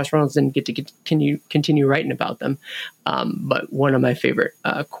because Josh Reynolds didn't get to continue writing about them. But one of my favorite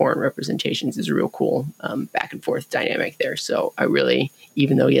Khorne representations is a real cool back and forth dynamic there. So I really,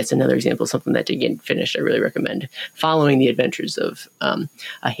 even though it's another example of something that didn't get finished, I really recommend following the adventures of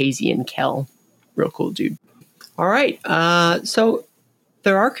Ahazian Kell. Real cool dude. All right. So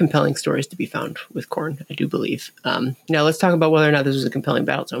there are compelling stories to be found with Khorne, I do believe. Now let's talk about whether or not this was a compelling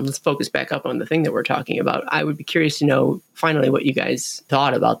Battletome. Let's focus back up on the thing that we're talking about. I would be curious to know, finally, what you guys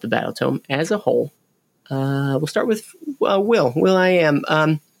thought about the Battletome as a whole. We'll start with Will. Will, I am.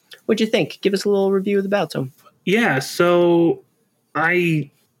 What'd you think? Give us a little review of the Battletome. Yeah, so I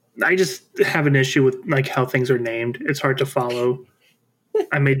just have an issue with like how things are named. It's hard to follow.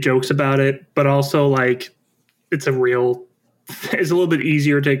 I made jokes about it, but also like it's a little bit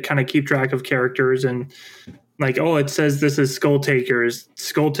easier to kind of keep track of characters and like, oh, it says this is Skull Taker. Is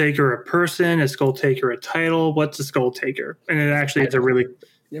Skull Taker a person? Is Skull Taker a title? What's a Skull Taker? And it actually it's a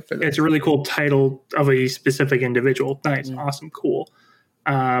really cool title of a specific individual. Nice, awesome, cool.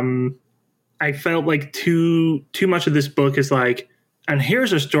 I felt like too much of this book is like, and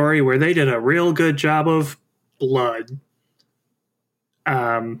here's a story where they did a real good job of blood.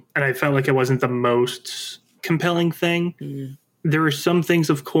 And I felt like it wasn't the most compelling thing. There are some things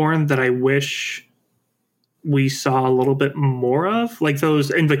of Khorne that I wish we saw a little bit more of, like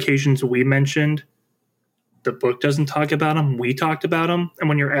those invocations we mentioned. The book doesn't talk about them. We talked about them. And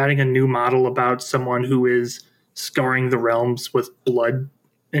when you're adding a new model about someone who is scarring the realms with blood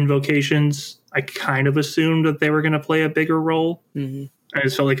invocations, I kind of assumed that they were going to play a bigger role. I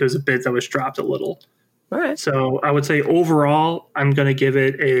just felt like it was a bit that was dropped a little. All right. So I would say overall, I'm going to give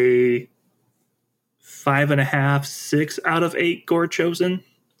it a 5.5, 6 out of 8 Gore Chosen.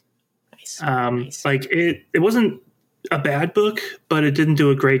 Nice. Like it wasn't a bad book, but it didn't do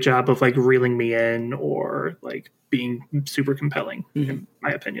a great job of like reeling me in or like being super compelling, in my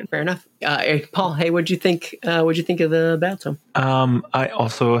opinion. Fair enough. Paul, hey, what'd you think? What'd you think of the Battletome? I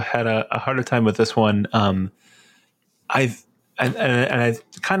also had a harder time with this one. I've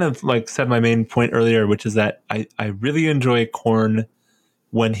kind of like said my main point earlier, which is that I really enjoy Khorne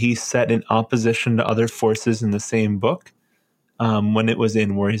when he's set in opposition to other forces in the same book. When it was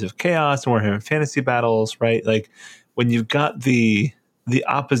in Warriors of Chaos, Warhammer Fantasy Battles, right? Like when you've got the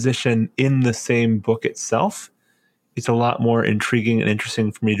opposition in the same book itself, it's a lot more intriguing and interesting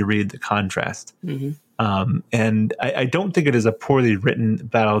for me to read the contrast. And I don't think it is a poorly written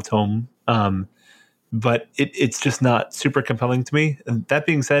Battletome, but it's just not super compelling to me. And that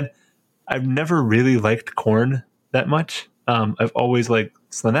being said, I've never really liked Khorne that much. I've always liked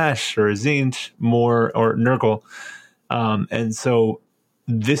Slaanesh or Tzeentch more, or Nurgle. And so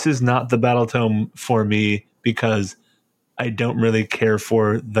this is not the Battletome for me because I don't really care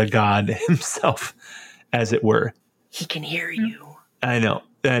for the god himself, as it were. He can hear you. I know.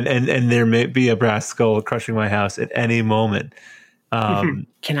 And there may be a brass skull crushing my house at any moment. Can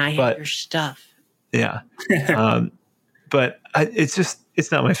I have your stuff? Yeah. But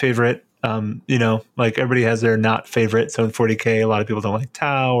it's not my favorite. Like everybody has their not favorite. So in 40K, a lot of people don't like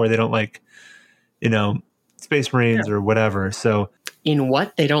Tau, or they don't like, Space Marines or whatever. So in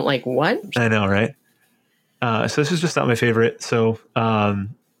what? They don't like what? I know, right? So this is just not my favorite. So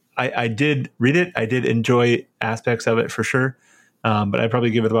I did read it. I did enjoy aspects of it for sure. But I'd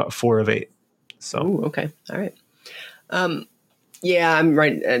probably give it about 4 of 8. So ooh, okay. All right. Yeah, I'm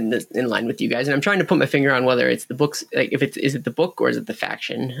right in line with you guys, and I'm trying to put my finger on whether it's the books, like if is it the book or is it the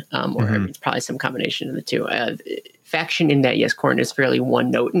faction, or it's probably some combination of the two. Faction in that, yes, Khorne is fairly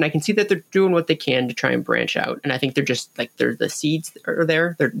one note, and I can see that they're doing what they can to try and branch out, and I think they're just like the seeds are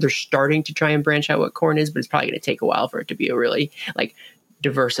there. They're starting to try and branch out what Khorne is, but it's probably going to take a while for it to be a really like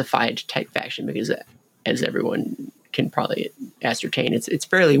diversified type faction, because as everyone can probably ascertain, it's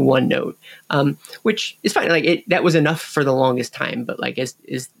fairly one note, which is fine. Like that was enough for the longest time, but like as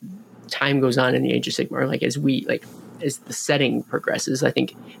time goes on in the Age of Sigmar, like as the setting progresses, I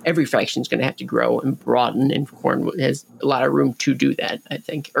think every faction is going to have to grow and broaden, and Khorne has a lot of room to do that, I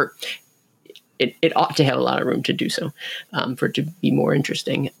think, or it ought to have a lot of room to do so, for it to be more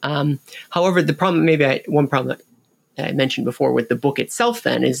interesting. However, the problem, one problem that I mentioned before with the book itself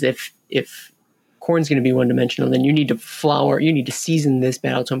then is if Khorne's going to be one-dimensional, then you need to season this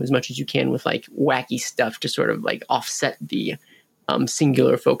Battletome as much as you can with like wacky stuff to sort of like offset the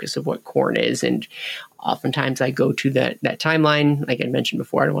singular focus of what Khorne is. And oftentimes I go to that timeline, like I mentioned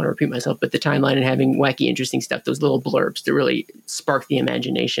before, I don't want to repeat myself, but the timeline and having wacky, interesting stuff, those little blurbs to really spark the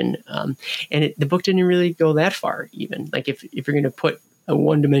imagination. And the book didn't really go that far even. Like if you're going to put a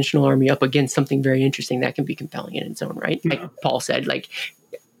one-dimensional army up against something very interesting, that can be compelling in its own right. Yeah. Like Paul said, like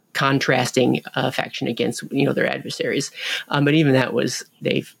contrasting faction against their adversaries, but even that was,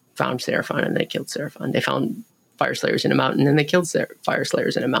 they found Seraphon and they killed Seraphon. They found Fire Slayers in a mountain and they killed Fire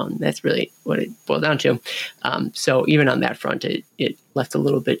Slayers in a mountain. That's really what it boiled down to. So even on that front, it left a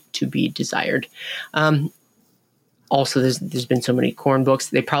little bit to be desired. Also, there's been so many Khorne books.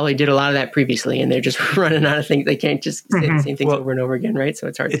 They probably did a lot of that previously, and they're just running out of things. They can't just say the same things over and over again, right? So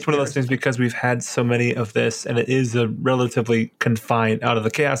it's hard. It's one of those things because we've had so many of this, and it is a relatively confined, out of the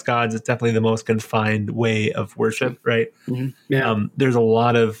Chaos Gods, it's definitely the most confined way of worship, right? Mm-hmm. Yeah. There's a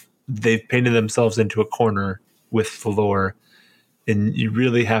lot of, they've painted themselves into a corner with the lore, and you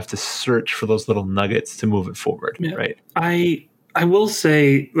really have to search for those little nuggets to move it forward, right? I will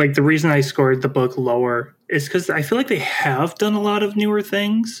say, like, the reason I scored the book lower is because I feel like they have done a lot of newer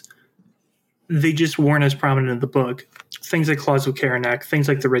things. They just weren't as prominent in the book. Things like Claws of Karanak, things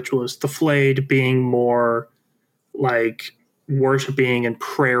like the Ritualist, the Flayed being more like worshiping and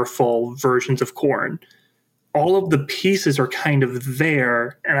prayerful versions of Khorne. All of the pieces are kind of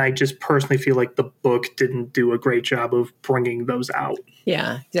there, and I just personally feel like the book didn't do a great job of bringing those out.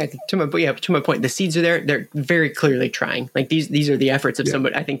 Yeah, exactly. To my point, the seeds are there. They're very clearly trying. Like these are the efforts of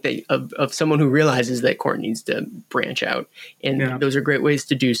somebody. I think of someone who realizes that Khorne needs to branch out, and those are great ways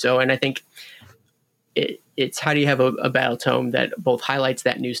to do so. And I think it's how do you have a Battletome that both highlights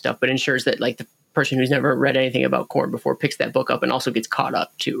that new stuff, but ensures that like the person who's never read anything about Khorne before picks that book up and also gets caught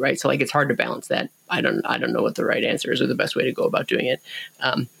up too, right? So like it's hard to balance that. I don't know what the right answer is or the best way to go about doing it.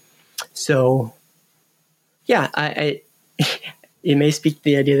 So yeah, I it may speak to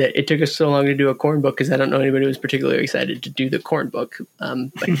the idea that it took us so long to do a Khorne book because I don't know anybody who was particularly excited to do the Khorne book,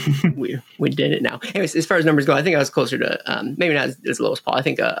 but we did it now. Anyways, as far as numbers go, I think I was closer to maybe not as low as Paul. I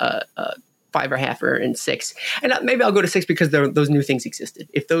think a 5.5 and 6, and maybe I'll go to 6 because those new things existed.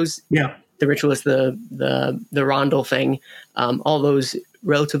 If those, the Ritualist, the Rondel thing, all those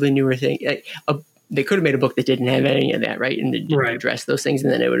relatively newer things, they could have made a book that didn't have any of that, right? And didn't address those things,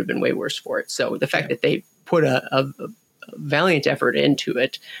 and then it would have been way worse for it. So the fact that they put a valiant effort into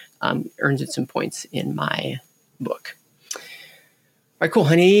it earns it some points in my book. All right, cool.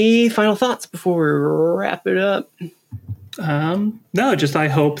 Any final thoughts before we wrap it up? No, just I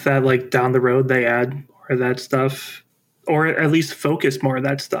hope that like down the road they add more of that stuff, or at least focus more of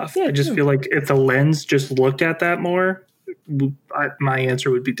that stuff. I just feel like if the lens just looked at that more, my answer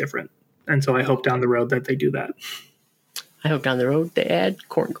would be different. And so I hope down the road that they do that. I hope down the road they add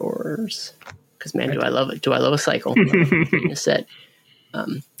Khorne cores. Because man, do I love it? Do I love a cycle? In a set. All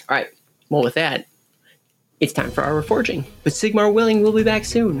right. Well, with that, It's time for our reforging. But Sigmar willing, we'll be back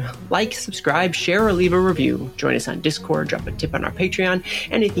soon. Like, subscribe, share, or leave a review. Join us on Discord, drop a tip on our Patreon.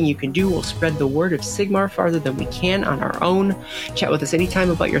 Anything you can do will spread the word of Sigmar farther than we can on our own. Chat with us anytime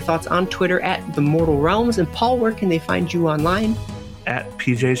about your thoughts on Twitter at The Mortal Realms. And Paul, where can they find you online? At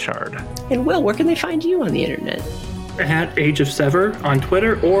PJ Shard. And Will, where can they find you on the internet? At Age of Sever on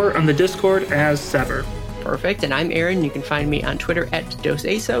Twitter or on the Discord as Sever. Perfect. And I'm Aaron. You can find me on Twitter at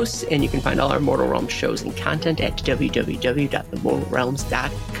DosAsos, and you can find all our Mortal Realms shows and content at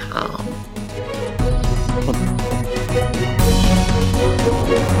www.themortalrealms.com.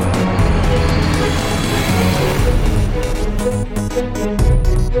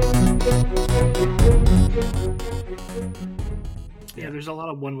 Yeah, there's a lot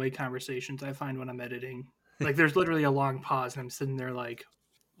of one-way conversations I find when I'm editing. Like, there's literally a long pause, and I'm sitting there like,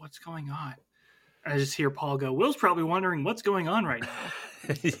 what's going on? I just hear Paul go, Will's probably wondering what's going on right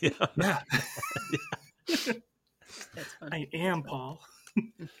now. Yeah. That's fun. I am Paul.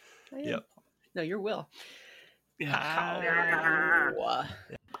 Yep. No, you're Will. Yeah.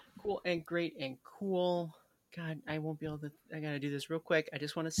 Cool and great and cool. God, I won't be able to. I gotta do this real quick. I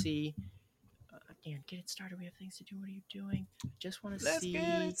just want to see. Dan, get it started. We have things to do. What are you doing? I just want to see. Let's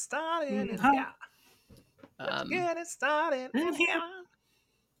get it started. Let's get it started.